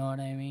you know what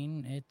I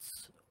mean?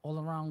 It's all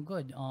around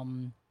good.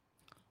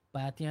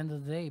 But at the end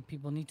of the day,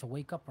 people need to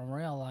wake up and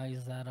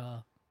realize that,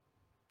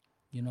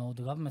 you know,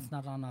 the government's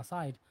not on our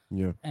side.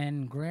 Yeah.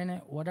 And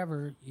granted,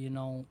 whatever, you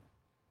know,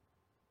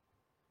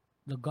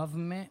 the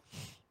government,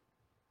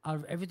 out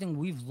of everything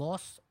we've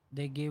lost,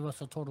 they gave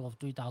us a total of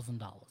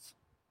 $3,000.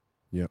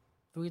 Yep.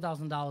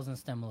 $3,000 in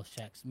stimulus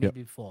checks,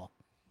 maybe four.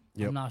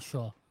 Yep. I'm not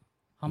sure.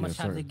 How much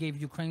have they gave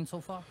Ukraine so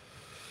far?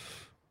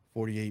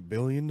 48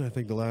 billion, I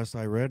think the last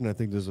I read, and I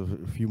think there's a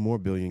few more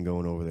billion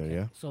going over there.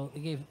 Yeah. So they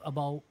gave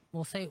about,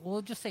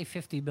 we'll just say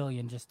 50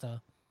 billion, just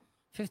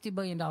 $50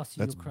 billion to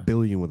That's Ukraine.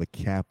 billion with a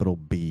capital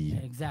B.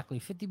 Exactly,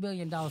 $50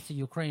 billion to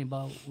Ukraine,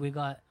 but we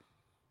got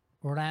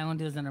Rhode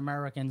Islanders and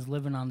Americans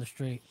living on the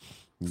street,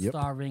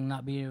 starving,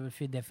 not being able to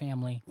feed their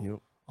family. Yep.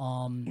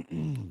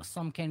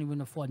 Some can't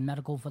even afford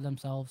medical for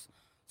themselves.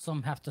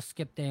 Some have to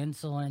skip their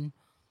insulin.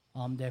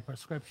 Their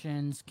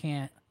prescriptions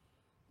can't.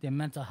 Their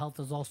mental health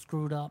is all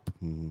screwed up.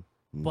 Mm-hmm.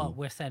 Mm-hmm. But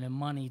we're sending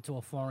money to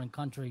a foreign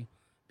country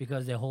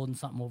because they're holding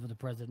something over the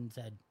president's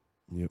head.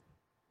 Yep.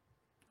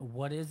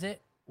 What is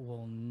it?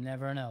 We'll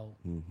never know.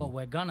 Mm-hmm. But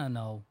we're gonna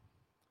know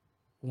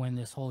when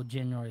this whole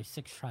January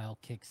 6th trial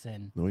kicks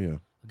in. Oh yeah.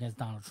 Against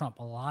Donald Trump.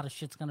 A lot of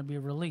shit's gonna be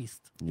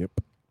released. Yep.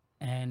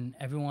 And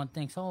everyone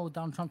thinks, oh,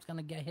 Donald Trump's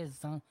gonna get his.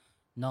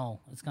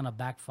 No, it's gonna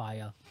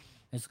backfire.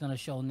 It's gonna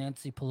show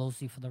Nancy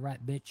Pelosi for the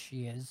rat bitch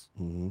she is.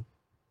 Mm-hmm.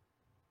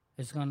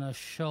 It's gonna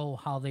show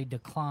how they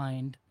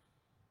declined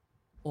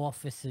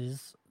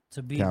offices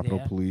to be Capitol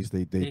there. Police.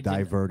 They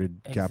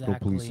diverted Capitol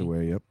Police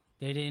away. Yep.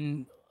 They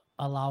didn't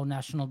allow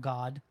National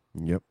Guard.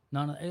 Yep.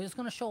 It's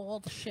gonna show all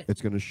the shit.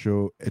 It's gonna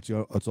show. It's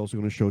also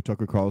gonna show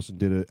Tucker Carlson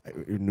did it.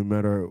 No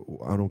matter,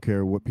 I don't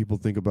care what people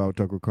think about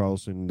Tucker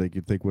Carlson. They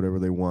can think whatever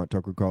they want.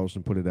 Tucker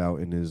Carlson put it out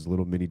in his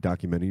little mini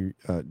documentary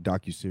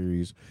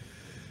docuseries,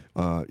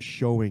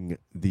 showing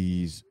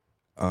these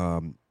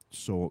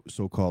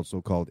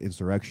so-called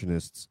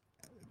insurrectionists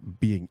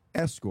being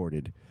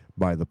escorted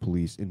by the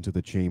police into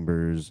the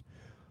chambers,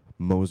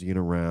 moseying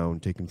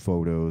around, taking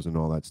photos, and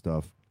all that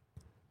stuff.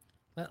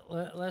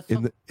 Let's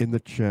in the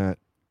chat.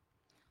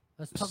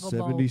 Let's talk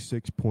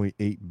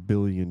 76.8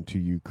 billion to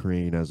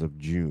Ukraine as of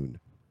June,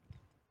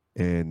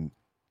 and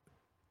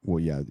well,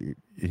 yeah,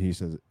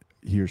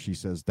 he or she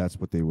says that's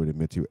what they would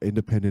admit to.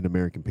 Independent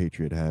American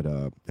Patriot had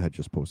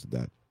just posted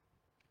that.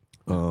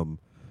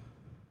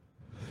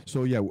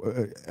 So yeah,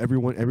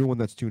 everyone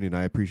that's tuning in,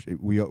 I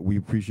appreciate we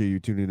appreciate you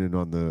tuning in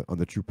on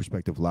the True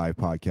Perspective live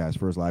podcast,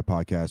 first live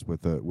podcast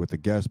with a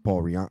guest,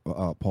 Paul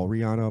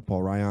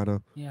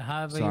Rianna. Yeah,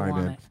 however Sorry, you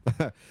want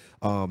man.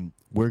 it.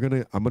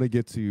 I'm gonna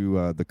get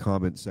to the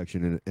comment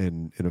section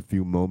in a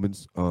few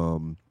moments.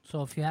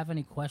 So if you have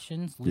any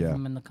questions, leave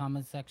them in the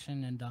comment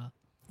section, and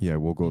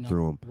we'll go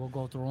through them. We'll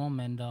go through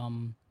them,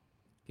 and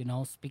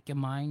speak your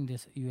mind.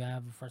 You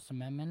have the First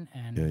Amendment,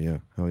 and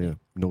hell yeah,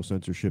 no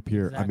censorship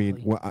here. Exactly. I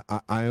mean,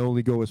 I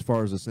only go as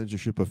far as the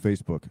censorship of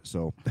Facebook,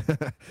 so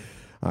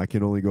I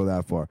can only go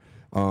that far.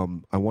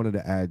 I wanted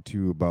to add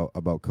too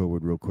about COVID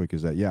real quick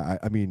is that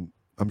I mean,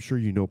 I'm sure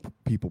you know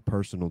people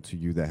personal to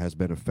you that has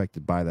been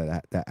affected by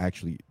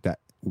that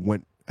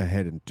went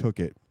ahead and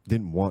took it,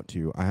 didn't want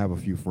to. I have a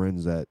few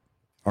friends that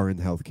are in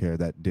healthcare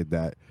that did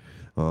that.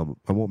 I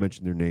won't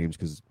mention their names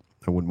because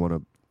I wouldn't want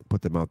to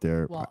put them out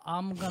there. Well,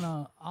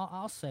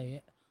 I'll say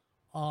it.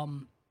 I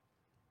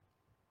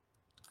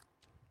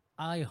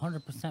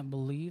 100%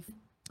 believe.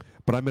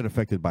 But I've been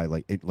affected by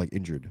like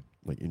injured.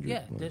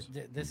 Yeah,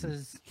 this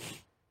is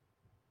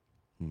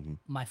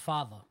my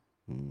father.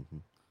 Mm-hmm.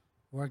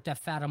 Worked at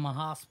Fatima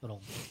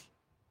Hospital.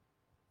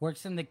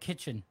 Works in the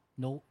kitchen.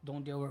 No,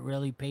 don't deal with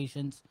really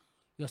patients.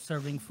 You're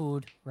serving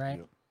food,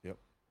 right? Yep.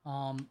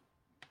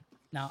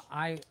 Now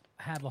I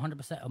have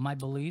 100% of my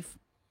belief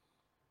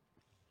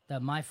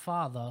that my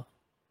father,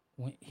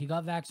 when he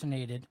got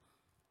vaccinated,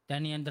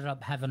 then he ended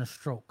up having a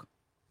stroke.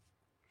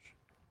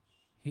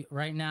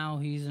 Right now,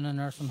 he's in a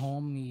nursing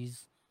home.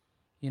 He's,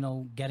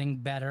 getting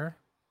better.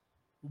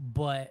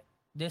 But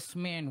this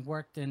man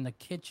worked in the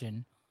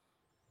kitchen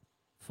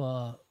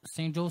for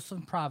St.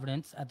 Joseph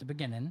Providence at the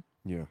beginning.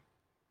 Yeah.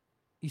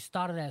 He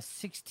started at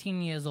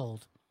 16 years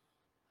old.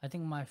 I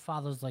think my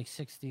father's like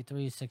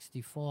 63,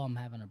 64. I'm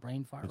having a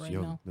brain fart That's right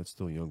young. now. That's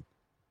still young.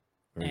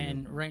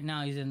 And right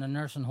now he's in a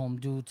nursing home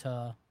due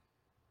to,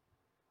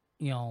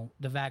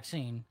 the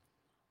vaccine.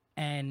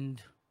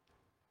 And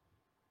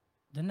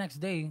the next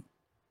day,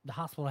 the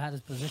hospital had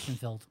his position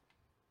filled.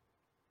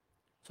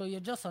 So you're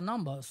just a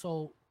number.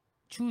 So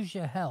choose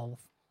your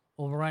health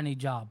over any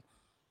job.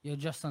 You're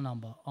just a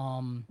number.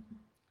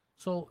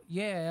 So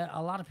yeah,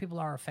 a lot of people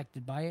are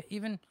affected by it.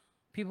 Even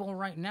people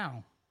right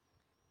now.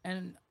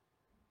 And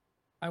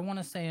I want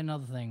to say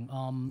another thing.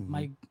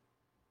 My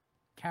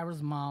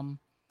Kara's mom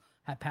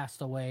had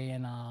passed away,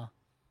 and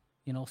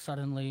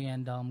suddenly,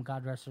 and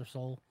God rest her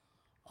soul.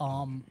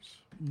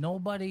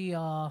 Nobody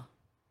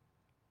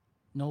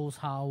knows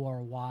how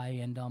or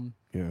why, and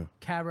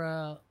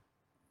Kara,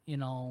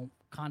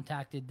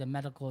 contacted the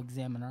medical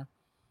examiner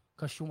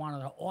because she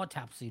wanted an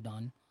autopsy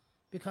done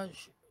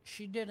because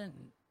she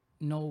didn't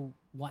know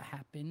what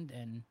happened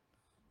and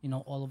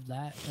all of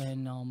that,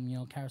 and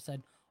Kara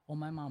said, well,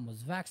 my mom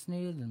was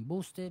vaccinated and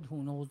boosted.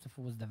 Who knows if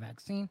it was the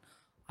vaccine?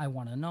 I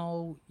want to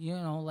know,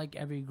 like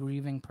every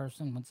grieving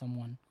person when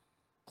someone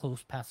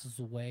close passes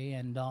away.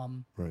 And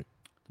Right.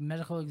 the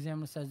medical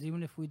examiner says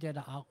even if we did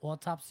an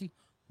autopsy,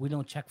 we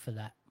don't check for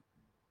that.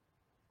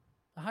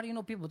 How do you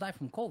know people die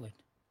from COVID?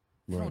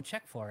 You don't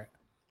check for it.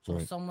 So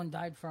if someone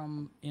died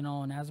from,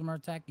 an asthma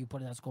attack, you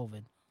put it as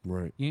COVID.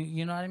 Right.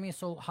 You know what I mean?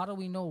 So how do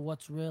we know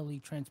what's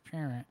really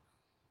transparent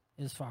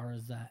as far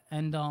as that?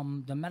 And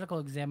the medical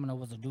examiner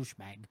was a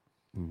douchebag.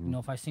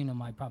 If I seen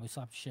him, I'd probably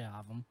slap the shit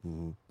out of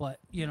him. But,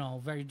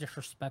 very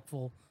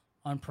disrespectful,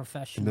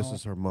 unprofessional. And this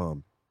is her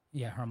mom.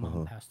 Yeah, her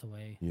mom passed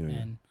away. Yeah,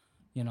 and,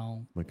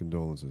 my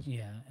condolences.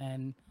 Yeah,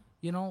 and,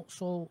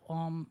 so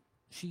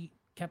she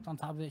kept on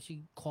top of it.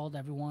 She called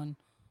everyone.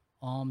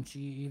 She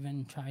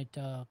even tried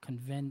to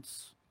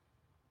convince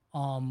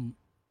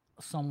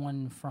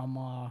someone from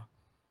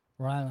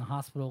Rhode Island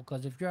Hospital,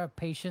 because if you're a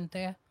patient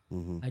there,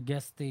 I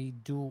guess they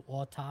do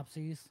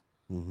autopsies,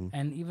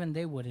 and even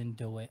they wouldn't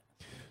do it.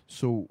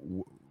 So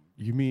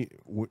you mean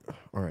all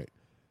right?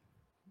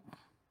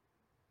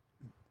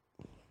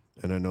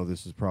 And I know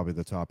this is probably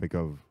the topic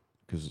of,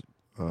 because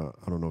I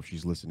don't know if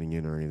she's listening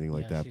in or anything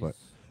like that, but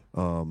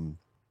I'm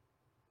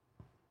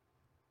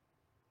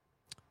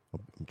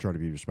trying to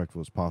be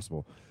respectful as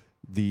possible.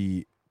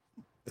 In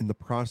the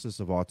process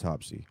of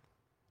autopsy,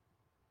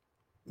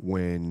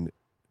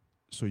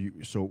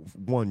 so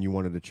one, you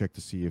wanted to check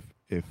to see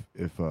if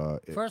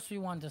first we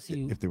wanted to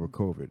see if they were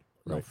COVID.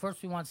 No, right?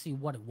 first we want to see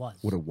what it was.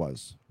 What it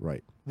was,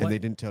 right? And they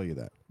didn't tell you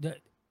that.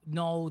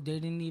 No, they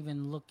didn't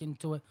even look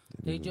into it.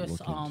 They just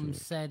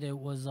said it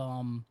was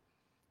from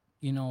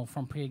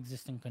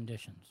pre-existing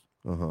conditions.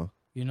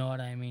 You know what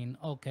I mean?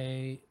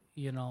 Okay,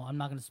 I'm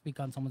not going to speak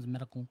on someone's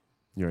medical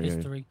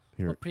history,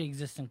 but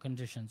pre-existing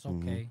conditions.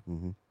 Okay.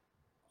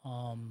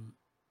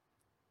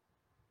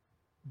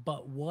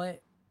 But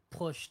what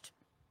pushed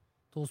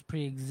those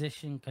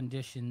pre-existing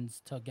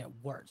conditions to get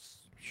worse?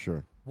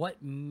 Sure.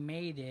 What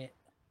made it,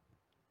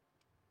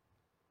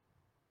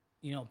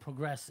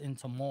 progress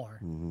into more?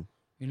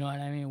 You know what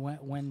I mean?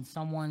 When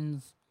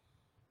someone's,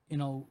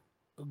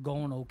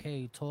 going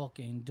okay,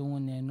 talking,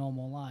 doing their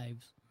normal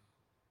lives,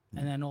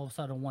 and then all of a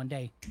sudden one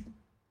day,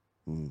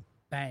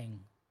 bang,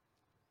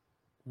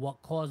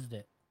 what caused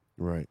it?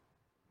 Right.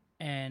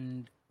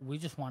 And we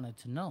just wanted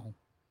to know.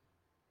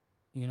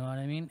 You know what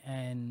I mean?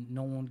 And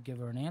no one would give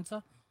her an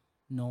answer.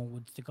 No one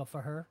would stick up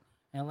for her.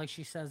 And like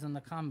she says in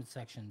the comment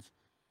sections,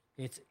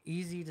 it's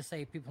easy to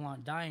say people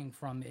aren't dying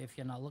from it if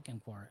you're not looking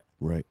for it.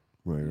 Right.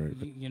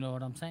 You know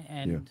what I'm saying?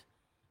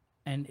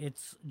 And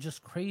it's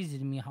just crazy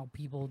to me how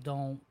people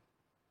don't,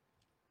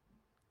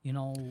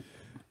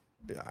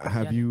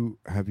 Have you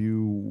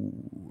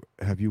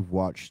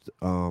watched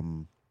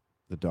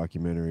the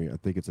documentary? I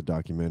think it's a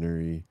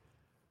documentary.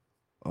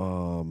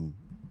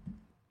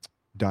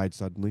 Died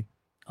Suddenly.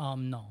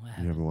 No, I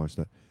haven't. You haven't watched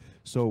that.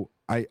 So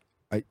I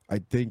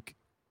think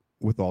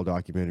with all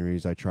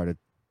documentaries, I try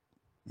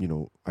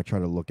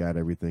to look at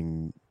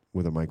everything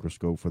with a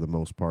microscope for the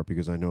most part,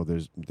 because I know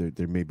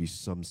there may be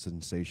some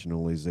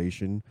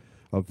sensationalization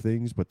of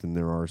things, but then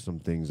there are some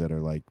things that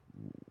are like,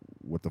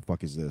 what the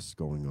fuck is this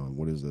going on?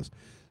 What is this?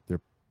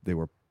 They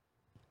were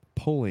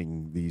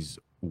pulling these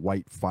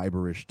white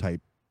fiberish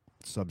type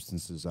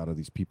substances out of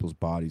these people's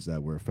bodies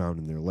that were found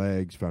in their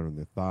legs, found in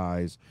their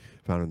thighs,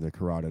 found in their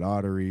carotid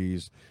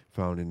arteries,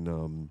 found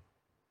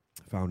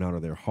out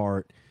of their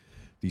heart.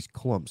 These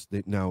clumps.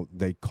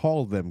 They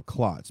call them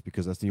clots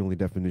because that's the only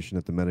definition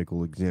that the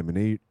medical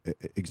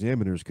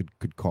examiners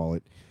could call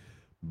it,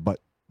 but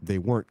they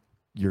weren't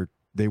your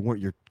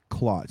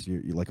clots.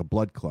 You're like a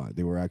blood clot.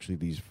 They were actually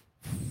these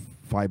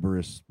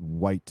fibrous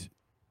white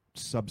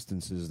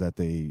substances that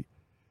they,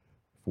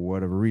 for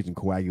whatever reason,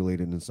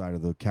 coagulated inside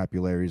of the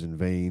capillaries and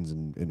veins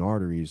and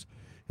arteries,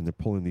 and they're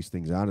pulling these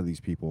things out of these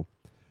people,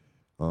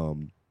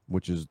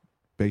 which is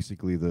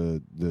basically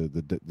the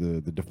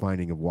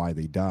defining of why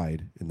they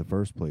died in the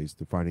first place,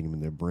 defining them in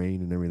their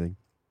brain and everything.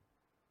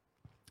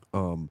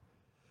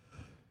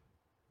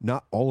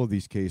 Not all of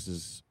these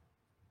cases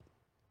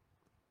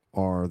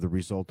are the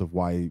result of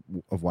why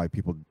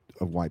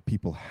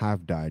people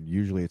have died.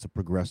 Usually, it's a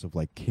progressive,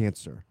 like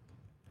cancer.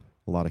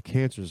 A lot of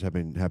cancers have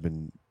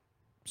been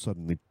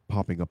suddenly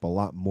popping up a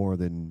lot more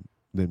than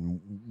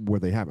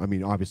where they have. I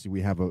mean, obviously, we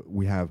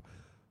have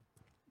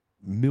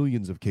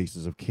millions of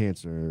cases of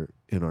cancer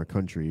in our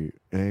country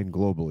and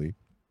globally,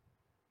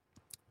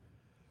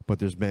 but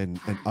there's been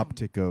an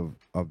uptick of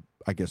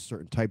I guess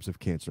certain types of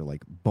cancer,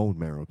 like bone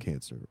marrow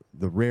cancer,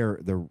 the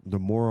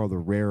more of the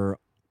rare,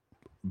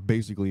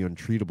 basically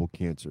untreatable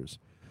cancers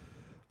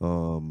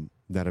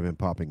that have been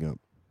popping up.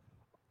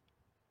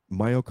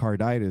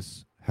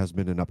 Myocarditis has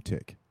been an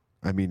uptick.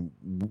 I mean,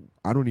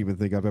 I don't even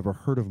think I've ever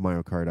heard of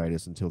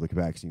myocarditis until the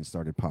vaccine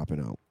started popping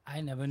out. I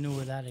never knew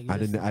what that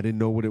existed. I didn't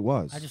know what it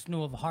was. I just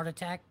knew of a heart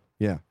attack.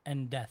 Yeah.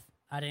 And death.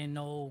 I didn't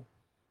know,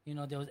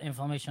 there was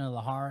inflammation of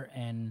the heart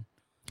and,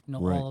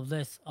 Right. all of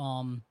this.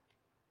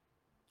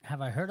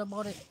 Have I heard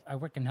about it? I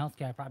work in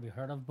healthcare. I probably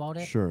heard about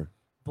it. Sure.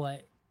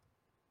 But,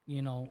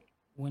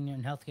 when you're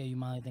in healthcare, you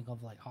might think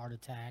of like heart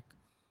attack,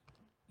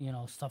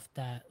 stuff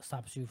that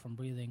stops you from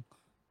breathing,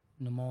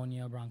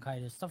 pneumonia,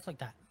 bronchitis, stuff like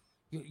that.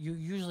 You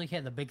usually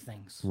hear the big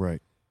things,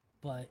 Right.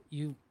 but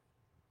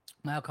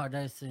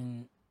myocarditis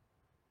didn't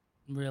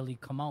really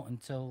come out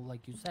until,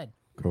 like you said,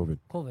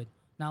 COVID.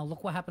 Now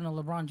look what happened to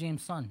LeBron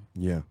James' son.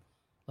 Yeah.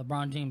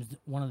 LeBron James,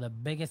 one of the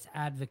biggest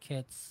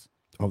advocates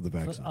Of the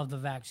vaccine. of the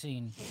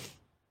vaccine,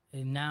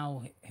 and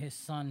now his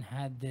son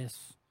had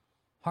this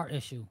heart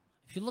issue.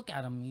 If you look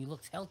at him, he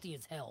looks healthy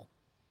as hell.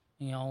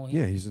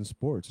 He's in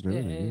sports and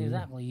everything. Yeah,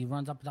 exactly. He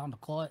runs up and down the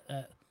court.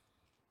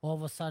 All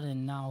of a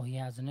sudden, now he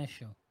has an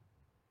issue.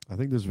 I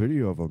think there's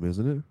video of him,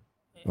 isn't it?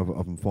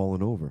 Of him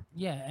falling over.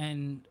 Yeah,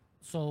 and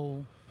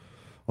so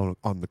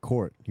on the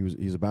court,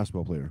 he's a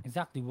basketball player.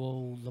 exactly.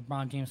 Will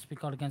LeBron James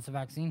speak out against the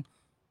vaccine?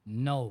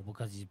 No,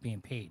 because he's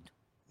being paid.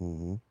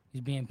 Mm-hmm.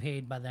 He's being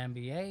paid by the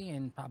NBA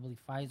and probably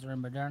Pfizer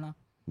and Moderna.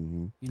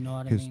 Mm-hmm. You know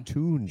what I His mean?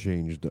 tune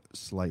changed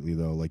slightly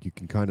though. Like you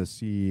can kind of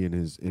see in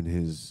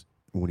his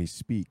when he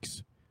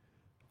speaks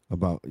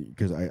about,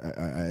 because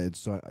I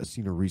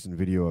seen a recent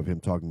video of him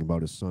talking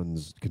about his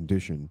son's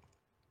condition,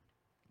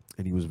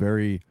 and he was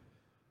very.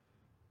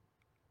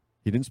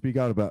 He didn't speak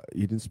out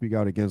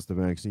against the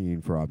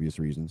vaccine for obvious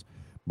reasons,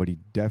 but he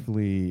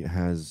definitely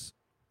has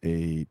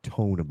a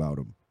tone about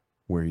him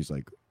where he's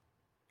like,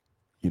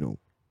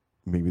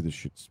 maybe this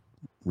shit's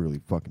really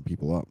fucking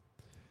people up.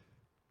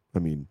 I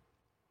mean,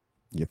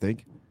 you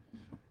think?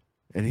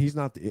 And he's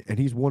not, and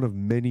he's one of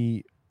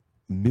many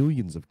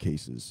millions of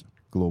cases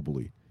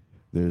globally.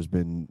 There's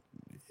been,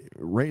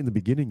 right in the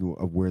beginning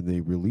of where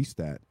they released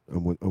that,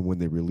 and when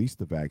they released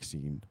the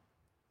vaccine,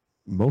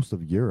 most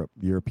of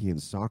European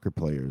soccer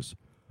players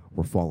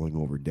were falling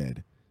over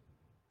dead,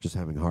 just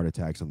having heart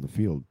attacks on the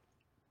field,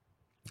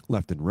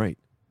 left and right.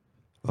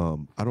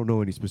 I don't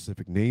know any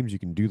specific names. You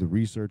can do the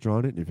research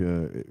on it.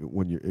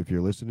 If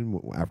you're listening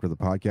after the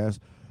podcast,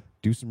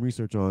 do some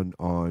research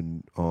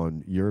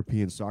on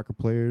European soccer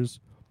players,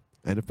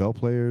 NFL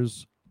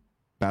players,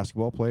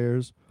 basketball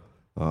players,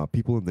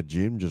 people in the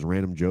gym, just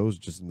random Joes,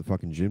 just in the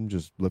fucking gym,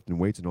 just lifting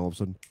weights, and all of a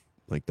sudden,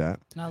 like that.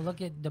 Now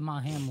look at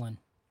DeMar Hamlin.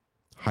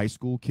 High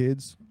school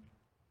kids.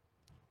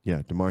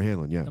 Yeah, DeMar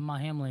Hamlin. Yeah, DeMar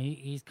Hamlin.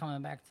 He's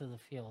coming back to the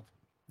field.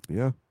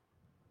 Yeah.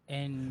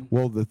 And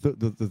well,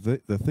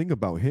 the thing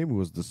about him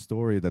was the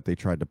story that they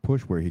tried to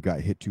push, where he got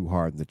hit too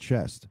hard in the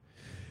chest.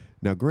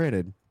 Now,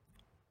 granted,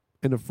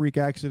 in a freak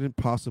accident,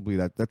 possibly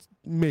that's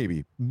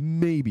maybe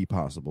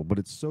possible, but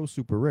it's so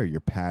super rare.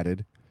 You're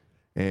padded,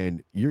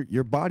 and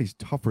your body's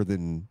tougher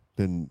than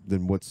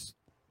what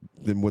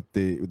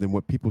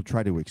people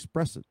try to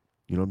express it.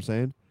 You know what I'm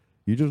saying?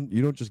 You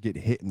don't just get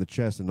hit in the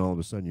chest and all of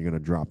a sudden you're gonna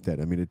drop dead.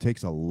 I mean, it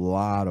takes a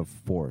lot of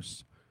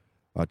force,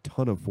 a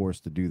ton of force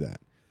to do that.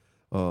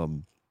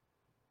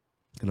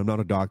 And I'm not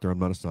a doctor. I'm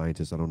not a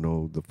scientist. I don't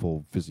know the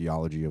full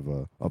physiology of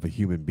a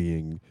human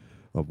being,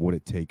 of what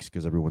it takes,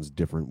 because everyone's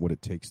different. What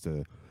it takes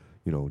to,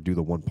 do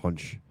the one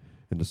punch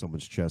into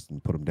someone's chest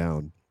and put them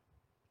down.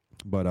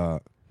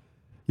 But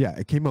yeah,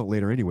 it came out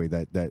later anyway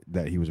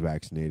that he was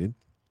vaccinated,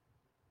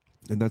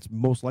 and that's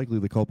most likely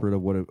the culprit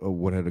of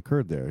what had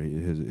occurred there.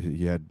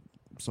 He had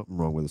something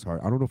wrong with his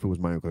heart. I don't know if it was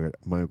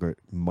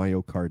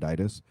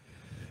myocarditis,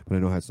 but I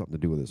know it had something to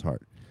do with his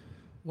heart.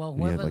 Well,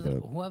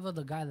 whoever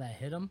the guy that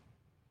hit him,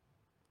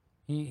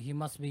 he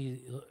must be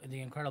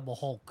the Incredible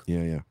Hulk.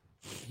 Yeah.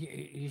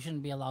 He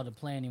shouldn't be allowed to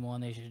play anymore,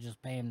 and they should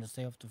just pay him to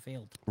stay off the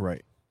field.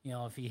 Right.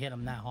 If he hit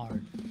him that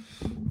hard.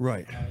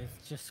 Right.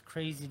 It's just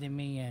crazy to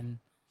me, and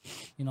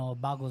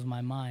it boggles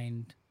my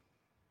mind.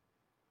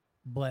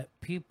 But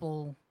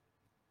people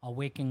are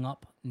waking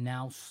up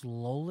now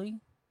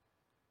slowly,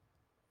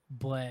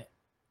 but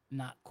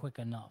not quick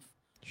enough.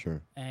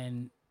 Sure.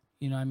 And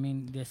I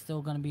mean, there's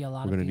still going to be a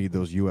lot. We're going to need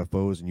those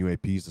UFOs and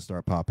UAPs to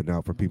start popping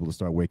out for people to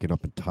start waking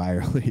up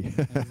entirely.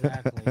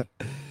 Exactly.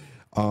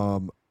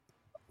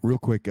 Real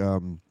quick.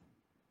 Well,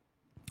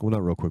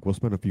 not real quick. We'll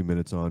spend a few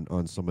minutes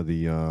on some of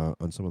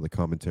the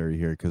commentary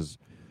here, because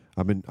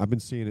I've been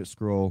seeing it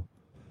scroll,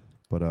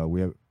 but I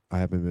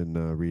haven't been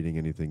reading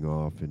anything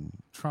off. And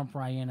Trump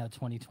Rianna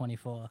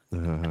 2024.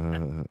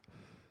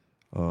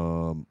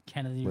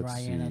 Kennedy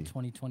Rianna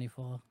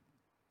 2024.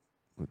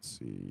 Let's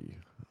see.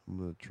 I'm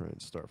going to try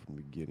and start from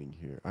the beginning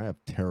here. I have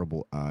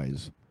terrible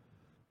eyes.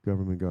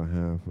 Government got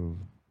half of.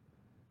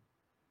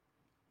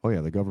 Oh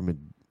yeah, the government.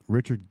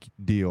 Richard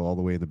Deal, all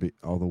the way in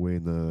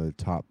the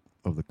top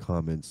of the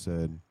comments,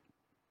 said,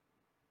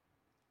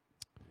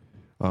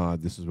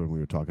 this is when we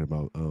were talking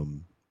about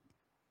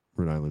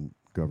Rhode Island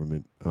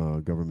government.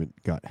 Government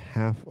got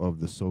half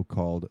of the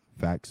so-called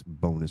vax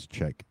bonus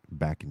check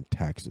back in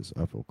taxes.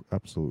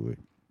 Absolutely.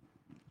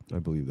 I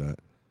believe that.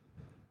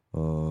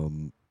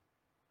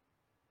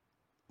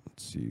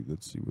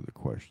 Let's see where the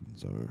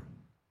questions are.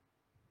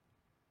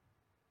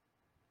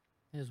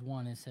 Here's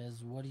one. It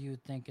says, what do you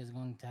think is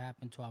going to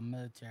happen to our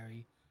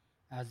military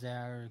as they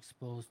are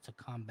exposed to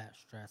combat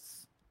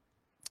stress?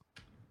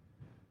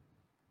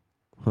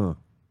 Huh.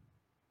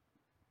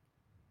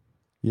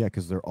 Yeah,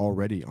 because they're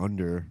already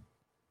under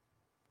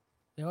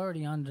They're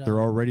already under. They're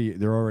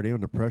already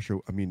under pressure.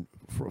 I mean,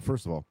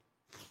 first of all,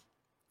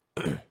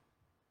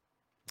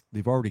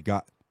 they've already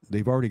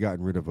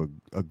gotten rid of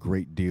a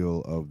great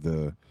deal of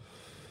the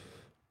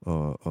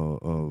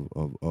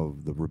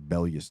of the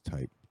rebellious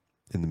type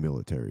in the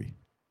military.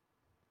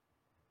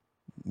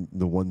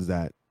 The ones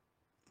that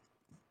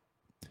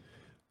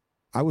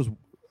I'm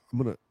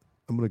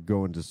gonna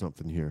go into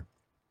something here.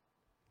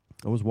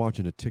 I was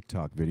watching a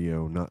TikTok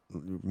video,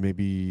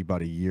 maybe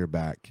about a year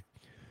back,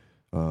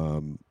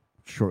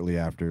 shortly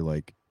after,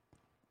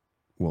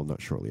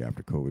 not shortly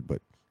after COVID,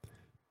 but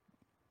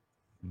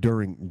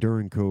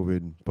during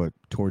COVID, but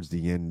towards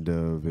the end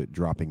of it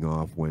dropping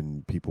off,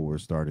 when people were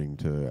starting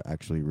to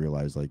actually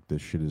realize like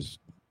this shit is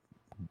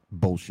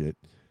bullshit,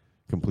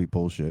 complete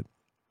bullshit,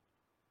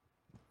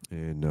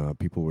 and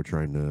people were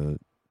trying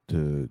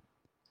to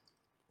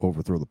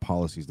overthrow the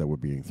policies that were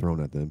being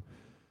thrown at them.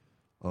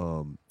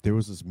 There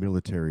was this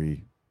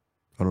military,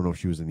 I don't know if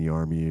she was in the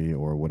army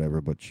or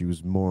whatever, but she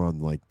was more on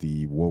like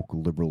the woke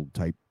liberal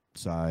type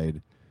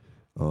side.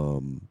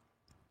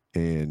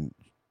 And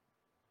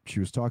she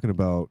was talking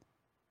about,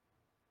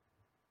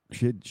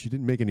 she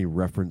didn't make any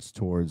reference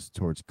towards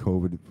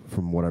COVID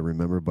from what I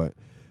remember, but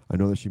I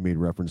know that she made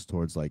reference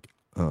towards like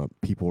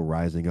people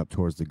rising up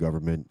towards the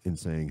government and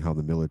saying how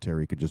the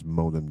military could just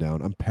mow them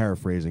down. I'm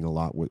paraphrasing a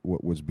lot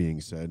what was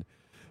being said,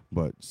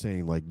 but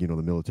saying like, the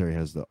military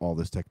has all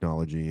this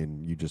technology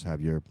and you just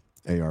have your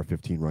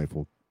AR-15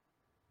 rifle.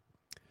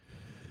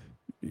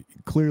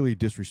 Clearly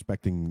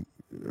disrespecting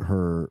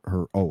her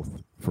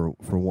oath for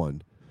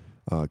one.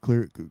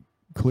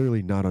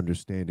 Clearly not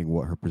understanding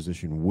what her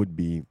position would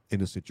be in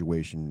a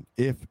situation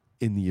if,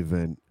 in the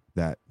event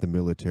that the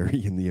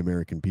military and the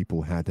American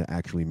people had to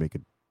actually make a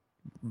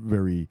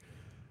very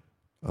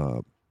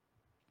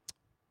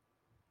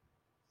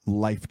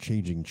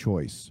life-changing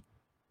choice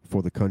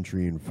for the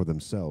country and for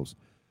themselves.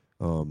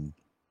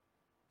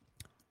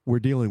 We're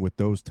dealing with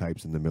those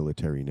types in the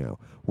military now.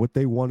 What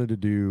they wanted to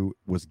do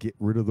was get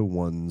rid of the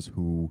ones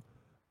who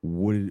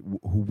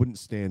wouldn't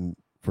stand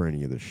for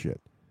any of this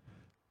shit.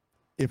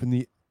 If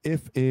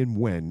and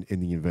when in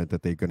the event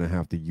that they're going to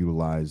have to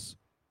utilize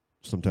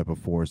some type of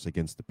force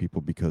against the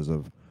people because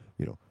of,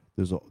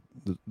 there's a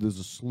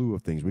slew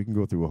of things. We can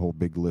go through a whole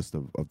big list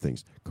of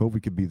things.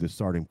 COVID could be the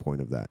starting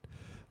point of that.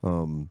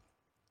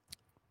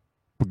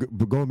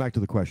 But going back to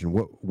the question,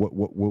 what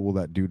will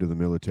that do to the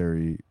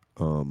military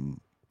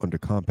under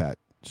combat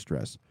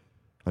stress?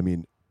 I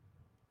mean,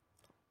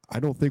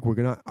 I don't think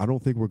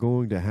we're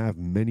going to have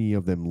many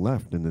of them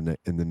left in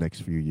the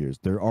next few years.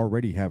 They're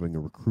already having a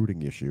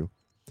recruiting issue.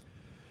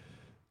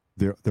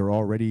 They're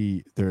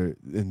already there,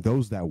 and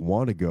those that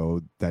want to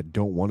go, that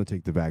don't want to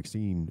take the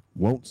vaccine,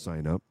 won't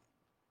sign up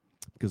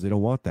because they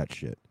don't want that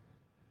shit.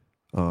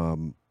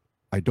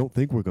 I don't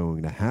think we're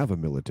going to have a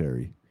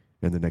military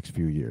in the next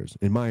few years,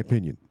 in my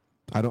opinion.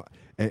 I don't,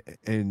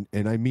 and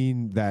I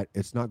mean that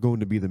it's not going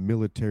to be the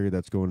military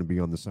that's going to be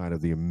on the side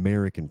of the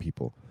American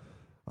people.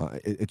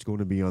 It's going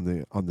to be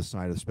on the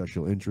side of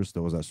special interests,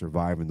 those that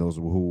survive, and those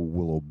who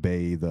will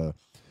obey the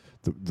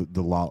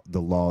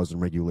laws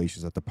and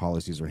regulations that the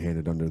policies are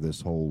handed under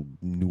this whole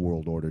New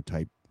World Order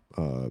type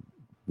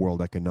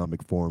World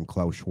Economic Forum,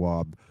 Klaus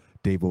Schwab,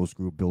 Davos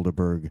Group,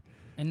 Bilderberg.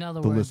 In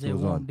other words, it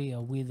won't be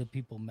a we the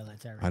people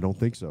military. I don't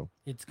think so.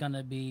 It's going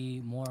to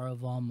be more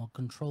of a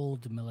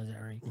controlled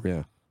military.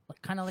 Yeah.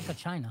 Kind of like a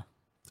China.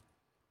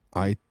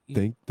 I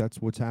think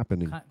that's what's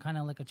happening. Kind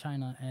of like a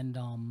China. And,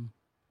 I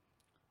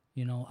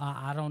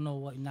don't know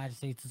what United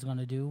States is going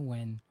to do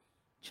when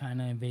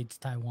China invades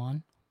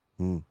Taiwan.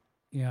 You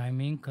know what I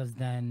mean? Because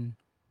then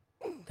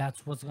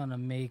that's what's going to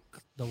make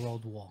the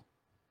world war.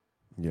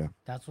 Yeah.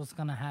 That's what's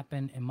going to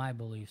happen in my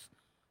beliefs.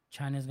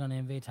 China's going to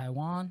invade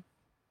Taiwan.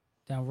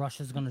 Then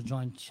Russia's going to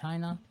join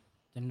China.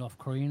 Then North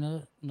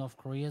Korea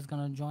is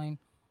going to join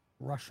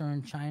Russia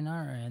and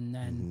China. And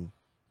then,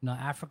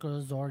 Africa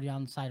is already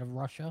on the side of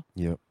Russia.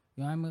 Yep.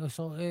 You know what I mean?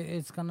 So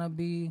it's going to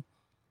be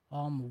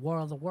war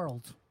of the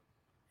worlds.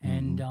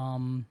 And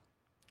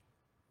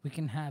we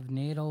can have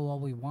NATO all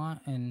we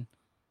want. And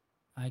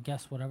I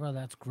guess whatever,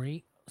 that's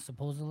great,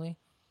 supposedly.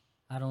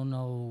 I don't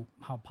know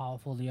how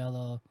powerful the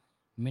other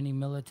mini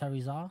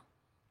militaries are.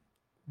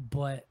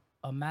 But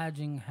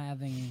imagine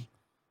having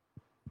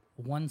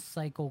one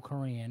psycho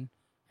Korean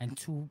and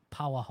two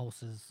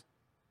powerhouses.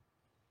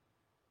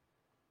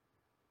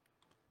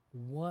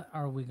 What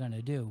are we going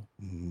to do?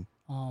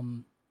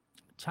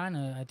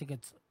 China, I think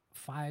it's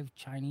 5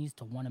 Chinese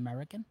to 1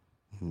 American.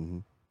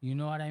 You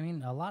know what I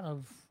mean? A lot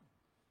of,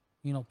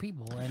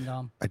 people. And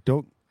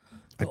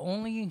the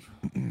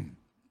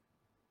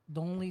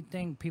only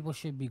thing people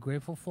should be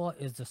grateful for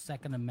is the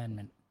Second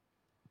Amendment.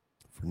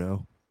 For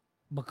now.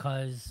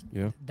 Because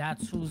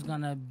that's who's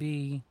going to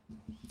be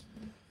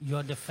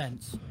your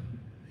defense.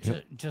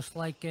 Yep. Just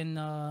like in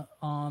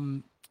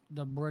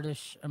the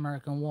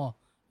British-American War.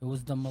 It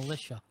was the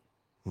militia.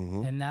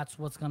 And that's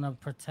what's going to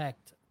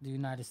protect the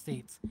United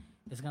States.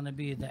 It's going to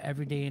be the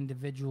everyday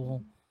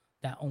individual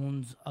that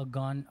owns a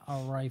gun, a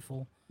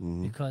rifle,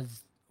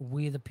 because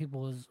we, the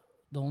people, is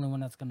the only one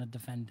that's going to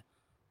defend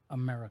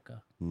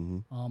America.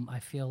 I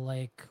feel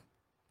like,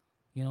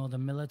 the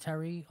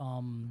military,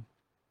 will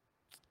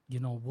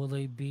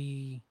they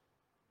be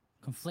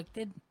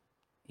conflicted?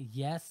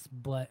 Yes,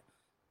 but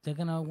they're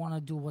gonna want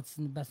to do what's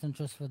in the best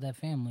interest for their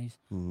families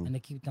and to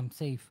keep them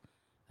safe.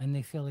 And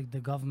they feel like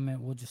the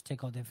government will just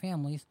take out their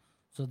families,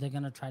 so they're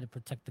gonna try to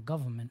protect the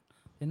government.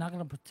 They're not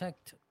gonna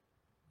protect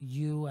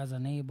you as a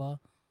neighbor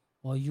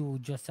or you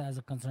just as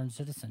a concerned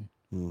citizen.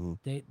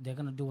 They're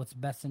gonna do what's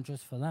best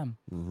interest for them,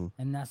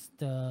 and that's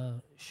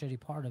the shitty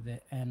part of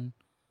it. And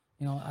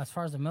as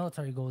far as the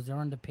military goes, they're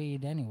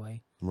underpaid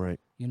anyway. Right.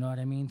 You know what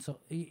I mean? So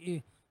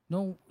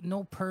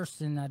no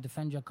person that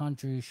defends your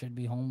country should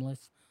be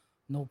homeless.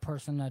 No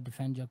person that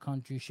defends your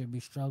country should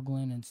be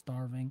struggling and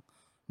starving.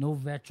 No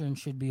veteran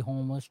should be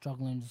homeless,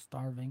 struggling and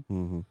starving.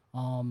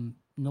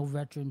 No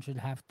veteran should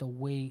have to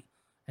wait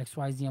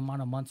XYZ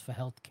amount of months for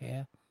health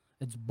care.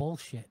 It's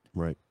bullshit.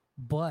 Right.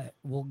 But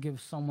we'll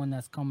give someone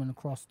that's coming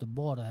across the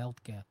border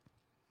health care.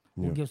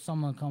 We'll give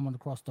someone coming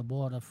across the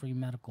border free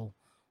medical.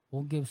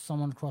 We'll give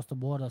someone across the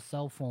border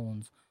cell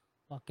phones,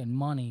 fucking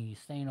money,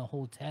 stay in a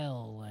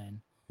hotel,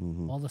 and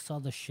all this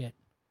other shit.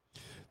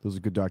 There was a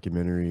good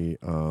documentary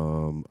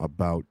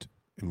about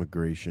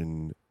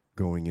immigration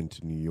going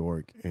into New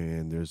York,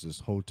 and there's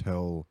this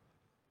hotel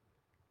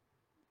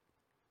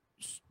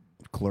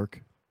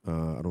clerk.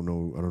 I don't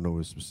know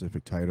his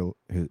specific title.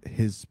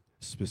 His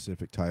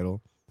specific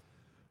title,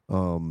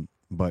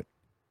 but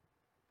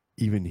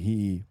even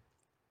he,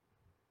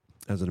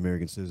 as an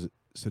American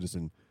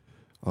citizen,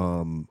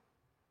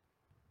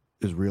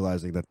 is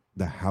realizing that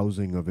the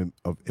housing of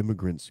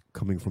immigrants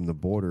coming from the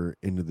border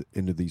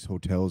into these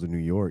hotels in New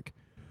York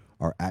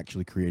are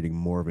actually creating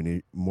more of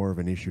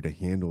an issue to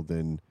handle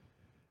than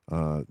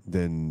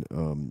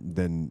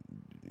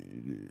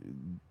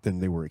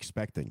they were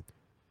expecting.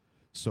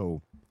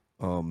 So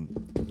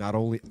not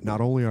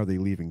only are they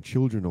leaving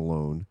children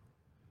alone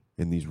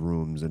in these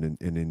rooms and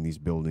in these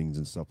buildings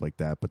and stuff like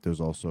that, but there's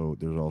also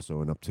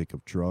an uptick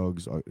of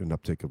drugs, an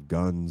uptick of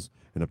guns,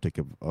 an uptick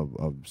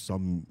of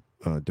some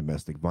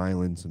domestic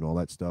violence and all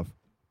that stuff.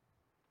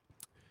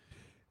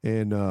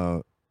 And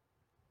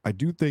I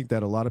do think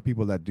that a lot of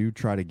people that do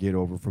try to get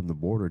over from the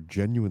border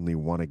genuinely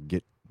want to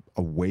get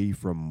away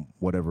from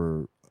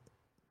whatever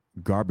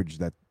garbage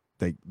that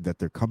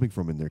they're coming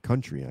from in their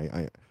country.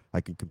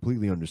 I can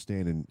completely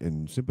understand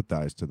and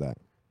sympathize to that.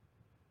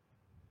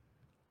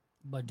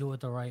 But do it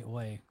the right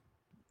way.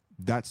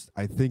 I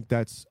think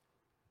that's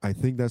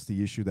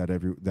the issue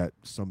that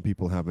some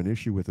people have an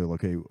issue with. They're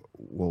like, okay,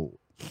 well,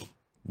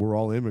 we're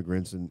all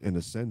immigrants, and in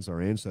a sense, our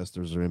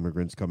ancestors are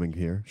immigrants coming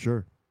here.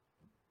 Sure,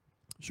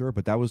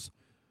 but that's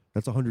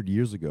 100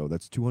 years ago.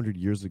 That's 200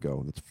 years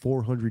ago. That's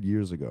 400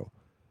 years ago,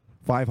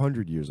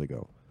 500 years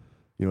ago.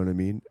 You know what I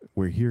mean?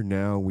 We're here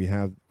now. We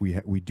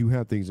do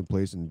have things in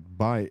place, and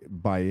by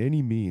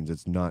any means,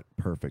 it's not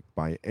perfect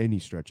by any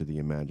stretch of the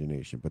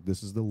imagination. But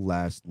this is the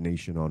last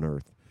nation on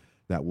earth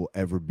that will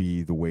ever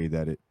be the way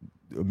that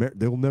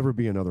there will never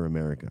be another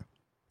America,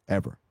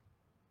 ever.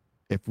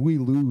 If we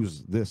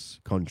lose this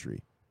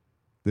country,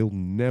 there'll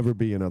never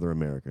be another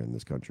America in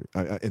this country,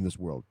 in this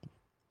world.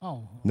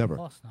 Oh, never. Of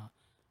course not.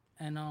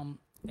 And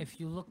if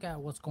you look at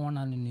what's going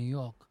on in New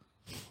York,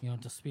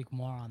 to speak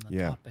more on the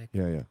topic.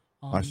 Yeah.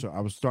 I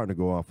was starting to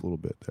go off a little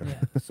bit there.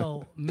 Yeah.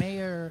 So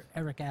Mayor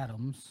Eric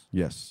Adams.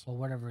 Yes. Or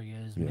whatever he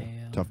is. Yeah.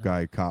 Mayor. Tough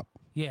guy, cop.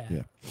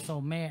 Yeah.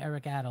 So Mayor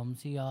Eric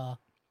Adams, he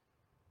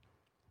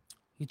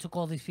took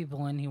all these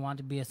people in. He wanted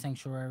to be a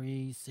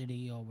sanctuary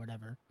city or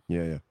whatever.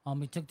 Yeah.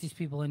 He took these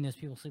people in. There's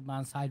people sleeping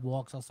on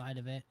sidewalks outside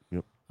of it.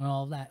 Yep. And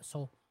all of that.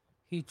 So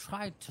he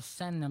tried to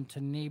send them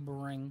to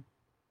neighboring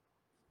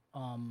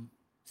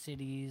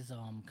cities,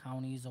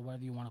 counties, or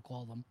whatever you want to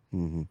call them,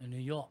 in New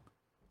York.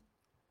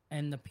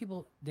 And the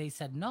people, they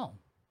said no.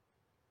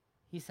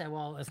 He said,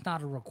 well, it's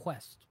not a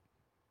request.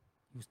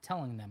 He was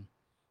telling them.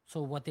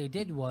 So what they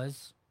did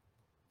was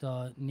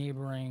the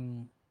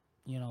neighboring,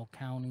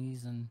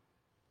 counties and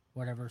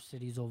whatever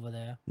cities over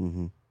there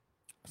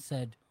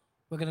said,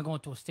 we're going to go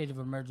into a state of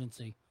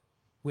emergency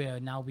where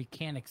now we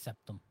can't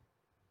accept them.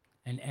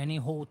 And any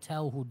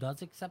hotel who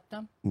does accept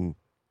them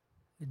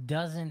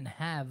doesn't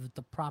have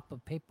the proper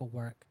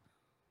paperwork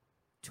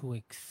to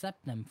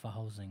accept them for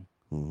housing.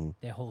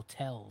 They're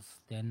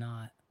hotels. They're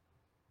not.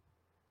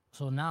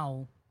 So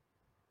now,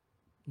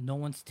 no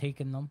one's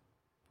taking them.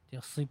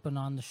 They're sleeping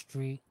on the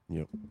street.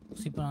 Yep.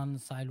 Sleeping on the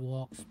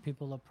sidewalks.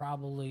 People are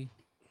probably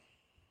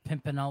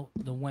pimping out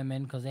the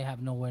women because they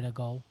have nowhere to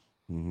go.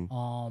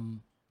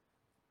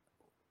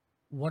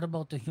 What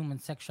about the human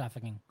sex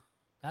trafficking?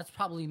 That's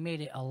probably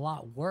made it a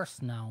lot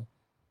worse now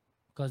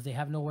because they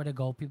have nowhere to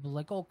go. People are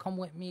like, oh, come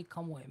with me.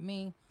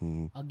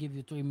 I'll give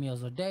you 3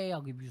 meals a day.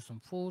 I'll give you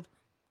some food.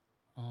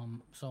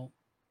 So,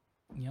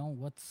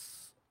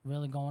 what's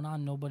really going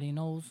on? Nobody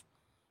knows.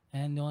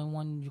 And the only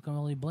one you can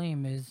really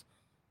blame is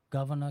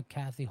Governor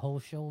Kathy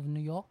Hochul of New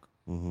York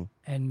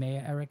and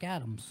Mayor Eric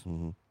Adams.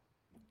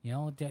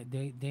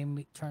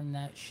 They turned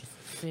that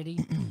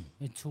city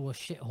into a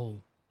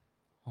shithole.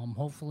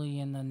 Hopefully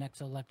in the next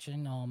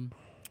election,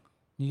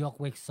 New York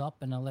wakes up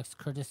and elects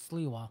Curtis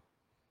Sliwa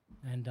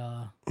and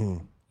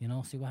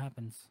see what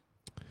happens.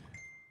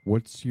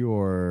 What's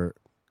your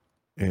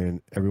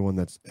and everyone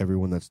that's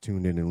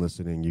tuned in and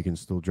listening, you can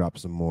still drop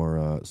some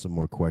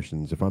more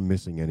questions. If I'm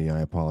missing any,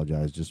 I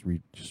apologize. Just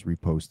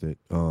repost it.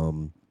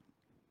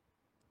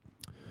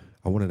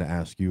 I wanted to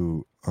ask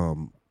you,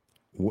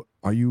 what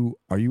are you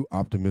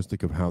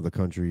optimistic of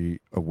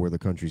where the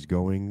country's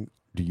going?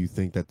 Do you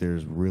think that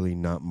there's really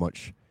not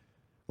much,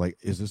 like,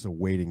 is this a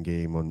waiting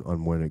game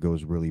on when it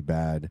goes really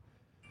bad,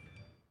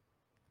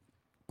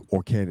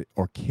 or can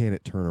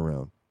it turn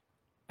around?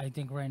 I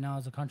think right now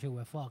as a country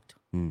we're fucked.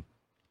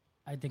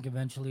 I think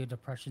eventually a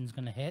depression's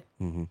gonna hit.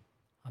 I'm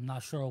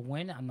not sure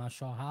when. I'm not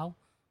sure how.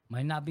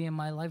 Might not be in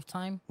my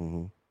lifetime.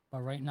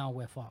 But right now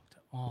we're fucked.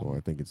 I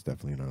think it's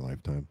definitely in our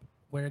lifetime.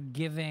 We're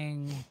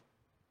giving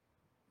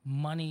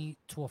money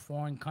to a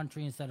foreign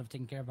country instead of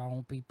taking care of our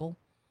own people.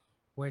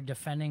 We're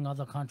defending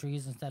other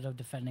countries instead of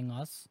defending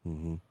us.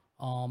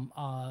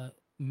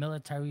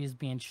 Military is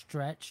being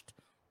stretched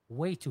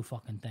way too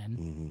fucking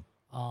thin.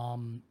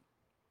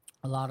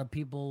 A lot of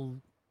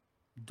people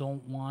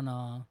don't want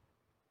to,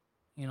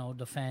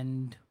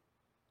 defend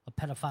a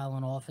pedophile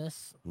in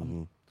office.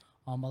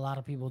 A lot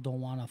of people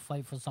don't want to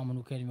fight for someone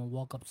who can't even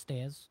walk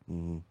upstairs.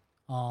 A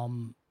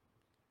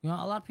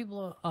lot of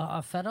people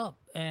are fed up,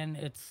 and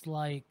it's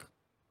like,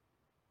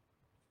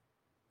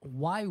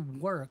 why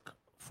work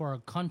for a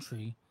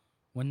country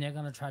when they're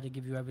going to try to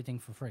give you everything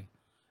for free?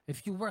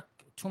 If you work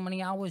too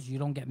many hours, you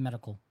don't get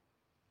medical.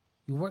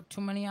 You work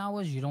too many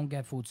hours, you don't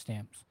get food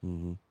stamps.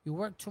 You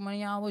work too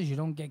many hours, you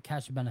don't get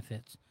cash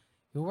benefits.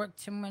 You work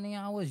too many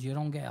hours, you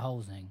don't get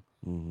housing.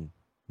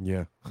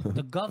 Yeah.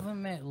 The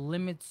government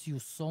limits you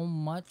so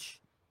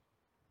much.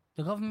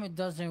 The government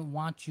doesn't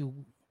want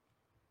you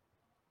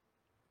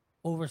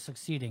over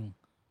succeeding.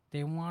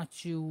 They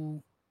want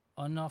you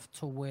enough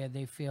to where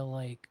they feel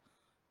like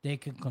they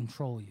can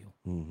control you.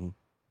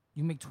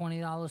 You make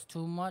 $20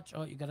 too much,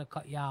 you got to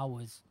cut your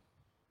hours.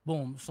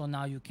 Boom. So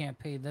now you can't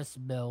pay this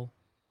bill,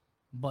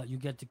 but you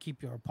get to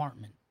keep your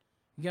apartment.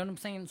 You get what I'm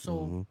saying?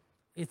 So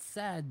it's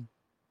sad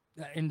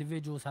that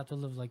individuals have to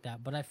live like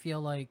that. But I feel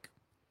like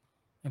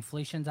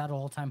inflation's at an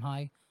all-time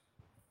high.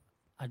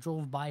 I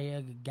drove by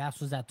here.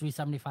 Gas was at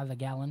 $3.75 a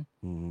gallon.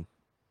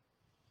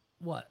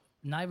 What?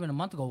 Not even a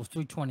month ago, it was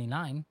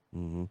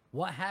 $3.29.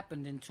 What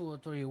happened in 2 or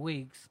 3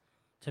 weeks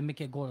to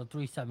make it go to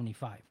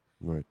 $3.75?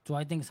 Right. Do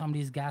I think some of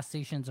these gas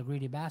stations are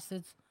greedy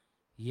bastards?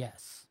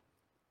 Yes.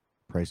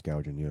 Price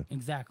gouging, yeah.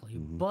 Exactly.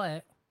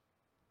 But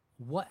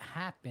what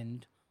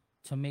happened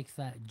to make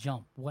that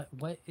jump? What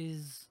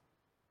is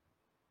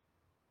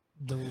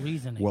the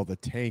reasoning? Well, the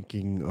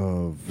tanking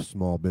of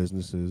small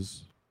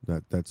businesses,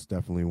 that's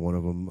definitely one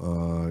of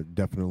them.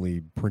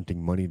 Definitely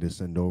printing money to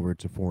send over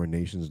to foreign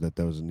nations that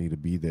doesn't need to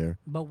be there.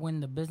 But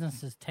when the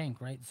businesses tank,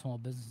 right? The small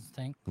businesses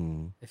tank.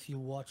 If you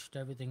watched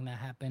everything that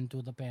happened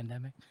through the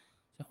pandemic,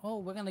 so,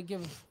 we're going to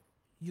give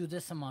you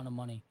this amount of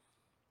money.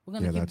 We're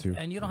going to give, that too.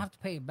 And you don't have to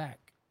pay it back.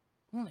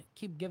 We're going to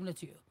keep giving it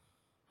to you.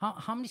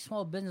 How many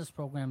small business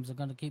programs are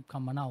going to keep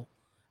coming out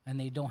and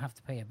they don't have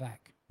to pay it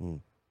back? Who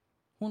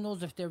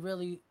knows if they're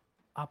really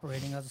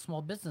operating as a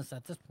small business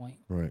at this point?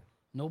 Right.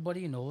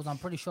 Nobody knows. I'm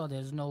pretty sure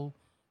there's no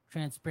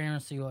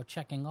transparency or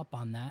checking up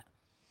on that.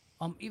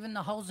 Even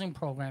the housing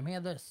program. Hear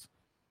this.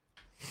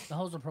 The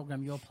housing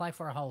program. You apply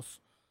for a house.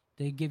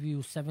 They give you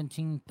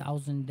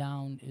 $17,000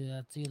 down.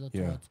 That's either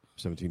towards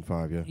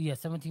 17.5. Yeah. Yeah,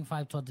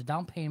 17.5 towards the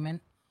down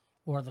payment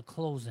or the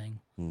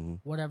closing,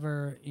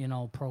 whatever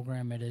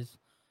program it is,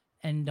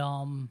 and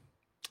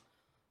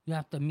you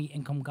have to meet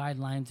income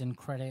guidelines and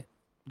credit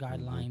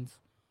guidelines.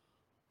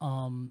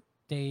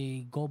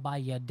 They go by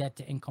your debt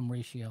to income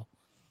ratio.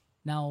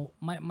 Now,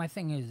 my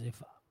thing is,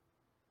 if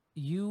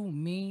you,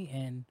 me,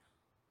 and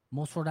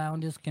most Rhode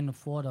Islanders can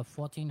afford a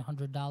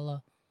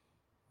 $1,400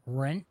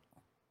 rent,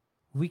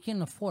 we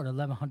can afford an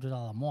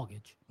 $1,100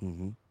 mortgage.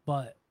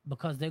 But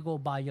because they go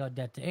by your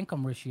debt to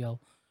income ratio,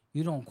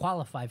 you don't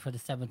qualify for the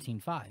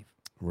 17.5.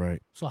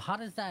 Right. So how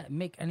does that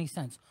make any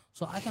sense?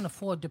 So I can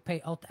afford to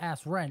pay out the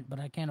ass rent, but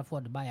I can't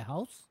afford to buy a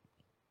house?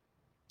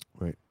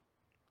 Right.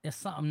 There's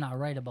something not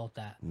right about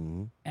that.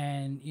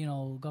 And,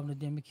 Governor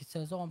Demicky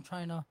says, I'm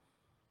trying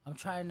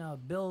to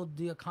build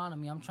the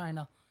economy. I'm trying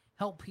to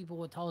help people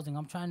with housing.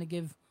 I'm trying to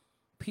give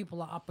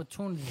people an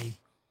opportunity.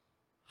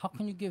 How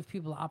can you give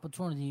people an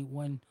opportunity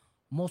when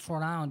most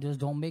Rhode Islanders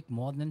don't make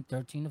more than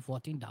 $13 to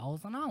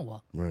 $14 an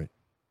hour? Right.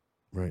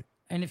 Right.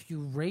 And if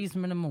you raise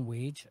minimum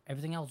wage,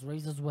 everything else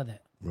raises with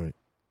it. Right.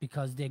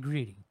 Because they're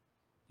greedy.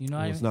 You know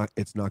what I mean?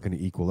 It's not going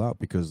to equal out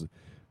because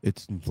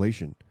it's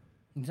inflation.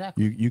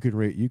 Exactly. You can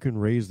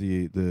raise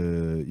the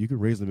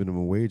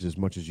minimum wage as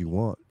much as you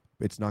want.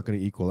 It's not going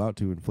to equal out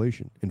to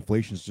inflation.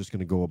 Inflation is just going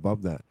to go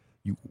above that.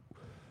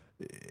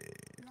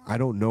 I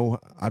don't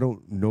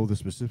know the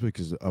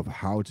specifics of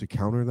how to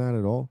counter that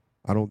at all.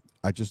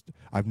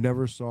 I've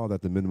never saw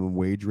that the minimum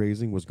wage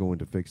raising was going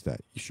to fix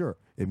that. Sure,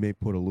 it may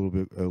put a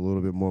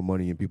little bit more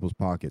money in people's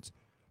pockets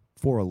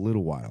for a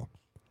little while.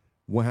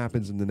 What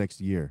happens in the next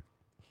year?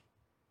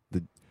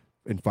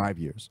 In 5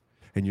 years?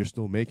 and you're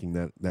still making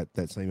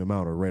that same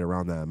amount or right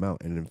around that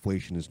amount, and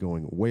inflation is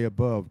going way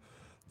above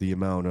the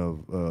amount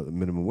of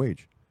minimum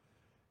wage.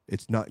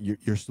 It's not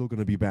you're still going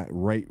to be back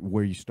right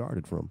where you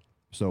started from.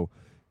 So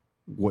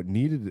what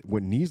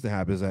needs to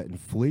happen is that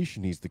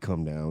inflation needs to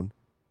come down.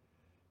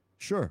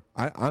 Sure,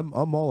 I'm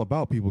all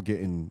about people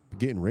getting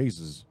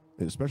raises,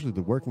 especially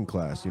the working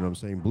class. You know what I'm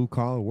saying? Blue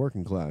collar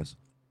working class.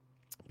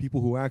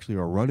 People who actually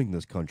are running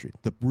this country,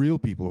 the real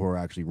people who are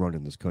actually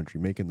running this country,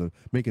 making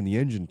the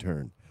engine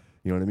turn.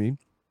 You know what I mean?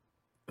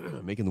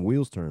 Making the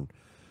wheels turn.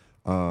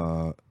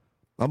 I'm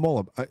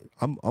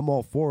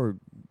all for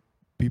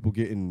people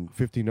getting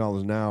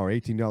 $15 an hour,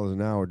 $18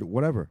 an hour,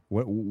 whatever,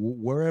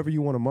 wherever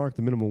you want to mark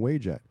the minimum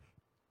wage at.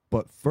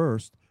 But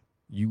first,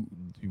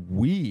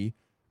 we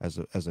as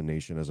a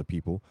nation, as a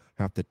people,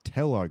 have to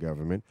tell our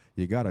government,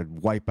 you got to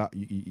wipe out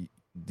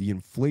the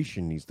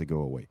inflation needs to go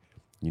away.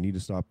 You need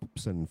to stop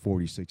sending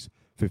 46,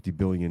 50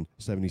 billion,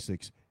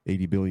 76,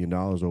 80 billion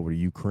dollars over to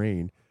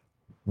Ukraine.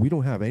 We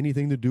don't have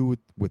anything to do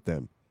with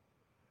them.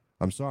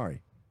 I'm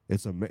sorry.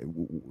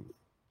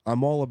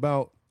 I'm all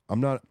about.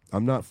 I'm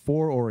not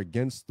for or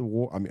against the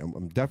war. I mean,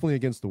 I'm definitely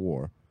against the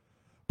war,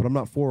 but I'm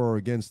not for or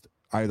against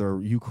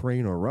either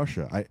Ukraine or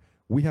Russia.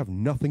 We have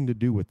nothing to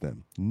do with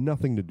them.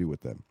 Nothing to do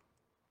with them.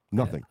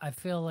 Nothing. I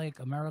feel like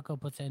America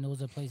puts their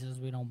nose in places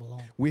we don't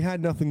belong. We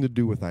had nothing to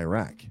do with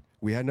Iraq.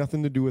 We had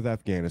nothing to do with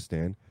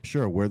Afghanistan.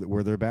 Sure,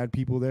 were there bad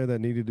people there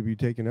that needed to be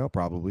taken out?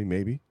 Probably,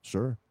 maybe.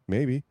 Sure,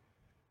 maybe.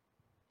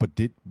 But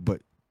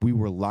we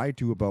were lied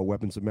to about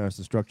weapons of mass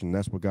destruction.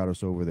 That's what got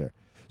us over there.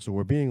 So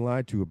we're being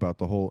lied to about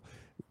the whole.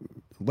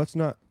 Let's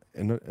not.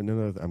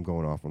 Another. I'm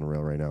going off on the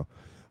rail right now,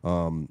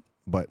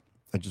 but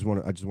I just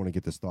want to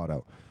get this thought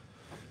out.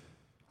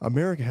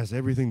 America has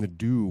everything to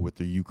do with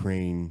the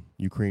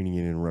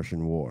Ukrainian and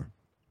Russian war.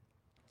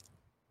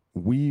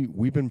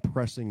 We've been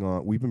pressing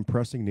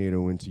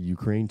NATO into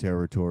Ukraine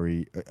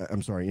territory.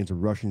 Into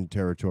Russian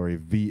territory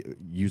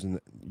using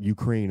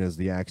Ukraine as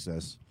the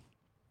access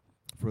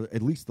for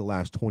at least the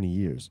last 20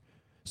 years,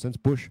 since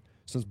Bush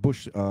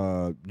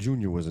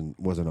Jr. was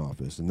in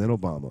office, and then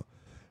Obama,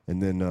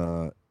 and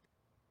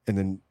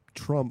then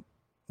Trump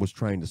was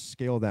trying to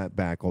scale that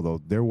back.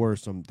 Although there were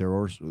some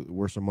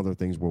other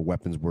things where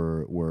weapons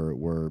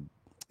were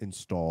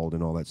installed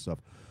and all that stuff,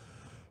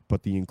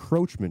 but the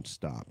encroachment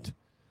stopped.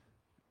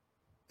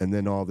 And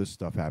then all this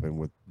stuff happened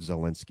with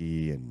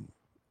Zelensky,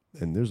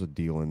 and there's a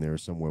deal in there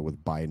somewhere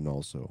with Biden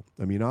also.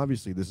 I mean,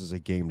 obviously, this is a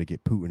game to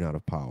get Putin out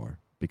of power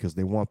because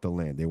they want the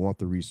land, they want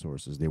the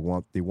resources, they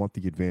want the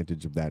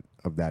advantage of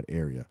that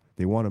area.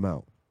 They want him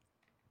out.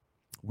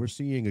 We're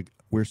seeing a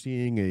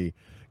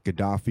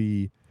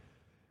Gaddafi,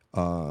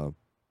 Saddam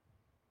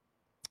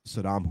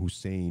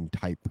Hussein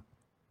type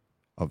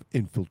of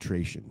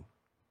infiltration.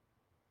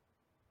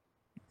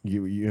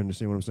 You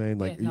understand what I'm saying?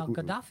 Like, yeah, no,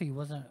 Gaddafi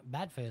wasn't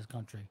bad for his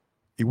country.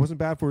 He wasn't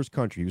bad for his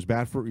country. He was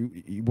bad for.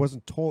 He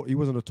wasn't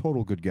a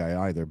total good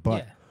guy either.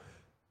 But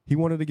he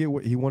wanted to get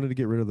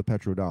rid of the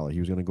petrodollar. He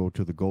was going to go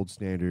to the gold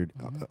standard,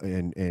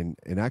 and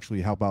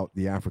actually help out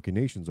the African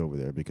nations over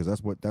there, because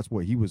that's what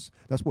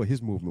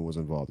his movement was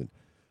involved in.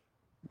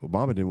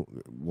 Obama didn't.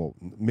 Well,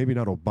 maybe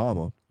not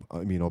Obama. I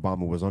mean,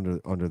 Obama was under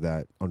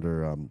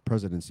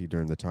presidency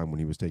during the time when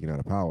he was taken out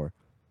of power,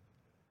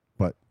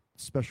 but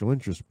special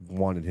interests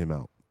wanted him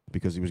out,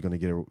 because he was going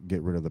to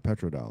get rid of the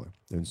petrodollar.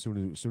 And as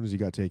soon as he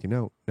got taken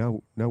out,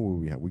 now what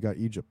we have? We got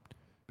Egypt,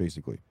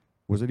 basically.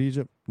 Was it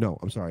Egypt? No,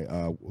 I'm sorry.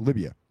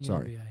 Libya.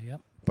 Sorry. Libya,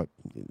 yep. But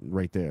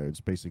right there,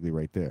 it's basically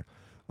right there.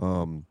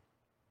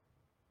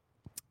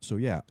 So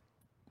yeah,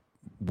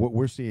 what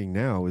we're seeing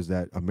now is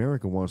that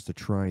America wants to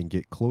try and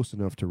get close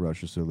enough to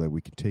Russia so that we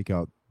can take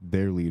out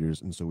their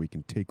leaders, and so we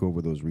can take over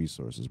those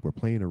resources. We're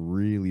playing a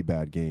really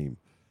bad game,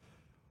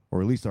 or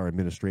at least our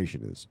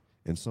administration is,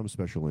 and some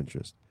special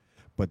interest.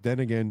 But then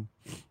again,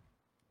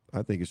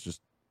 I think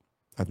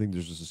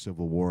there's just a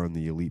civil war in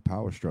the elite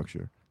power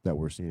structure that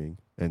we're seeing,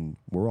 and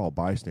we're all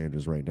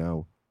bystanders right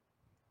now,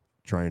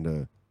 trying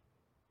to,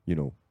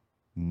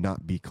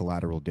 not be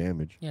collateral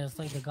damage. Yeah, it's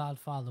like The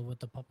Godfather with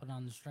the puppet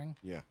on the string.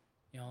 Yeah,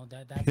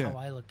 that's how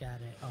I look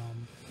at it.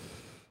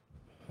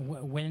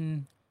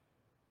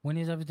 When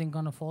is everything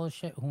gonna fall to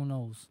shit? Who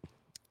knows?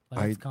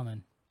 But it's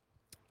coming.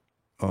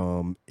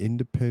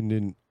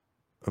 Independent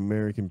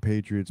American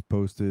Patriots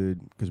posted,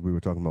 because we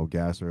were talking about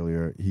gas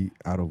earlier, he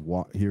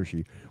or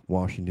she,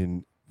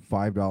 Washington,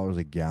 $5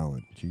 a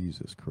gallon.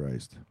 Jesus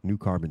Christ. New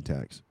carbon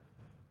tax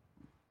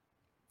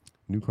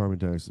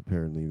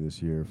apparently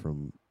this year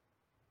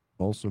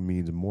also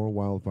means more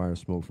wildfire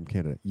smoke from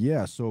Canada.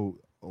 Yeah, so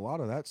a lot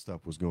of that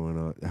stuff has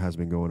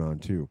been going on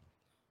too.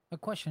 The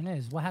question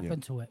is, what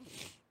happened to it?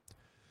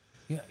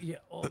 You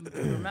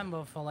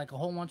remember, for like a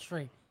whole month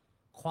straight,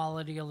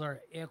 quality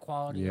alert, air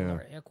quality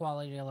alert, air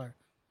quality alert.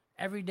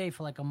 Every day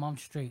for like a month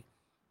straight.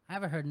 I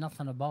haven't heard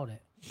nothing about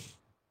it.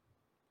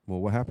 Well,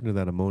 what happened to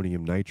that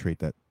ammonium nitrate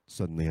that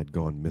suddenly had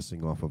gone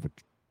missing off of a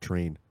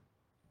train?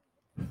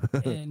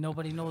 And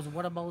nobody knows.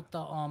 What about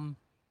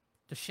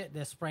the shit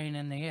they're spraying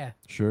in the air?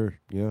 Sure,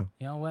 yeah.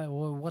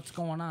 What's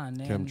going on?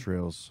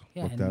 Chemtrails.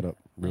 Look that up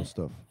real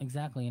stuff.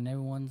 Exactly, and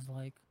everyone's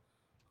like,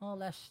 "Oh,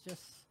 that's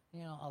just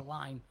a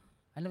line."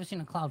 I never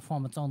seen a cloud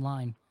form its own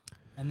line,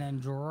 and then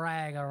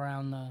drag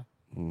around the.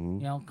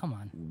 Come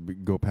on.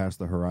 Go past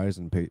the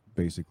horizon,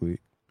 basically.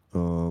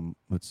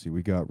 Let's see.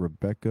 We got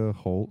Rebecca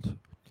Holt.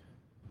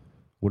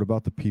 What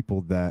about the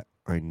people that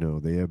I know?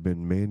 They have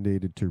been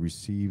mandated to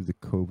receive the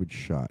COVID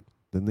shot.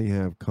 Then they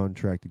have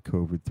contracted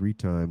COVID 3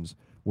 times.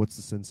 What's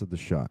the sense of the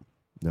shot?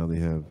 Now they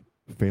have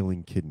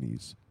failing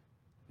kidneys.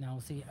 Now,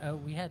 see,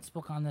 we had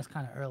spoke on this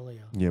kind of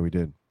earlier. Yeah, we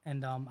did.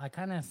 And I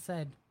kind of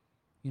said,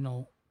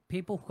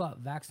 people who got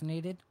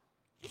vaccinated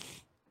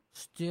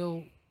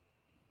still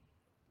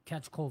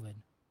catch COVID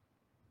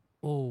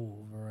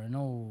over and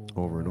over.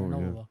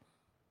 Yeah.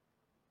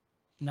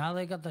 Now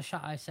they got the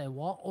shot. I said,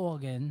 what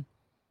organ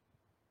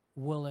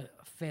will it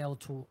fail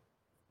to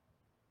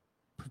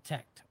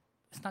protect?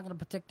 It's not going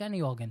to protect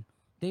any organ.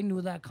 They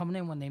knew that coming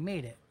in when they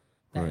made it,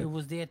 that it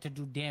was there to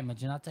do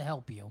damage, not to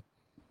help you.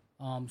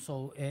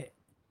 So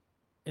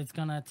it's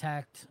going to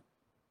attack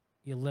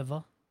your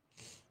liver,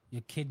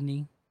 your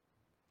kidney,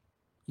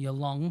 your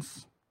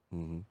lungs.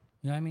 Mm-hmm. You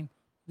know what I mean?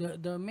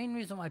 The main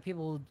reason why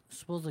people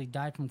supposedly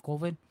died from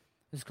COVID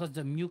is because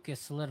the mucus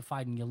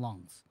solidified in your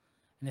lungs,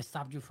 and it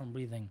stopped you from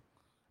breathing.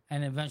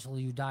 And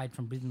eventually you died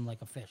from breathing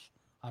like a fish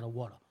out of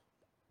water.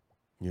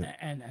 Yeah.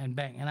 And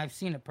bang. And I've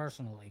seen it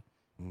personally,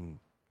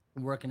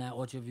 working at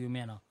Orchard View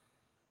Manor.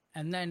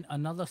 And then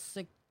another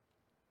sick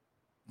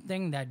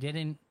thing that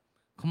didn't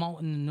come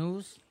out in the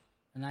news,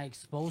 and I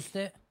exposed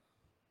it.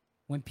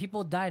 When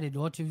people died at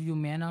Orchard View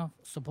Manor,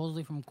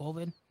 supposedly from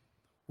COVID,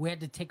 we had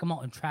to take them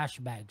out in trash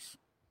bags.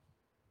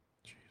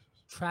 Jesus.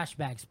 Trash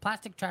bags.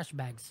 Plastic trash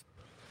bags.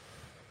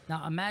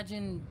 Now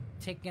imagine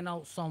taking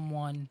out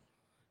someone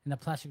in a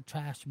plastic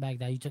trash bag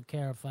that you took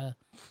care of for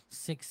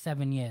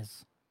 6-7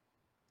 years.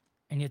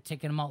 And you're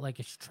taking them out like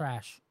it's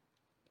trash.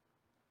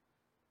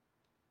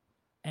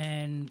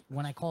 And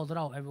when I called it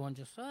out, everyone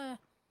just,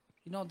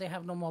 they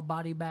have no more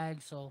body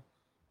bags, so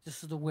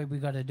this is the way we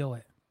got to do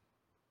it.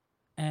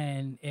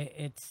 And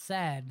it's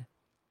sad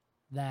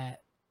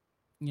that,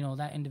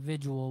 that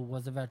individual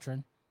was a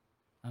veteran.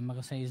 I'm not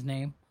going to say his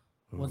name.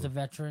 Was a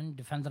veteran,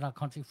 defended our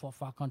country, fought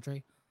for our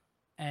country.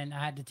 And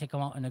I had to take him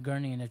out in a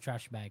gurney in a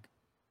trash bag.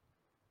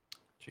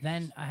 Jeez.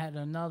 Then I had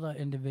another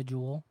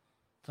individual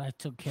that I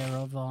took care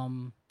of.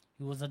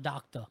 He was a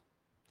doctor.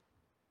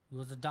 He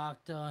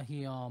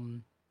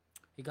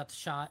got the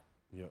shot.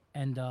 Yep.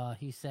 And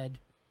he said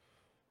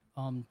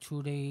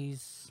 2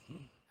 days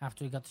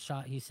after he got the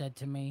shot, he said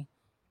to me,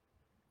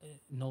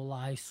 no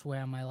lie,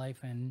 swear on my life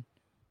and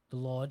the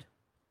Lord,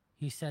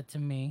 he said to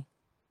me,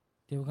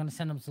 they were going to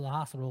send him to the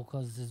hospital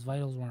because his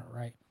vitals weren't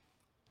right.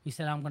 He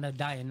said, I'm going to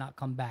die and not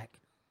come back.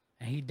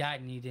 And he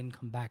died and he didn't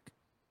come back.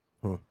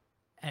 Huh.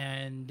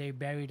 And they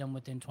buried him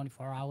within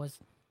 24 hours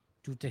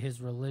due to his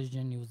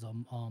religion. He was a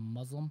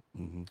Muslim.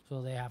 Mm-hmm.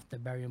 So they have to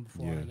bury him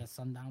before, I guess,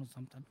 sundown or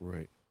something.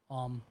 Right.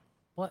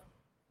 But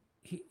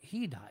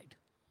he died.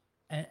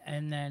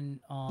 And then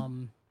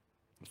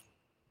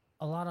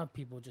a lot of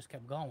people just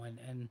kept going.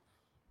 And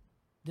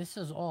this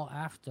is all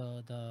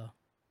after the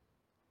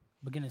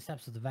beginning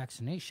steps of the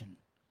vaccination.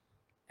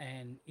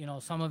 And,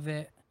 some of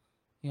it,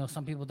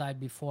 some people died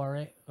before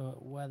it,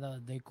 whether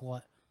they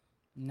caught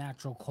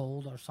natural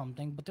cold or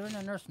something, but they're in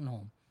a nursing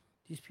home.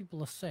 These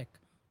people are sick.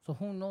 So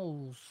who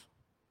knows,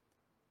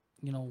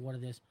 what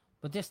it is.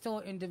 But there's still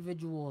an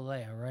individual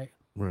there, right?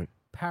 Right.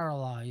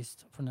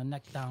 Paralyzed from the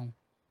neck down.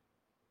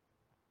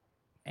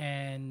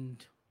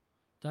 And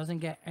doesn't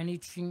get any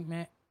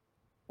treatment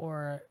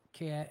or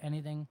care,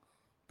 anything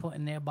put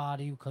in their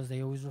body because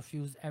they always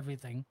refuse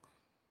everything.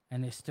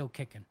 And they're still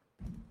kicking.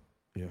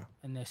 Yeah.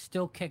 And they're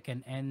still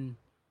kicking. And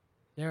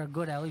they're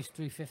good at least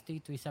 350,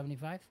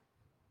 375.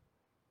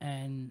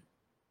 And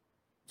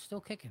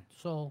still kicking.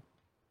 So,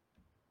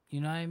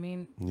 you know what I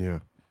mean? Yeah.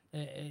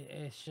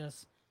 It's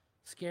just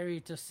scary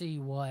to see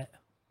what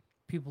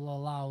people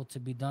allow to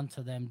be done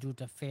to them due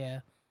to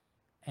fear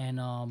and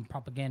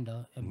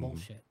propaganda and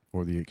bullshit.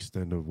 Or the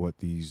extent of what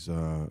these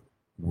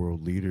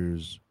world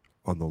leaders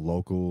on the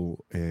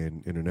local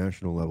and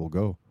international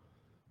level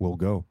will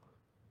go.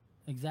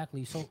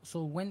 Exactly.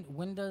 So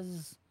when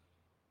does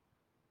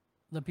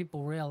the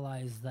people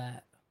realize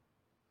that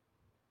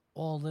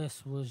all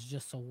this was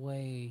just a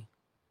way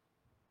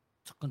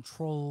to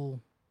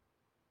control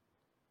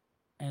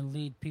and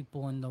lead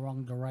people in the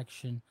wrong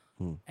direction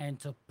and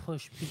to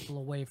push people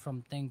away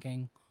from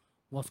thinking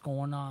what's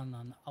going on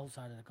the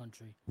outside of the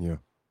country? Yeah.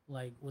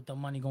 Like with the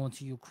money going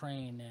to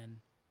Ukraine and,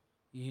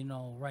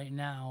 right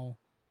now,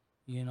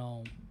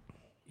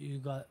 you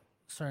got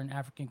certain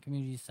African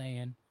communities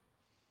saying,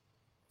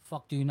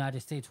 fuck the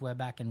United States, we're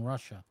back in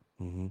Russia.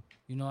 Mm-hmm.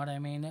 You know what I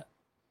mean?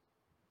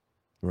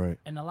 Right.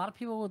 And a lot of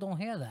people don't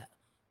hear that.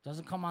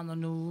 Doesn't come on the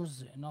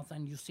news and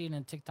nothing. You see it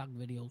in TikTok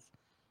videos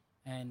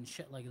and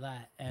shit like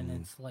that. And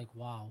it's like,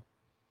 wow.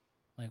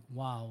 Like,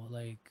 wow.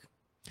 Like,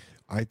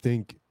 I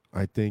think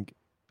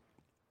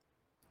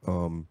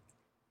the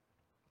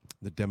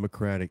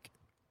Democratic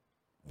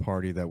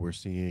party that we're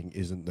seeing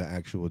isn't the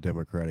actual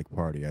Democratic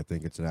Party. I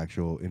think it's an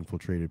actual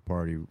infiltrated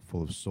party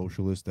full of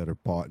socialists that are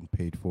bought and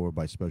paid for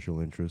by special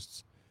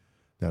interests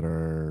that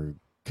are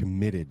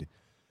committed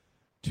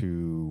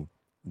to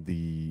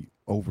the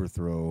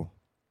overthrow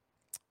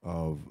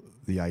of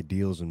the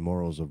ideals and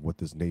morals of what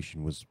this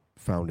nation was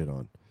founded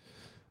on.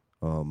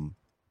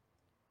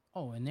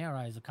 In their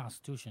eyes, the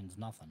Constitution's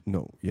nothing.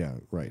 No, yeah,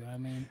 right. You know what I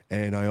mean?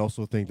 And I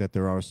also think that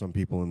there are some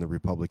people in the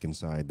Republican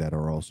side that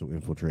are also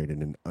infiltrated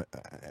and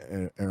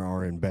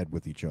are in bed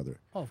with each other.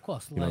 Oh, of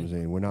course. You know what I'm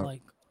saying? We're not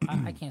like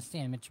I can't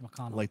stand Mitch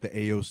McConnell. like the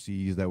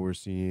AOCs that we're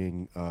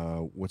seeing.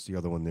 What's the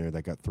other one there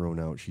that got thrown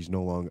out? She's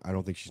no longer. I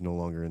don't think she's no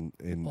longer in.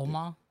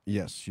 Omar?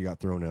 Yes, she got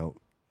thrown out.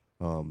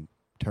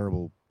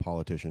 Terrible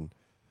politician.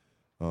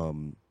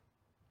 And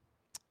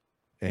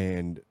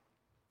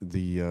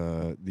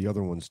the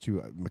other ones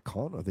too.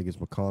 McConnell, I think it's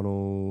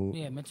McConnell.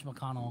 Yeah, Mitch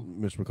McConnell.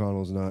 Mitch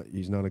McConnell's not.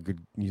 He's not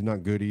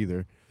good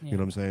either. Yeah. You know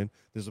what I'm saying?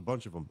 There's a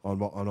bunch of them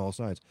on all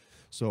sides.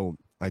 So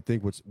I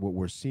think what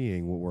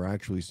we're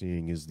actually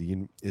seeing is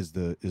the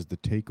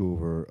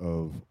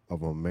takeover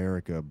of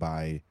America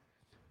by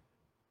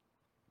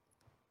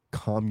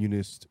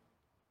communist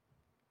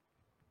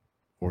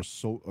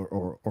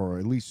or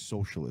at least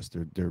socialist.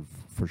 They're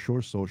for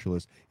sure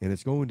socialist, and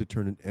it's going to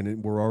turn.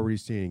 We're already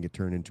seeing it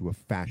turn into a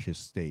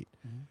fascist state.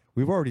 Mm-hmm.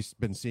 We've already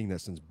been seeing that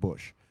since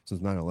Bush,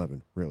 since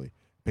 9/11. Really,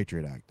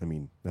 Patriot Act. I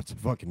mean, that's a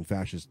fucking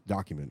fascist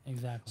document.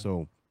 Exactly.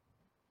 So,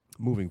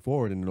 moving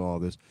forward into all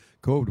this,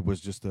 COVID was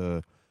just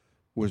a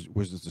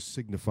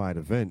signified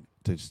event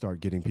to start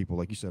getting people,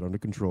 like you said, under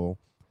control,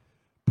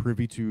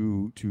 privy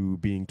to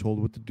being told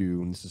what to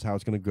do, and this is how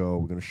it's going to go.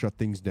 We're going to shut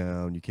things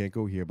down. You can't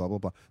go here. Blah blah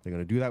blah. They're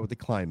going to do that with the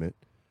climate.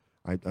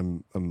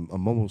 I'm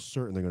almost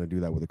certain they're going to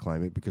do that with the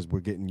climate because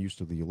we're getting used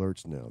to the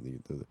alerts now,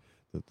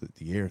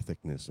 the air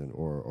thickness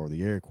or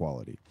the air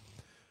quality,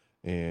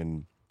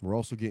 and we're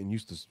also getting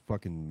used to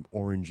fucking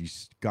orangey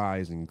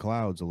skies and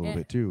clouds a little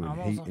bit too,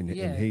 and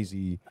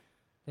hazy.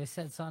 They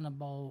said something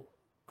about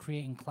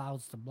creating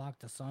clouds to block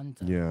the sun.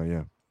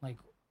 Like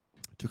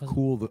to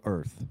cool the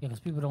earth. Yeah, because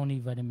people don't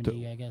need vitamin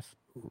D, I guess.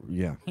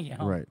 Yeah,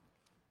 right.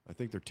 I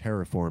think they're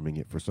terraforming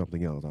it for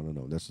something else. I don't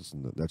know. That's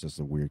just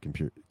a weird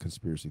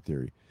conspiracy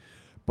theory.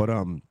 But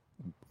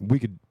we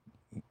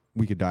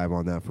could dive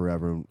on that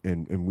forever,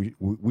 and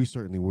we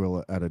certainly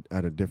will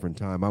at a different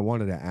time. I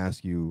wanted to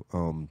ask you,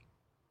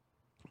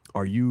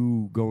 are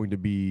you going to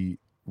be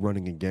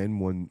running again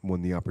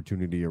when the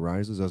opportunity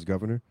arises as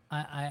governor?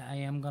 I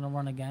am going to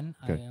run again.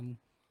 Okay. I am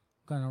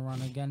going to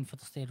run again for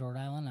the state of Rhode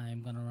Island. I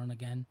am going to run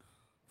again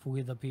for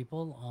We the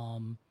People.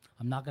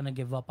 I'm not going to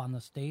give up on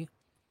the state.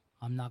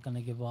 I'm not going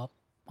to give up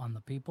on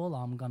the people.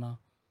 I'm going to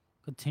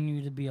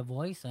continue to be a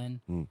voice and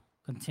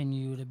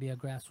continue to be a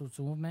grassroots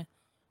movement.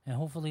 And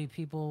hopefully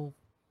people,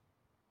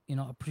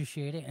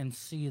 appreciate it and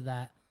see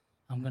that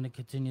I'm going to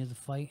continue to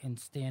fight and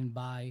stand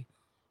by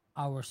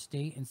our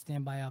state and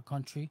stand by our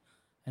country.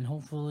 And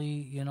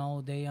hopefully,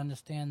 they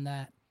understand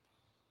that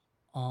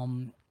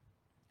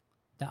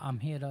that I'm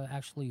here to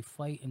actually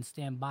fight and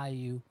stand by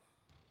you,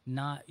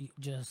 not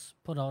just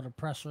put out a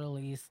press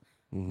release,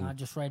 not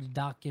just write a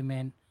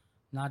document,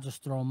 not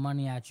just throw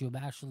money at you,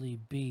 but actually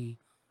be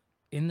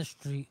in the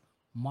street,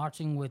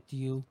 marching with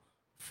you,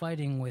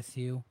 fighting with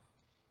you,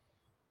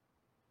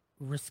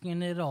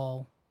 risking it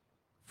all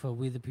for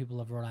we the people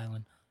of Rhode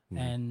Island.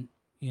 And,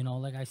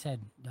 like I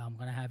said, I'm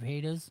going to have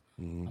haters.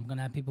 I'm going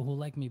to have people who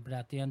like me. But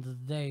at the end of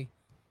the day,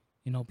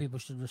 people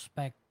should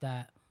respect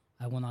that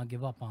I will not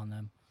give up on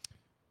them.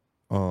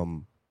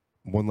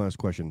 One last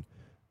question.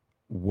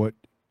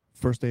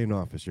 First day in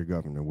office, you're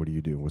governor, what do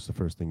you do? What's the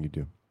first thing you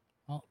do?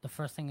 Well, the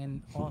first thing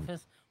in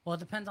office? Well, it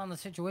depends on the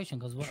situation.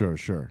 Cause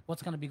sure.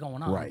 What's going to be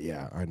going on? Right,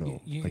 yeah, I know.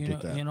 I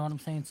get that. You know what I'm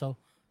saying? So,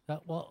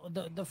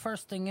 the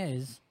first thing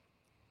is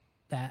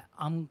that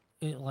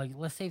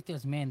let's say if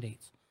there's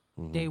mandates.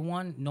 Day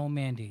one, no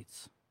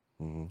mandates.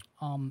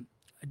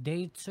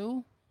 Day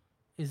two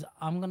is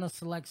I'm going to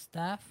select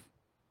staff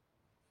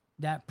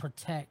that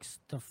protects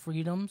the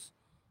freedoms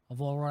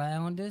of all Rhode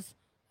Islanders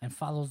and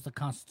follows the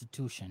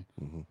Constitution.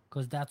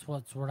 Because that's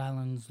what Rhode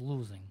Island's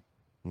losing.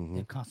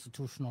 Their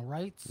constitutional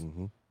rights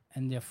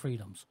and their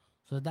freedoms.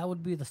 So that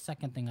would be the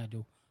second thing I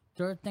do.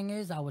 Third thing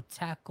is I would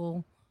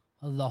tackle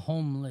the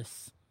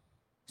homeless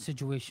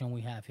situation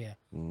we have here.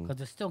 Because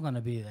it's still going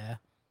to be there.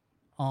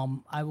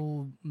 I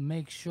will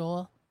make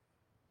sure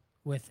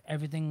with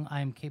everything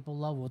I am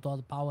capable of, with all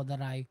the power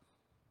that I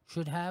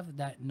should have,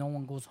 that no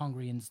one goes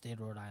hungry in the state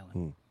of Rhode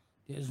Island.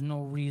 There's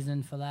no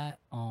reason for that.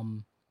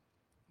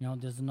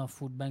 There's enough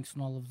food banks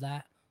and all of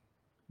that,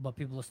 but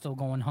people are still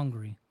going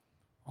hungry.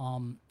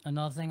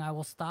 Another thing I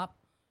will stop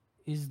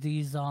is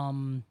these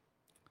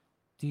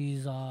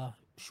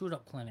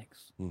shoot-up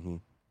clinics.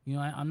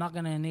 I'm not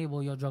going to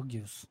enable your drug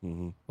use.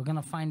 We're going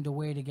to find a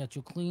way to get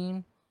you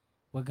clean.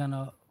 We're going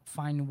to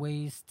find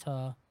ways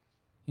to,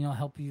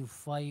 help you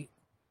fight,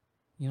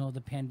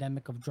 the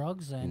pandemic of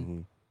drugs.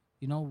 And,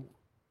 and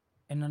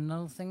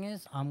another thing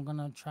is I'm going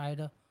to try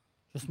to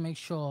just make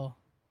sure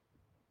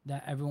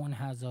that everyone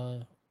has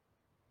a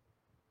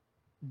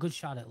good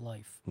shot at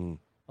life.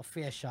 a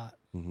fair shot.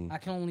 I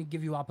can only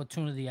give you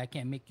opportunity. I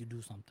can't make you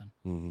do something.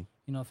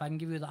 You know, if I can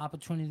give you the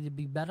opportunity to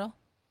be better,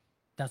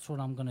 that's what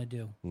I'm gonna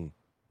do.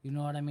 You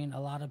know what I mean?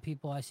 A lot of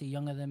people I see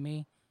younger than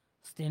me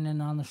standing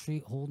on the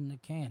street holding the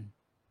can.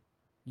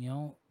 You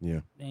know?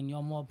 Yeah. And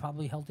you're more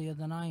probably healthier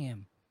than I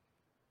am.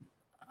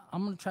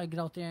 I'm gonna try to get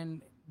out there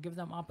and give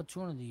them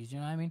opportunities. You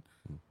know what I mean?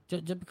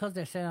 Just because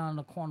they're sitting on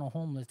the corner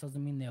homeless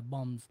doesn't mean they're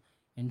bums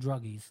and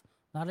druggies.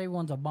 Not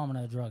everyone's a bum and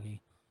a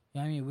druggie. You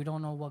know what I mean? We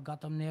don't know what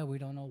got them there. We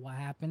don't know what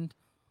happened.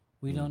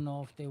 We don't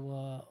know if they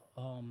were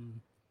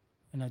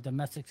in a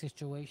domestic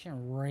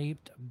situation,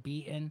 raped,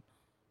 beaten,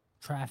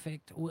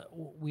 trafficked.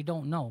 We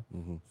don't know.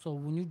 So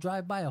when you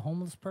drive by a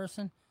homeless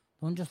person,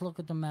 don't just look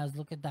at them as,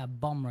 look at that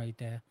bum right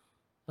there.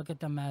 Look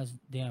at them as,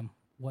 damn,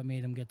 what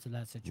made them get to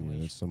that situation?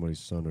 Yeah, that's somebody's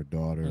son or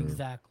daughter,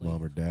 exactly. or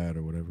mom or dad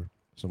or whatever,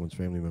 someone's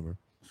family member.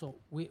 So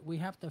we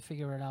have to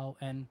figure it out,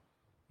 and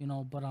you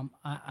know, but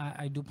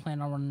I do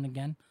plan on running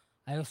again.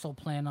 I also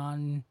plan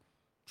on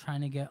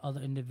trying to get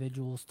other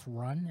individuals to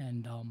run,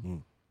 and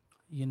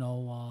you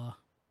know,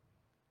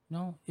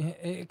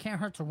 it can't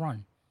hurt to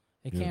run.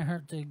 It can't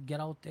hurt to get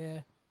out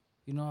there.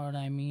 You know what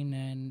I mean,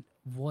 and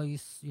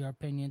voice your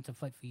opinion to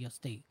fight for your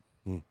state.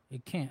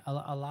 It can't.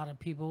 A lot of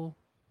people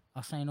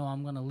are saying, "No,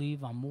 I'm gonna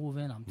leave. I'm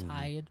moving. I'm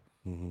tired."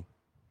 You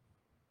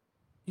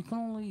can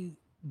only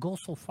go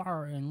so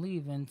far and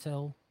leave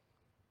until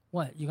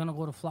what? You're gonna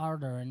go to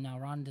Florida, and now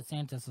Ron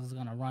DeSantis is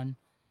gonna run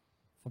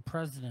for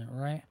president,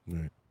 right?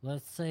 Right.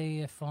 Let's say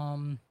if,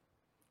 for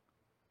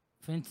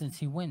instance,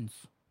 he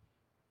wins,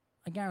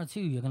 I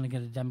guarantee you're gonna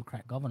get a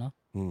Democrat governor.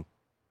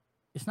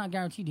 It's not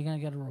guaranteed you're gonna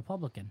get a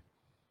Republican.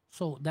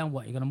 So then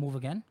what? You're gonna move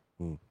again,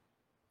 and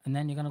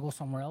then you're gonna go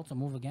somewhere else and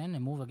move again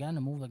and move again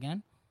and move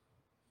again.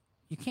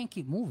 You can't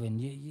keep moving.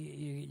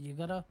 You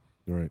gotta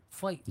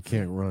fight. You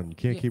can't run. You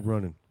can't keep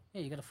running.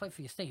 Yeah, you gotta fight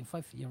for your state and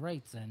fight for your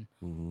rights, and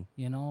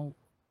you know,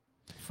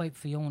 fight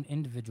for your own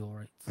individual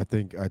rights. I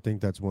think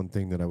that's one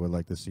thing that I would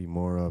like to see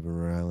more of in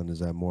Rhode Island, is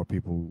that more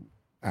people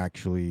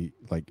actually,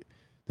 like,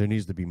 there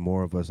needs to be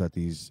more of us at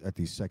these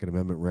Second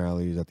Amendment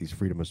rallies, at these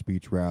freedom of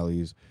speech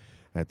rallies,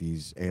 at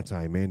these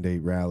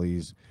anti-mandate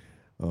rallies,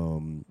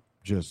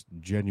 just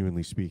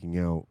genuinely speaking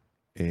out.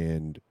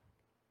 And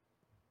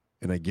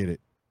I get it.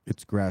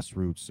 It's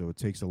grassroots, so it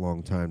takes a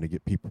long time to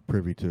get people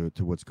privy to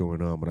what's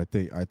going on. But I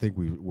think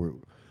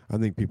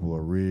people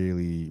are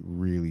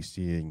really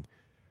seeing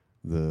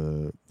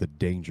the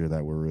danger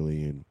that we're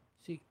really in.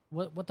 See,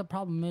 what the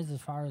problem is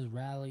as far as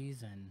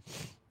rallies and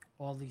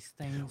all these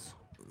things.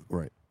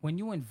 Right. When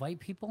you invite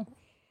people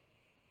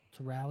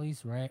to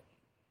rallies, right?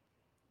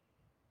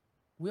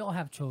 We all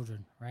have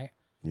children, right?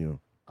 Yeah.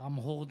 I'm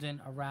holding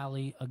a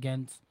rally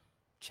against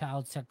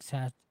child sex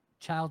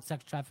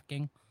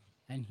trafficking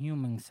and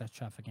human sex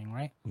trafficking,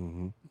 right?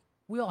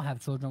 We all have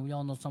children. We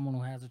all know someone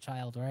who has a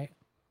child, right?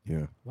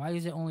 Yeah. Why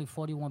is it only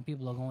 41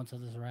 people are going to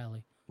this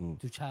rally?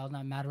 Do child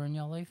not matter in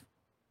your life?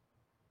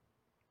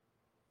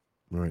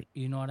 Right.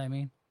 You know what I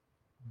mean?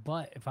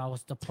 But if I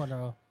was to put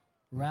a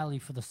rally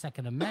for the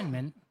Second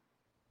Amendment,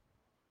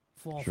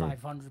 400 or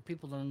 500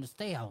 people are in the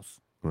State House.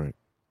 Right.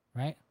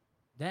 Right?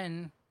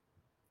 Then,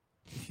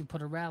 if you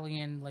put a rally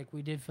in like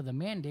we did for the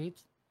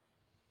mandates,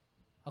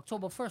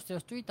 October 1st,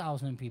 there's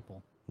 3,000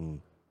 people.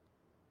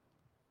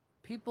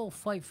 People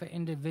fight for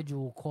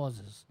individual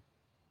causes.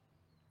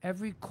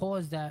 Every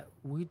cause that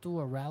we do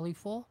a rally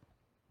for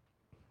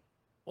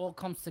all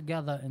comes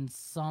together in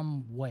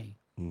some way.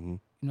 You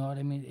know what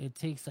I mean? It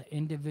takes an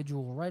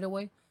individual right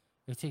away.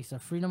 It takes a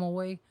freedom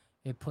away.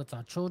 It puts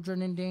our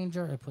children in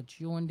danger. It puts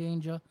you in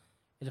danger.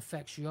 It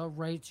affects your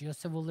rights, your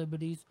civil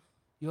liberties,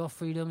 your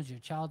freedoms, your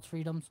child's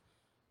freedoms.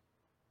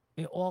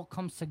 It all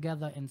comes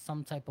together in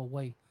some type of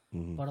way.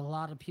 But a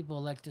lot of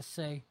people like to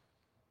say,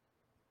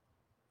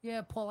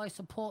 yeah, Paul, I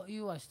support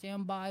you. I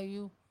stand by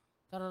you.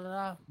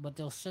 Da-da-da-da. But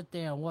they'll sit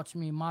there and watch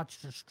me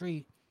march the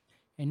street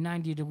in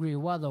 90-degree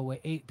weather with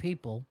 8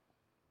 people.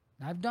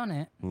 I've done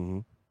it.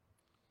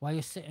 While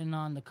you're sitting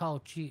on the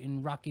couch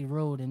eating Rocky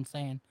Road and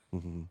saying,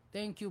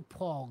 thank you,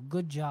 Paul.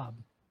 Good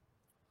job.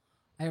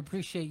 I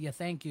appreciate you.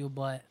 Thank you.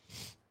 But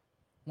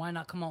why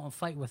not come out and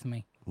fight with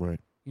me?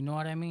 Right. You know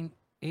what I mean?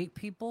 8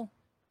 people,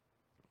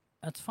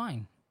 that's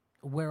fine.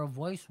 We're a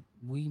voice.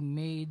 We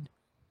made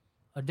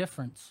a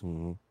difference.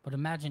 But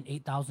imagine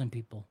 8,000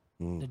 people,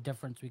 the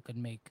difference we could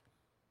make.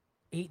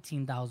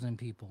 18,000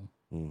 people,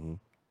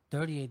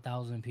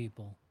 38,000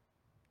 people.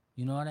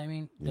 You know what I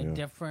mean? The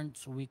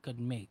difference we could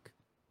make.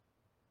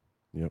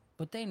 Yep.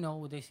 But they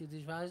know, they see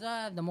these rallies,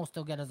 the most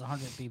they'll get is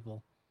 100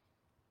 people.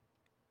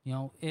 You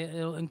know,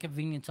 it'll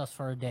inconvenience us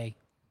for a day.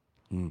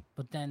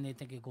 But then they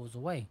think it goes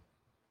away.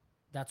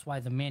 That's why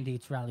the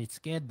mandates rally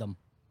scared them.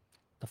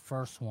 The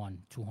first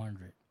one,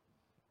 200.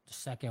 The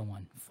second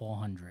one,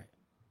 400.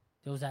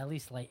 There was at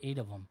least like 8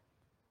 of them.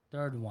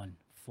 Third one,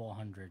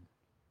 400.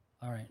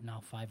 All right,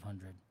 now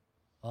 500.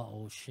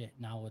 Uh-oh, shit.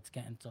 Now it's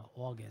getting to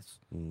August.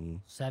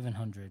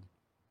 700.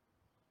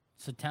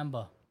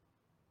 September,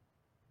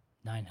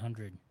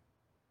 900.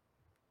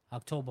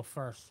 October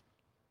 1st,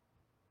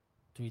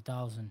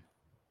 3,000.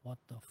 What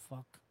the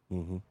fuck?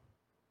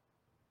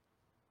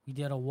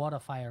 We did a water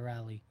fire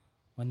rally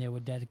when they were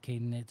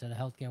dedicating it to the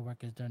healthcare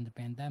workers during the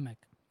pandemic.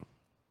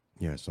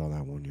 Yeah, I saw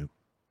that one. Yep.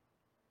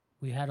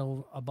 We had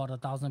about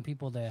 1,000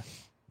 people there.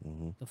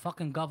 The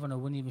fucking governor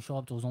wouldn't even show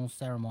up to his own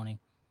ceremony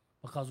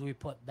because we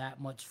put that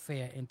much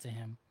fear into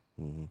him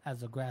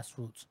as a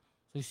grassroots.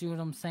 So you see what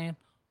I'm saying?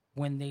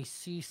 When they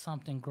see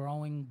something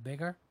growing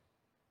bigger,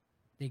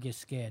 they get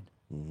scared.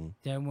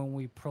 Then when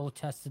we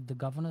protested the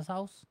governor's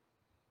house,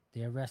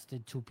 they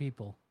arrested 2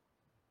 people.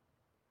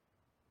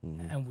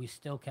 And we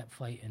still kept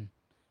fighting.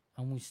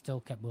 And we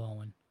still kept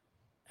going.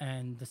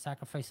 And the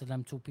sacrifice of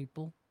them 2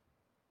 people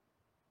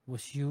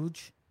was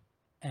huge.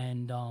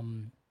 And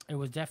it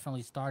was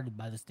definitely started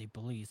by the state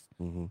police.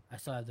 I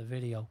saw the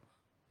video.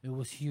 It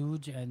was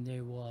huge, and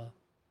they were...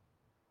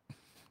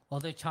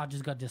 Well, their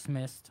charges got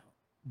dismissed,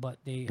 but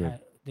they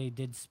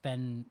did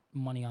spend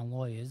money on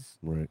lawyers.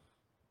 Right.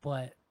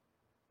 But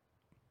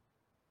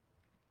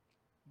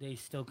they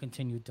still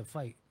continued to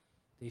fight.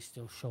 They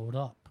still showed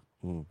up.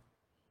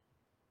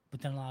 But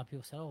then a lot of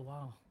people said, oh,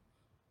 wow,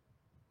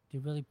 they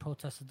really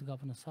protested the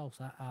governor's house.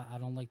 I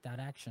don't like that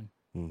action.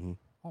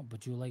 Oh,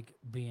 but you like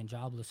being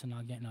jobless and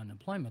not getting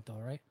unemployment,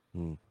 though, right?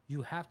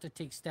 You have to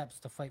take steps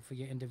to fight for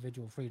your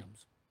individual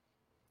freedoms.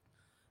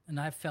 And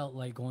I felt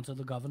like going to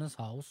the governor's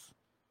house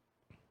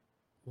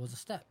was a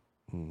step.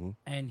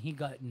 And he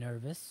got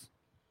nervous.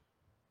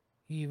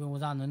 He even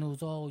was on the news,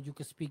 oh, you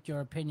can speak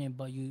your opinion,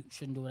 but you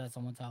shouldn't do it at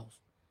someone's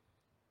house.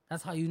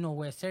 That's how you know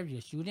we're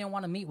serious. You didn't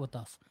want to meet with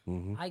us.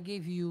 I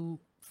gave you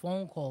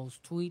phone calls,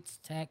 tweets,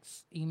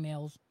 texts,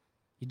 emails.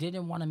 You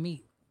didn't want to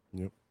meet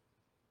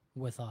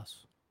with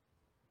us.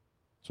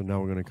 So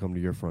now we're going to come to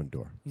your front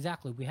door.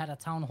 Exactly. We had a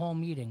town hall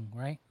meeting,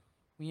 right?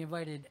 We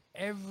invited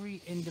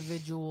every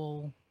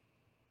individual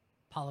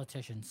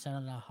politician,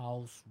 senator,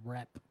 house,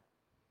 rep,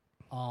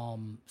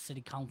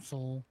 city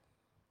council,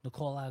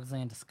 Nicole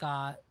Alexander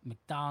Scott,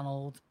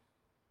 McDonald,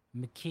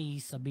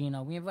 McKee,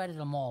 Sabina. We invited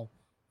them all.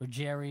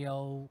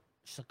 Ruggiero,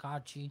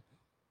 Shikachi.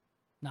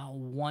 Not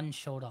one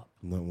showed up.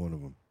 Not one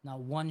of them. Not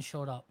one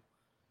showed up.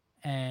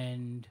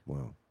 And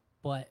wow.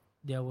 But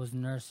there was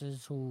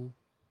nurses who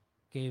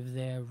gave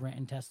their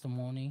written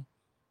testimony,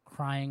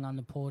 crying on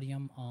the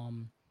podium.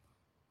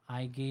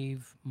 I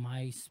gave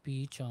my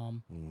speech.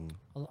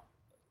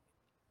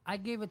 I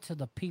gave it to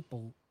the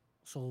people.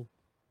 So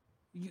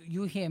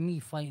you hear me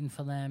fighting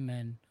for them,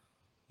 and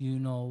you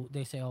know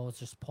they say, "Oh, it's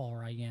just Paul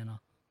Rianna."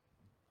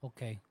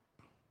 Okay,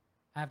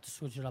 I have to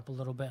switch it up a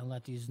little bit and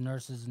let these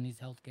nurses and these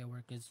healthcare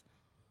workers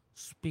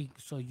speak,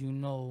 so you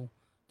know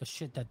the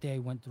shit that they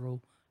went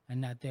through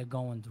and that they're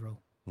going through.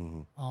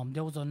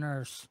 There was a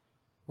nurse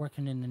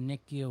working in the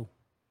NICU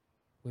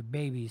with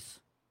babies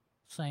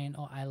saying,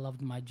 oh, I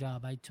loved my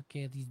job. I took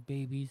care of these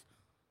babies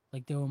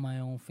like they were my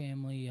own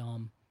family.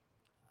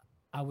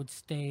 I would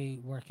stay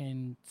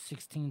working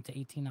 16 to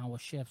 18-hour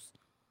shifts,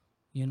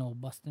 you know,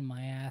 busting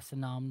my ass,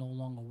 and now I'm no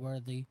longer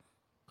worthy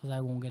because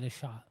I won't get a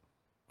shot.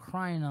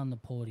 Crying on the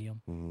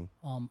podium.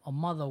 A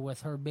mother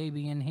with her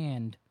baby in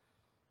hand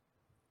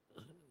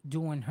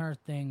doing her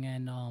thing,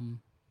 and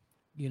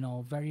you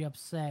know, very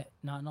upset,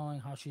 not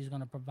knowing how she's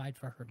going to provide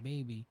for her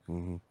baby.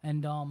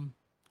 And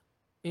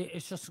it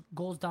just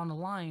goes down the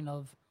line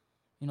of,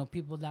 you know,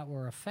 people that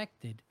were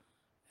affected.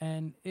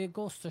 And it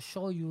goes to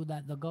show you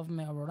that the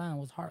government of Rhode Island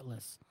was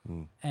heartless.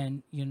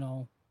 And, you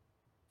know,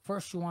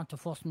 first you want to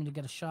force me to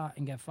get a shot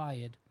and get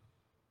fired.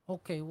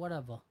 Okay,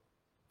 whatever.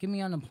 Give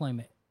me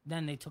unemployment.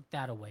 Then they took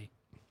that away.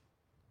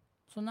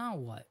 So now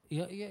what?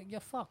 You're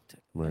fucked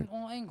in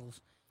all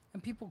angles.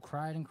 And people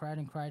cried and cried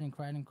and cried and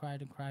cried and cried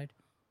and cried.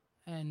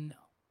 And,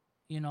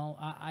 you know,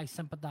 I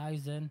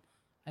sympathized and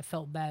I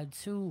felt bad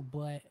too.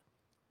 But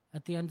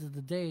at the end of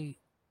the day,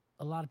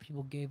 a lot of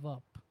people gave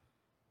up.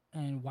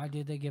 And why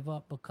did they give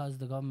up? Because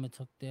the government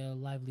took their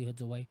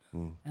livelihoods away.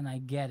 And I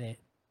get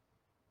it.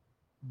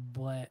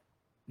 But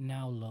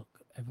now look,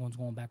 everyone's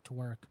going back to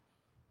work.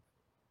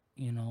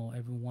 You know,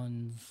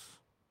 everyone's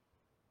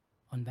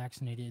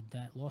unvaccinated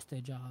that lost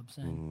their jobs.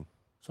 And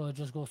so it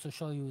just goes to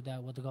show you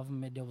that what the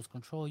government did was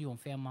control you and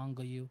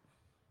fearmonger you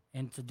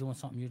into doing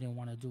something you didn't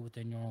want to do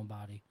within your own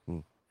body.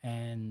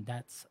 And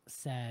that's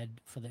sad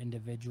for the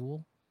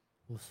individual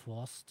who was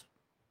forced.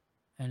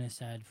 And it's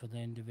sad for the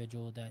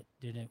individual that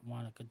didn't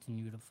want to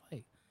continue to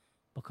fight.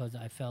 Because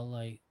I felt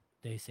like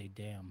they say,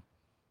 damn,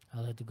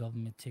 I let the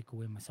government take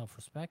away my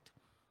self-respect.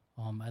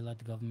 I let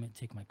the government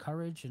take my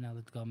courage. And I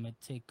let the government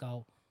take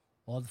out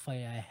all the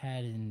fight I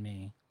had in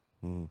me.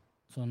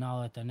 So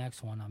now at the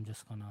next one, I'm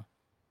just going to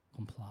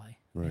comply.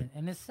 Right.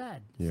 And it's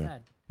sad. It's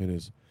sad. It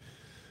is.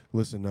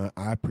 Listen,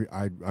 I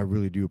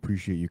really do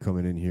appreciate you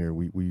coming in here.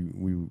 We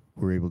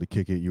were able to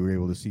kick it. You were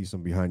able to see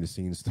some behind the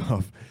scenes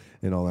stuff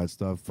and all that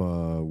stuff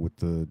with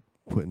the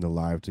putting the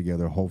live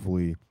together.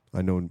 Hopefully,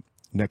 I know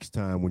next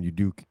time when you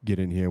do get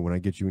in here, when I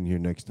get you in here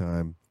next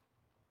time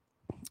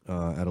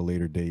at a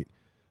later date,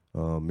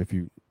 if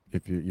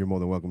you're more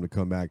than welcome to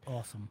come back.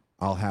 Awesome.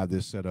 I'll have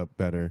this set up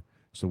better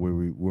So where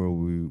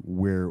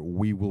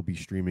we will be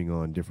streaming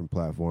on different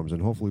platforms,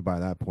 and hopefully by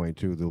that point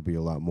too, there'll be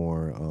a lot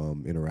more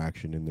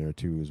interaction in there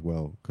too as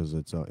well, because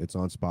it's on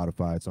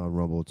Spotify, it's on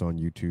Rumble, it's on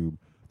YouTube.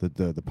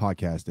 The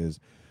podcast is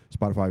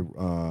Spotify,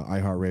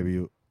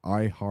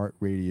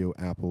 iHeartRadio,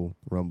 Apple,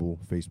 Rumble,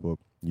 Facebook,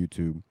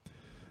 YouTube.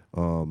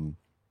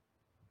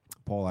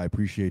 Paul, I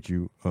appreciate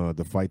you,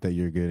 the fight that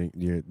you're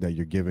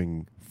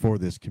giving for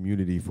this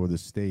community, for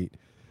this state.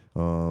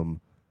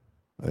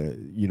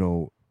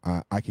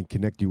 I can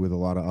connect you with a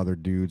lot of other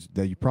dudes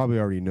that you probably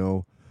already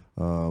know,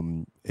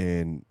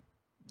 and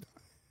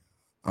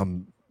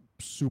I'm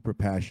super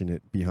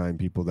passionate behind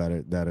people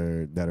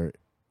that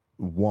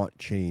want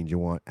change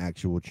and want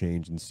actual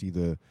change, and see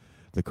the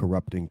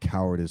corrupting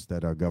cowardice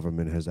that our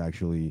government has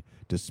actually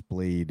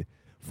displayed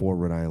for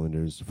Rhode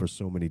Islanders for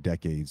so many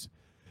decades.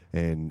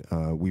 And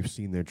we've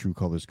seen their true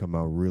colors come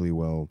out really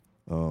well,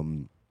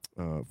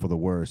 for the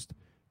worst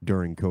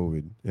during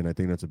COVID. And I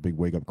think that's a big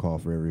wake-up call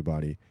for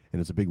everybody.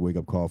 And it's a big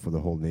wake-up call for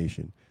the whole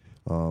nation.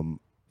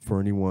 For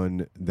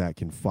anyone that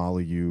can follow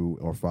you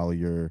or follow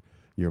your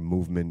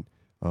movement,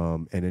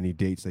 and any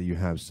dates that you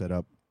have set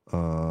up,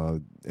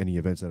 any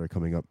events that are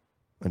coming up,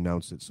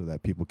 announce it so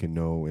that people can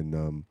know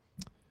and,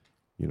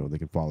 they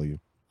can follow you.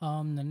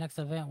 The next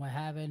event we're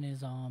having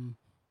is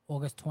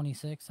August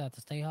 26th at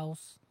the State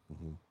House.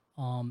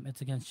 Mm-hmm.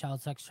 It's against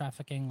child sex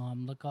trafficking.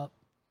 Look up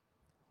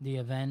the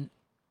event.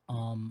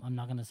 I'm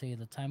not going to say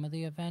the time of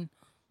the event.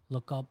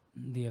 Look up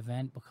the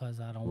event because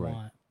I don't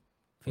want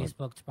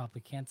Facebook to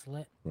probably cancel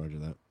it. Roger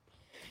that.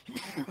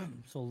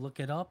 So look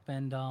it up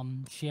and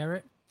share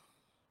it.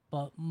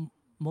 But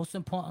most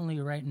importantly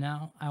right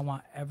now, I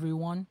want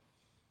everyone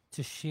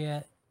to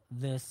share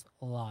this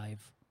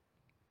live.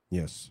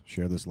 Yes,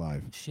 share this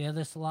live. Share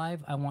this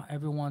live. I want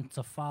everyone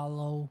to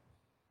follow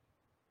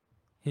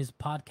his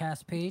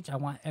podcast page. I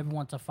want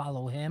everyone to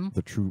follow him.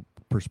 The True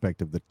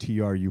Perspective, the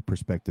TRU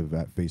Perspective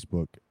at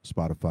Facebook,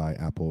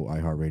 Spotify, Apple,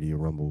 iHeartRadio,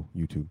 Rumble,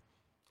 YouTube.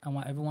 I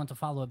want everyone to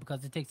follow it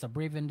because it takes a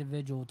brave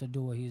individual to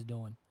do what he's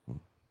doing.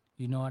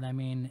 You know what I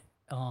mean?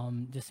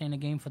 This ain't a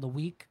game for the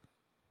weak.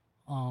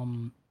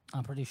 I'm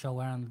pretty sure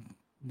we're on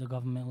the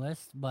government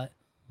list, but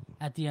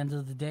at the end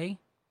of the day,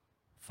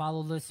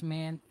 follow this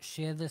man,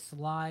 share this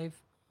live,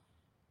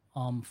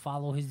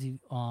 follow his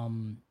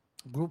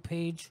group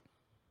page,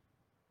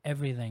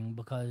 everything,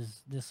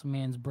 because this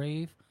man's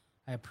brave.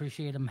 I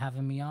appreciate him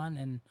having me on,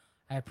 and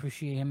I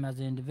appreciate him as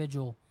an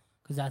individual,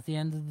 because at the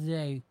end of the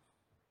day,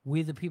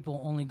 we the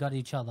people only got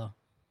each other.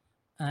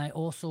 And I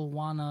also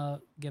want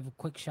to give a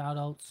quick shout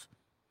outs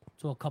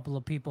to a couple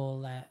of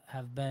people that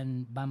have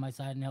been by my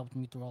side and helped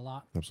me through a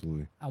lot.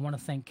 Absolutely. I want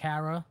to thank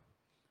Kara.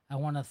 I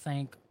want to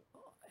thank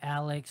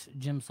Alex,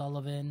 Jim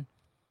Sullivan,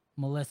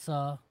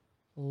 Melissa,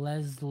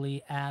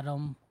 Leslie,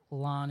 Adam,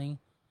 Lonnie,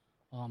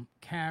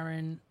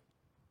 Karen,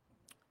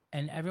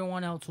 and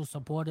everyone else who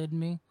supported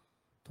me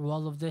through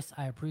all of this.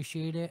 I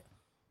appreciate it.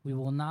 We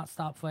will not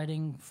stop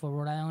fighting for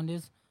Rhode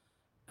Islanders,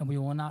 and we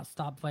will not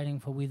stop fighting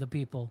for we the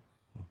people.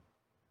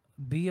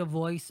 Be a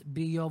voice,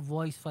 be your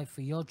voice, fight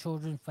for your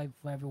children, fight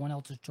for everyone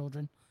else's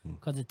children,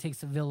 because it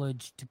takes a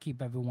village to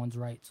keep everyone's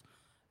rights.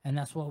 And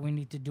that's what we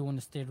need to do in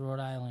the state of Rhode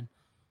Island.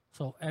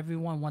 So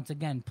everyone, once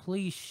again,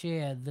 please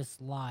share this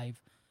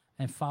live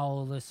and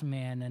follow this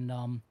man. And,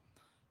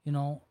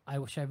 I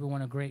wish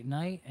everyone a great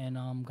night,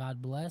 and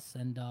God bless.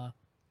 And,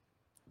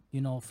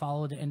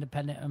 follow the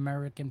Independent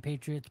American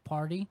Patriots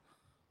Party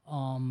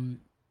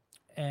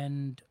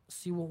and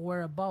see what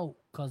we're about,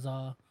 because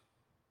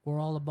we're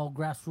all about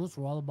grassroots.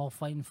 We're all about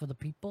fighting for the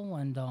people.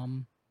 And,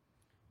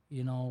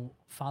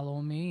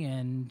 follow me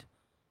and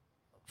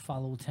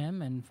follow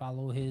Tim and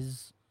follow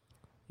his...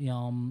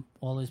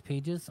 all his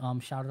pages.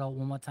 Shout it out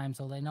one more time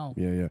so they know.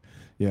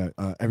 Yeah.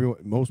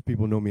 Most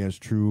people know me as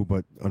True,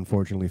 but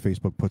unfortunately,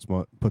 Facebook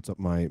puts up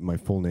my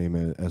full name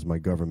as my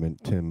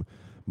government, Tim.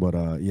 But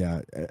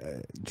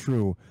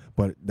True.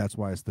 But that's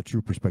why it's the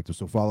True Perspective.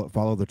 So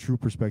follow the True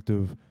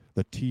Perspective,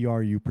 the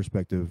TRU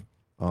Perspective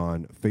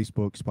on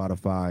Facebook,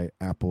 Spotify,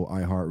 Apple,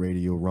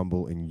 iHeartRadio,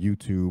 Rumble, and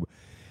YouTube.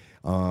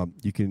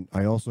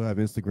 I also have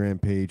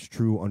Instagram page,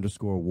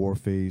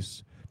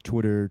 True_Warface,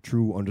 Twitter,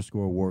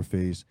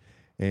 True_Warface.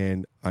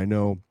 And I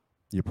know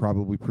you're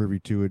probably privy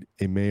to it.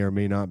 It may or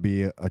may not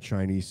be a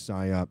Chinese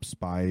PSYOP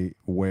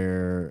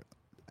spyware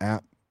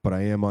app, but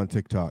I am on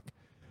TikTok.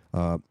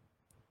 The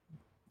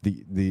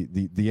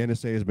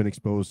NSA has been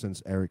exposed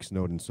since Eric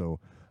Snowden, so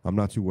I'm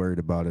not too worried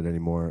about it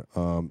anymore.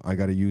 I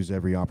got to use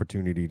every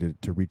opportunity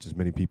to reach as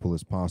many people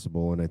as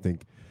possible, and I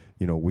think,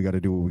 we got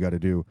to do what we got to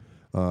do.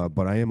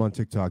 But I am on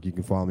TikTok. You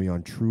can follow me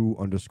on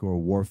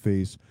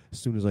True_Warface. As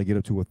soon as I get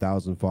up to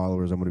 1,000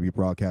 followers, I'm going to be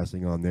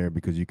broadcasting on there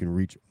because you can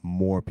reach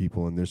more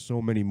people. And there's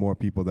so many more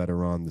people that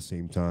are on the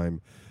same time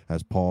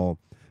as Paul,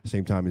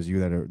 same time as you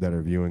that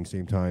are viewing,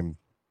 same time.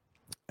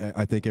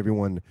 I think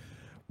everyone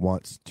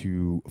wants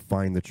to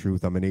find the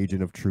truth. I'm an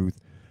agent of truth,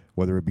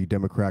 whether it be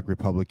Democrat,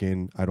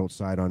 Republican. I don't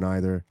side on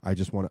either. I'm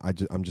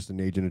just an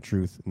agent of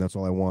truth, and that's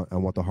all I want. I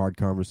want the hard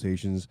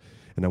conversations,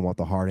 and I want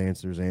the hard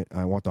answers, and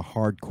I want the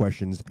hard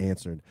questions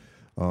answered.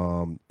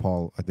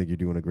 Paul, I think you're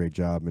doing a great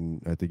job,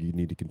 and I think you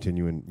need to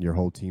continue, and your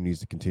whole team needs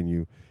to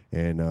continue,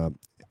 and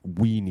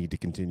we need to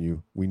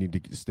continue. We need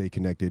to stay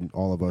connected, and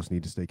all of us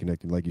need to stay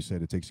connected. Like you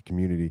said, it takes a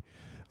community.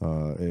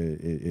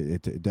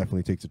 It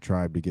definitely takes a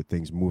tribe to get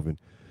things moving.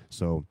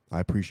 So I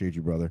appreciate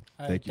you, brother.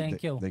 Thank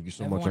you. Thank you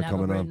so Everyone much for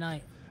coming have a great on.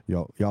 night.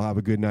 Y'all have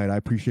a good night. I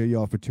appreciate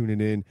y'all for tuning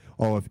in.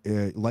 Oh, if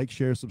like,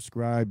 share,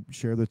 subscribe,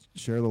 share the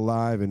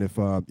live, and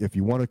if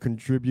you want to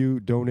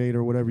contribute, donate,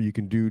 or whatever, you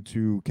can do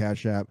to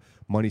Cash App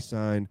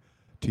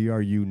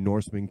 $TRU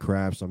Norseman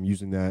Crafts. I'm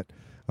using that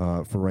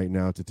for right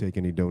now to take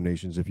any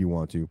donations if you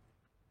want to.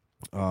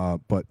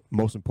 But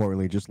most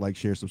importantly, just like,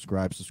 share,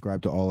 subscribe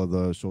to all of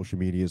the social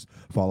medias.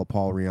 Follow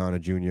Paul Rianna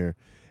Jr.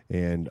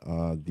 and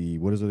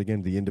what is it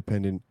again? The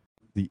Independent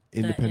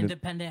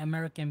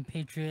American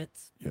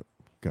Patriots. Yep,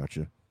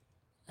 gotcha.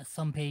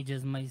 Some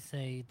pages might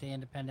say the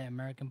Independent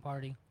American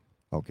Party.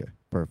 Okay,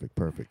 perfect.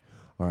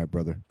 All right,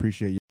 brother.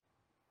 Appreciate you.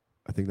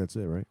 I think that's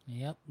it, right?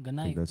 Yep. Good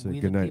night. That's it.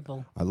 We Good the night.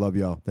 People. I love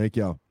y'all. Thank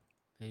y'all.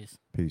 Peace.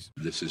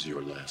 This is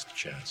your last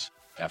chance.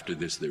 After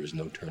this, there is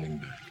no turning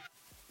back.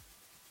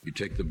 You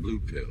take the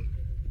blue pill.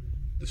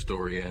 The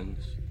story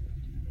ends.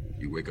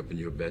 You wake up in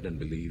your bed and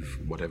believe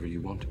whatever you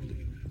want to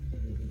believe.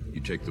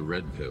 You take the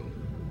red pill.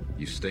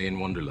 You stay in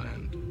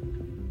Wonderland.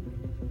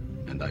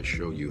 And I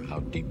show you how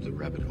deep the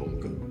rabbit hole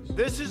goes.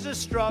 This is a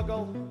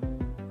struggle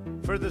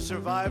for the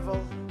survival.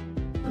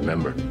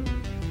 Remember,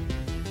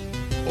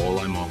 all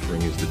I'm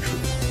offering is the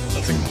truth,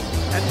 nothing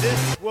more. And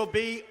this will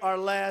be our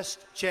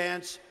last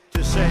chance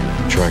to say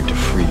it. Trying to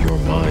free your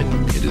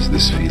mind, it is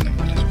this feeling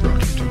that has brought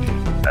you to me.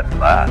 At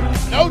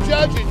last. No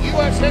judge in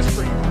U.S.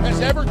 history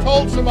has ever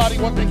told somebody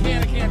what they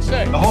can and can't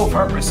say. The whole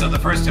purpose of the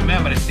First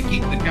Amendment is to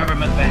keep the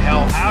government the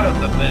hell out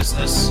of the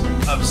business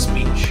of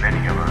speech.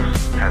 Many of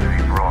us have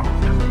been brought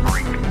to the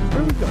brink.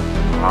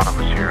 A lot of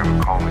us here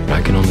have calling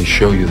I can only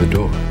show you the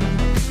door.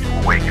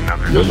 to awaken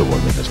others. You're the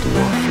one that has to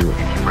walk through it.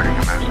 Spreading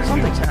a message.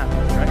 Something's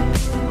happening, right?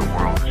 The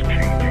world is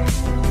changing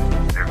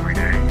every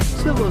day.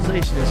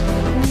 Civilization is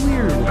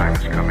weird. Time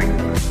is coming.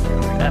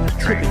 At a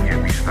Train tipping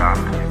can't be stopped.